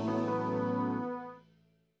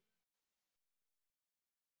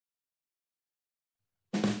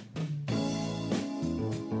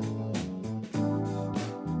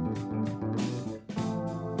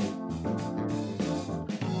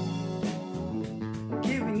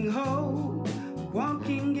 Hope,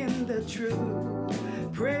 walking in the truth,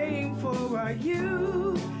 praying for our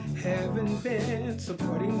youth, having been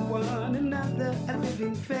supporting one another. A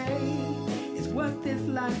living faith is what this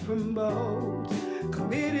life promotes,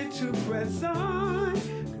 committed to press on,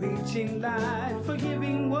 reaching light,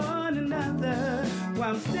 forgiving one another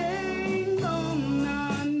while staying on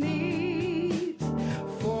our knees.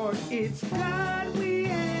 For it's God we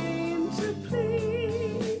aim to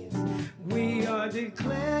please. We are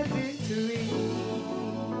declared victory.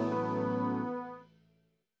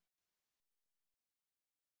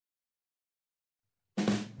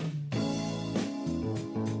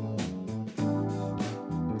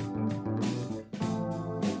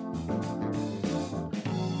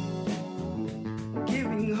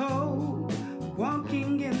 Giving hope,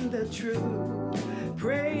 walking in the truth,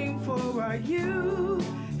 praying for our youth,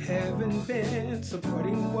 having been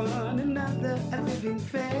supporting one another. A living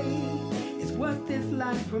faith is what this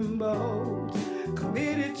life promotes,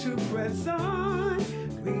 committed to press on,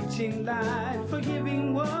 reaching light,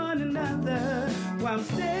 forgiving one another while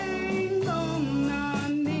staying on our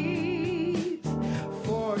knees.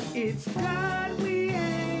 For it's God we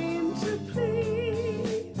aim to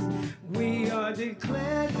please. We are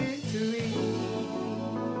declared victory.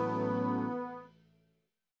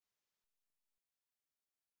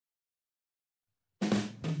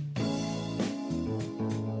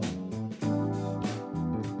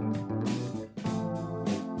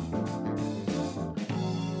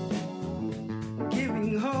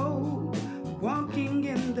 Hope, walking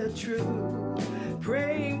in the truth,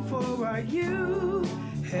 praying for our youth,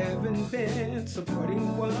 having been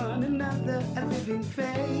supporting one another. A living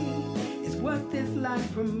faith is what this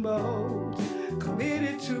life promotes,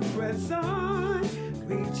 committed to press on,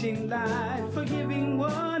 reaching light, forgiving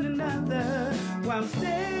one another while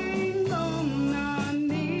staying on our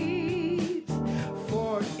knees.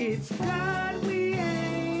 For it's God we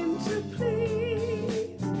aim to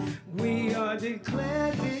please. We are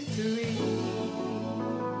declared victory.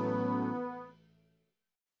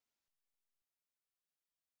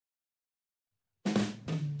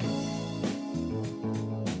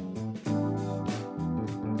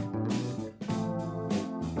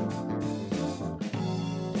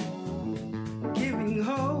 Giving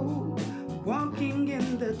hope, walking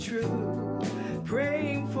in the truth,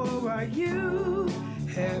 praying for our youth,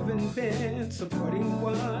 having been supporting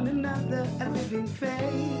one another. A living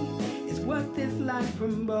faith is what this life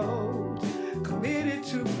promotes, committed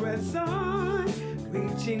to press on,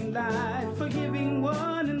 reaching light, forgiving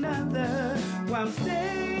one another while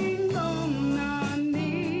staying on our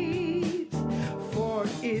knees. For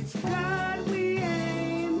it's God we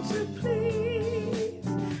aim to please.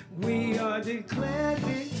 We are declared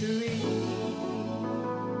victory.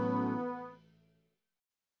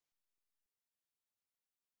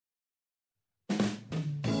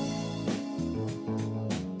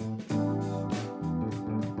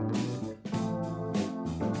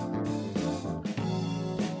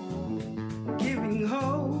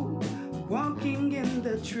 Hope, walking in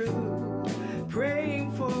the truth,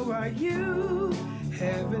 praying for our youth,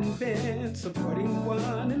 having been supporting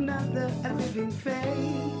one another. A living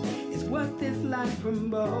faith is what this life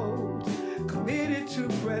promotes, committed to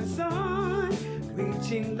press on,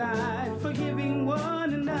 reaching light, forgiving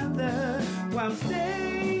one another while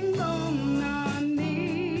staying on our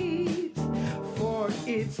knees. For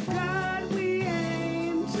it's God we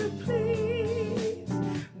aim to please.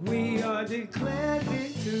 We are declared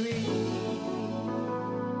victory.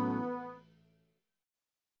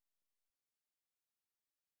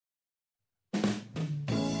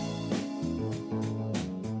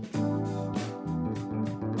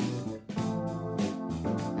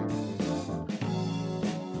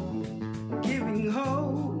 Giving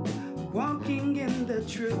hope, walking in the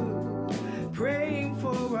truth, praying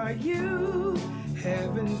for our youth,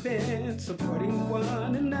 Heaven bent, supporting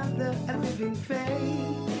one another. A living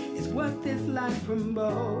faith is what this life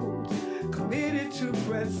promotes. Committed to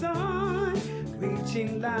press on,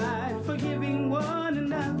 reaching light, forgiving one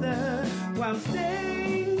another while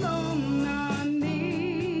staying on our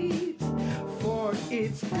knees. For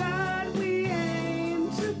it's God we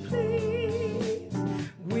aim to please.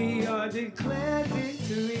 We are declared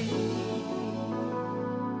victory.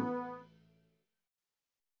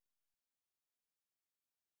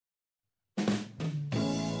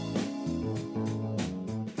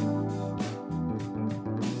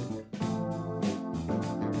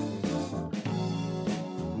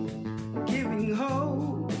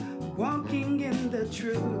 Hope, walking in the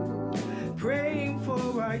truth, praying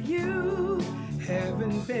for our youth,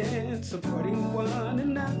 heaven bent, supporting one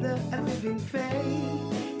another. A living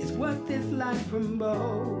faith is what this life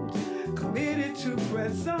promotes. Committed to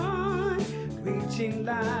press on, reaching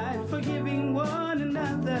light, forgiving one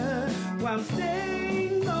another while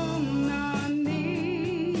staying on our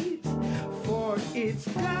knees. For it's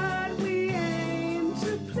God we aim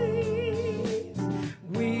to please.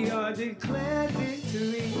 We are declared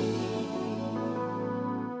victory.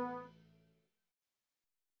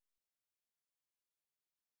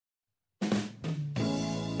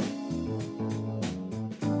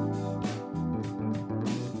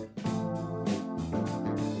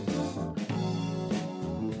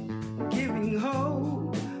 Giving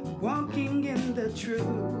hope, walking in the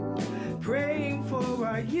truth, praying for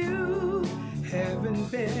our youth, heaven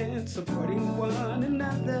bent, supporting one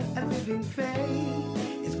another. A living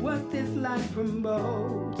faith is what this life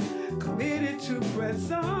promotes. Committed to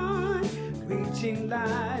press on, reaching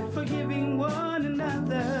light, forgiving one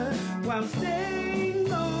another while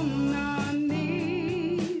staying on our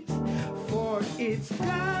knees. For it's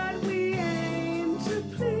God we aim to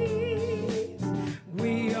please.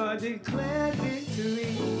 We are declared victory.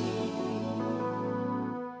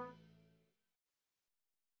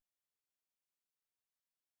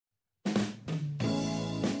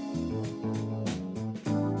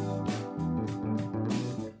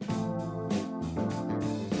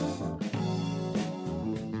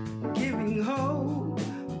 Hope,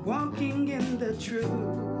 walking in the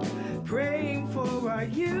truth, praying for our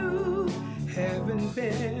youth, heaven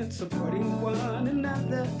bent, supporting one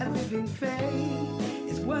another. A living faith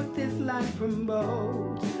is what this life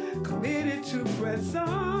promotes. Committed to press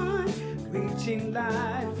on, reaching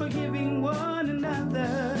light, forgiving one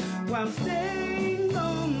another while staying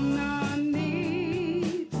on our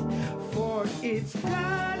knees. For it's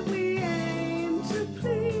God we aim to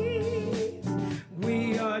please.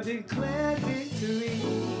 We are declared victory.